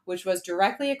bathroom, which was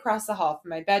directly across the hall from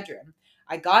my bedroom.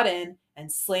 I got in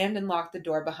and slammed and locked the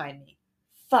door behind me.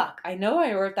 Fuck, I know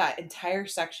I wrote that entire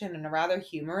section in a rather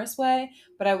humorous way,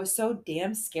 but I was so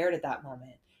damn scared at that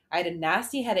moment. I had a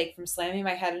nasty headache from slamming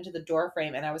my head into the door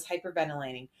frame and I was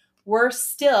hyperventilating. Worse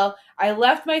still, I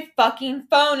left my fucking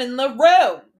phone in the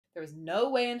room. There was no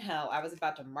way in hell I was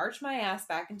about to march my ass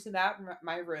back into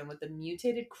my room with the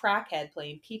mutated crackhead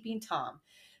playing Peeping Tom.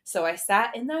 So I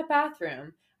sat in that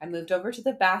bathroom. I moved over to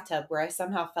the bathtub where I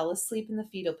somehow fell asleep in the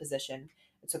fetal position.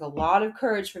 It took a lot of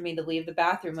courage for me to leave the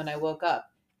bathroom when I woke up.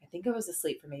 I think I was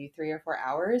asleep for maybe 3 or 4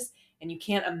 hours, and you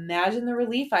can't imagine the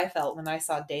relief I felt when I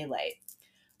saw daylight.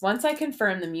 Once I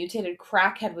confirmed the mutated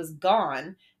crackhead was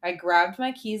gone, I grabbed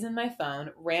my keys and my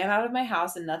phone, ran out of my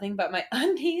house in nothing but my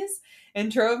undies,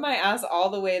 and drove my ass all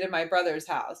the way to my brother's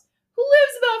house, who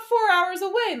lives about 4 hours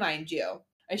away, mind you.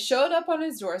 I showed up on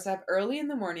his doorstep early in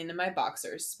the morning in my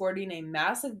boxers, sporting a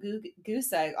massive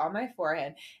goose egg on my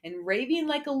forehead and raving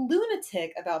like a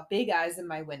lunatic about big eyes in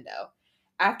my window.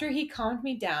 After he calmed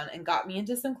me down and got me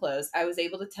into some clothes, I was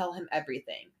able to tell him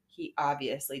everything. He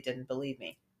obviously didn't believe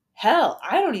me. Hell,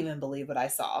 I don't even believe what I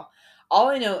saw. All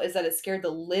I know is that it scared the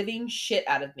living shit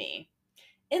out of me.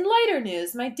 In lighter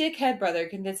news, my dickhead brother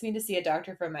convinced me to see a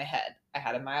doctor for my head. I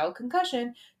had a mild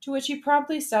concussion, to which he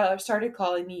promptly started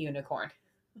calling me unicorn.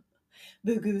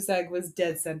 The goose egg was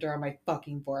dead center on my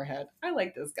fucking forehead. I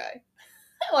like this guy.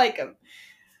 I like him.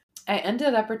 I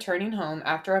ended up returning home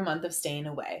after a month of staying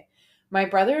away. My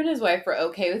brother and his wife were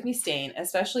okay with me staying,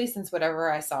 especially since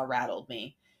whatever I saw rattled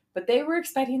me. But they were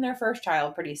expecting their first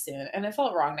child pretty soon, and it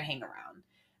felt wrong to hang around.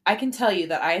 I can tell you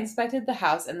that I inspected the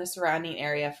house and the surrounding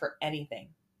area for anything.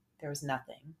 There was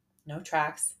nothing. No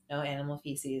tracks, no animal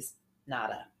feces,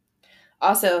 nada.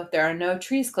 Also, there are no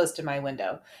trees close to my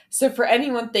window. So for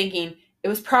anyone thinking, it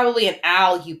was probably an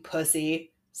owl, you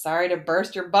pussy. Sorry to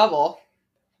burst your bubble.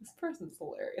 This person's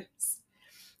hilarious.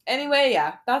 Anyway,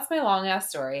 yeah, that's my long-ass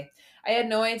story. I had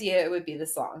no idea it would be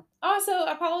this long. Also,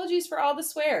 apologies for all the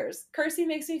swears. Cursing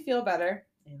makes me feel better.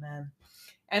 Amen.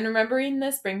 And remembering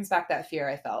this brings back that fear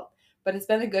I felt. But it's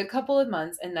been a good couple of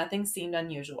months and nothing seemed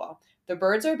unusual. The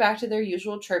birds are back to their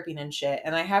usual chirping and shit,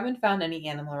 and I haven't found any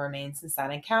animal remains since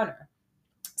that encounter.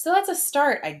 So that's a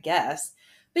start, I guess.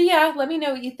 But yeah, let me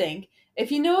know what you think.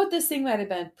 If you know what this thing might have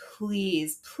been,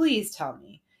 please tell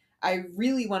me. I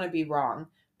really want to be wrong.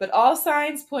 But all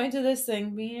signs point to this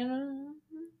thing being...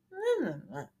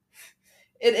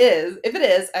 It is. If it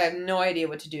is, I have no idea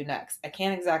what to do next. I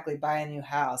can't exactly buy a new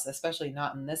house, especially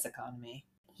not in this economy.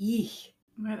 Yeesh.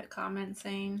 What are the comments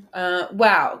saying?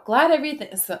 Wow. Glad everything...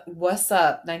 What's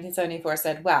up? 1974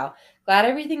 said, wow. Glad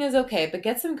everything is okay, but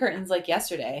get some curtains like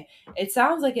yesterday. It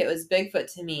sounds like it was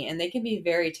Bigfoot to me, and they can be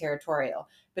very territorial.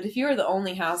 But if you are the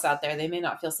only house out there, they may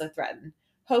not feel so threatened.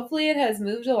 Hopefully it has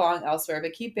moved along elsewhere,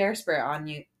 but keep bear spray on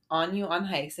you on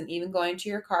hikes and even going to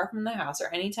your car from the house or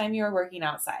anytime you are working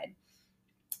outside.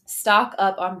 Stock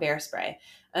up on bear spray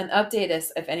and update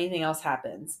us if anything else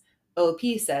happens. OP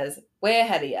says, way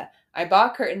ahead of ya. I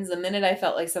bought curtains the minute I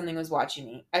felt like something was watching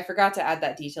me. I forgot to add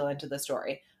that detail into the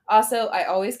story. Also, I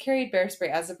always carried bear spray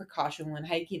as a precaution when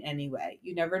hiking anyway.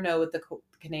 You never know with the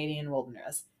Canadian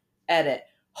wilderness. Edit.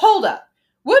 Hold up.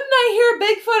 Wouldn't I hear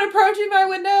Bigfoot approaching my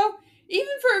window?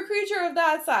 Even for a creature of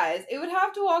that size, it would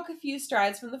have to walk a few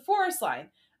strides from the forest line.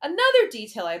 Another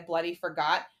detail I bloody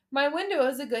forgot. My window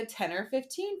is a good 10 or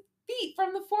 15 feet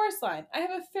from the forest line. I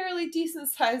have a fairly decent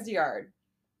sized yard.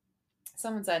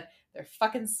 Someone said, they're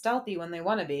fucking stealthy when they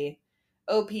want to be.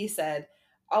 OP said,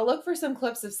 I'll look for some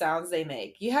clips of sounds they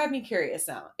make. You had me curious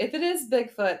now. If it is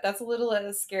Bigfoot, that's a little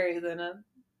less scary than a...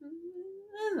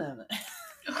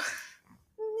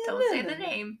 Don't say the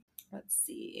name. Let's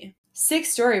see. Sick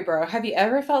story, bro. Have you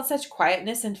ever felt such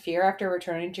quietness and fear after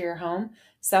returning to your home?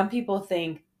 Some people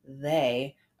think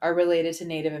they are related to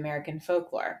Native American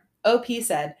folklore. OP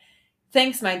said,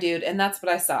 thanks, my dude, and that's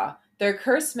what I saw. They're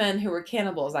cursed men who were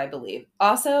cannibals, I believe.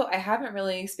 Also, I haven't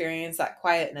really experienced that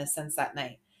quietness since that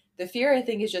night. The fear, I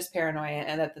think, is just paranoia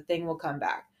and that the thing will come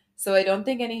back. So I don't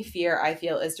think any fear I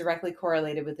feel is directly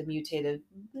correlated with the mutated.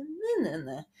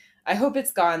 I hope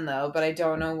it's gone, though, but I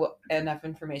don't know enough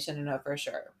information to know for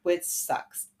sure, which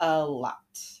sucks a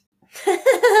lot.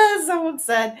 Someone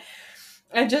said,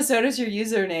 I just noticed your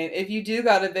username. If you do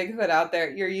got a Bigfoot out there,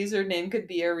 your username could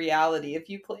be a reality if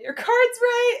you play your cards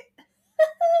right.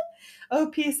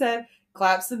 OP said,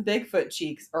 clap some Bigfoot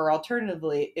cheeks, or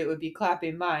alternatively, it would be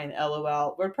clapping mine,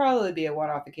 LOL. Would probably be a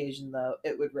one-off occasion, though.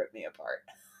 It would rip me apart.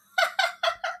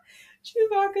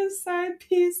 Chewbacca's side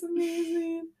piece,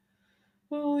 amazing.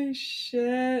 Holy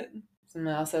shit.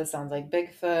 Someone else says, sounds like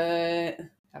Bigfoot.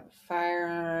 Have a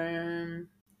firearm.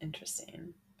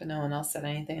 Interesting. But no one else said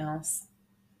anything else.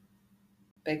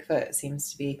 Bigfoot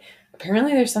seems to be...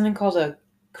 Apparently there's something called a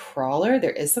crawler.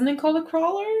 There is something called a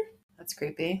crawler? That's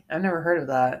creepy. I've never heard of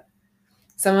that.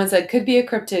 Someone said, could be a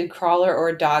cryptid, crawler, or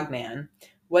a dog man.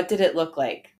 What did it look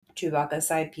like? Chewbacca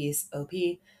side piece, OP,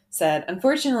 said,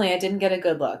 unfortunately, I didn't get a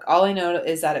good look. All I know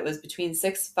is that it was between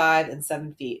 6'5" and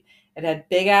 7 feet. It had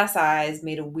big-ass eyes,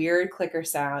 made a weird clicker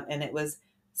sound, and it was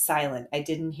silent. I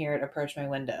didn't hear it approach my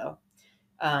window.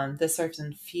 This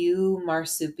person, Few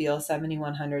Marsupial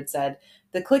 7100 said,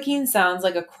 the clicking sounds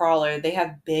like a crawler. They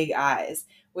have big eyes.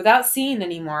 Without seeing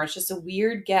anymore, it's just a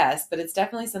weird guess, but it's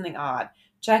definitely something odd.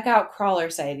 Check out crawler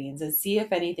sightings and see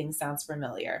if anything sounds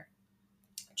familiar.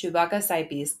 Chewbacca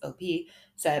Sidepiece, OP,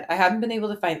 said, I haven't been able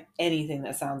to find anything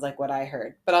that sounds like what I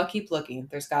heard, but I'll keep looking.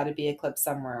 There's got to be a clip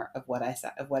somewhere of what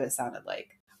it sounded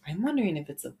like. I'm wondering if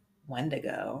it's a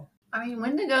Wendigo. I mean,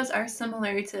 Wendigos are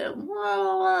similar to,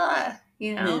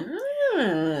 you know.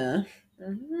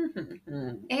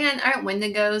 And aren't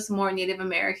Wendigos more Native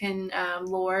American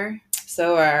lore?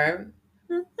 So are.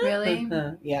 Really?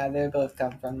 Yeah, they both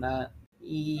come from that.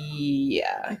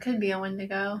 Yeah. It could be a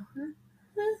Wendigo.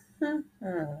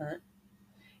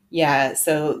 Yeah,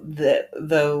 so the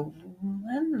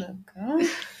Wendigo,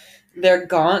 they're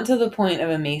gaunt to the point of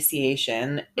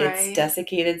emaciation. Its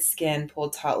desiccated skin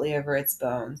pulled tautly over its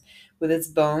bones. With its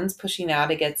bones pushing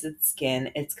out against its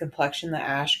skin, its complexion the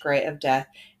ash gray of death,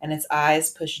 and its eyes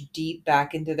pushed deep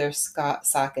back into their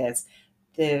sockets.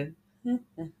 The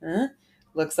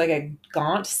looks like a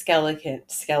gaunt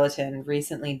skeleton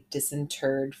recently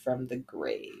disinterred from the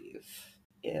grave.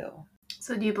 Ew.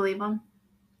 So do you believe them?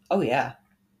 Oh, yeah.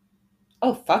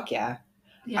 Oh, fuck yeah.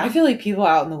 I feel like people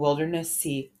out in the wilderness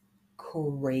see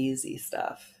crazy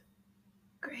stuff.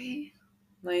 Great.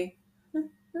 Like,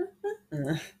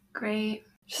 great.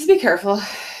 Just be careful.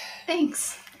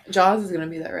 Thanks. Jaws is going to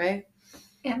be there, right?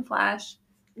 And Flash.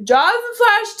 Jaws and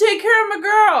Flash, take care of my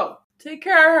girl. Take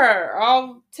care of her.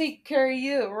 I'll take care of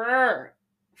you.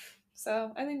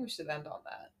 So I think we should end on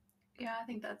that. Yeah, I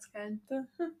think that's good.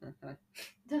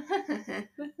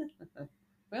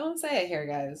 We don't say it here,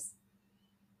 guys.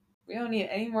 We don't need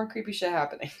any more creepy shit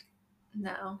happening.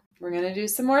 No. We're going to do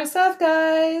some more stuff,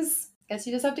 guys. Guess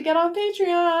you just have to get on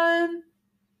Patreon.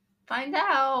 Find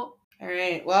out. All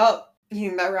right. Well, you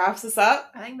think that wraps us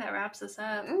up? I think that wraps us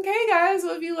up. Okay, guys.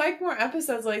 Well, if you like more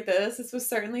episodes like this was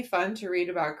certainly fun to read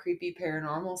about creepy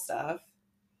paranormal stuff.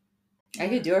 Yeah. I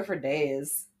could do it for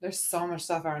days. There's so much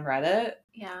stuff on Reddit.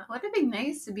 Yeah. Would it be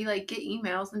nice to be like, get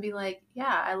emails and be like,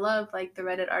 yeah, I love like the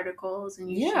Reddit articles and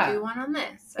you should do one on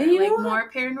this. Or like more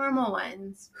paranormal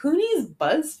ones. Who needs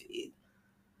BuzzFeed?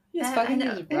 Just fucking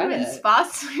use Reddit. They haven't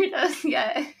sponsored us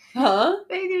yet. Huh?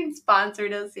 They haven't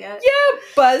sponsored us yet. Yeah,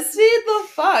 BuzzFeed, the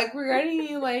fuck? We're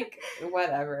getting like,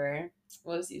 whatever.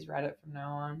 We'll just use Reddit from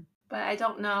now on. But I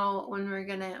don't know when we're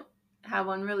gonna have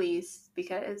one released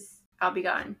because I'll be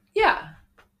gone. Yeah.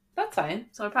 That's fine.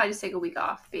 So I'll probably just take a week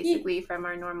off, basically, from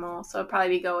our normal. So I'll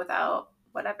probably go without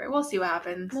whatever. We'll see what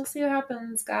happens. We'll see what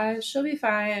happens, guys. She'll be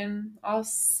fine. I'll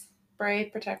spray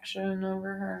protection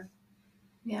over her.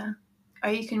 Yeah. Or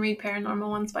you can read paranormal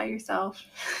ones by yourself.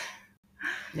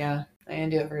 Yeah. I can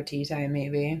do it for tea time,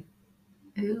 maybe.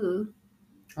 Ooh.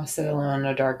 I'll sit alone in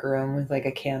a dark room with like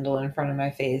a candle in front of my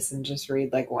face and just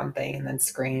read like one thing and then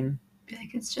scream. Be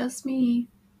like, it's just me.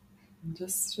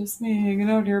 Just me hanging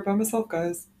out here by myself,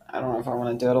 guys. I don't know if I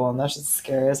want to do it alone. That's just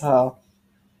scary as hell.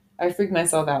 I freak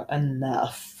myself out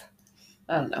enough.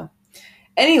 I don't know.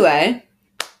 Anyway,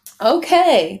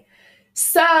 okay.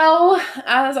 So,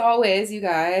 as always, you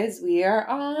guys, we are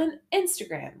on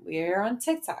Instagram. We are on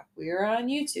TikTok. We are on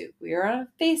YouTube. We are on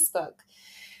Facebook.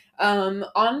 On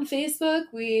Facebook,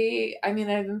 I've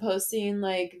been posting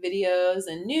like videos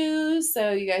and news,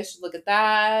 so you guys should look at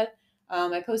that.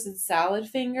 I posted salad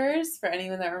fingers for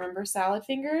anyone that remembers salad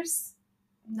fingers.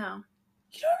 No.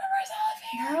 You don't remember salad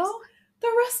fingers? No. The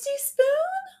rusty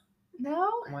spoon? No.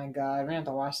 Oh my god, we're gonna have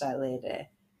to watch that later.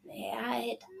 May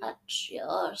I touch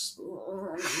your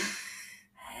spoon?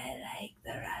 I like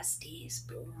the rusty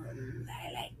spoons.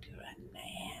 I like to run my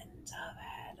hands over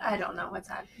it. I don't know what's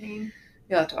happening.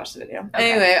 You'll have to watch the video.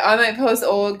 Okay. Anyway, I might post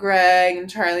old Greg and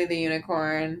Charlie the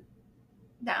Unicorn.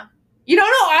 No. You don't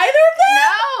know either of them?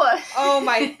 No! Oh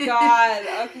my god.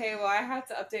 Okay, well, I have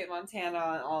to update Montana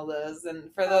on all those. And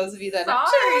for those of you that know,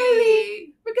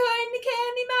 Charlie, we're going to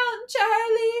Candy Mountain,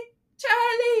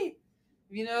 Charlie.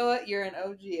 You know what? You're an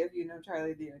OG if you know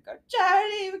Charlie the Unicorn.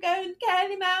 Charlie, we're going to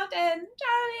Candy Mountain,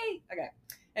 Charlie. Okay.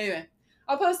 Anyway,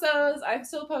 I'll post those. I'm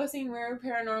still posting weird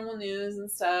paranormal news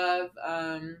and stuff.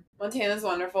 Montana's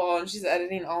wonderful, and she's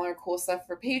editing all her cool stuff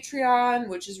for Patreon,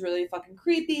 which is really fucking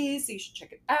creepy, so you should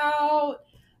check it out.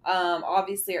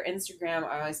 Obviously, our Instagram,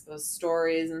 I always post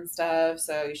stories and stuff,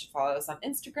 so you should follow us on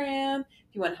Instagram.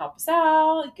 If you want to help us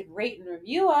out, you can rate and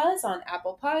review us on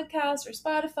Apple Podcasts or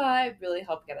Spotify. It really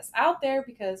help get us out there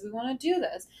because we want to do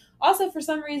this. Also, for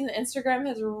some reason, Instagram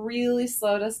has really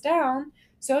slowed us down.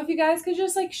 So if you guys could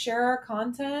just like share our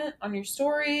content on your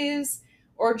stories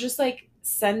or just like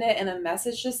send it in a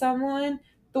message to someone,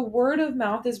 the word of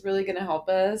mouth is really going to help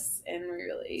us, and we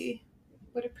really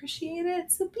would appreciate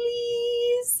it. So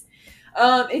please,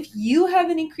 if you have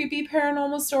any creepy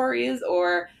paranormal stories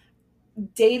or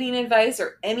dating advice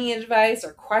or any advice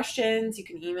or questions, you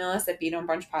can email us at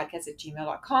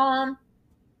beatonbrunchpodcast@gmail.com.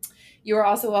 You are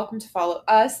also welcome to follow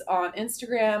us on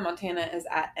Instagram. Montana is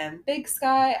at mbigsky.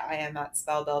 I am at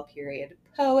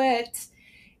spellbell_poet.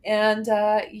 And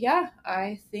yeah,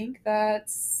 I think that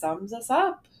sums us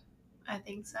up. I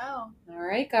think so. All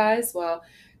right, guys. Well,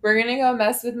 we're going to go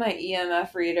mess with my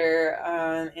EMF reader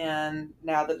and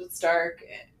now that it's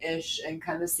dark-ish and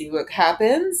kind of see what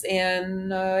happens.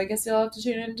 And I guess you'll have to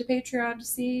tune into Patreon to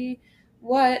see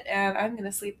what. And I'm going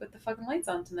to sleep with the fucking lights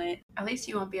on tonight. At least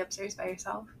you won't be upstairs by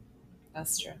yourself.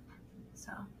 That's true.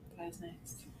 So. That is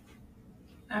nice.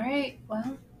 All right.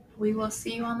 Well, we will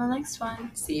see you on the next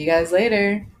one. See you guys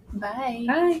later. Bye.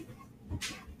 Bye.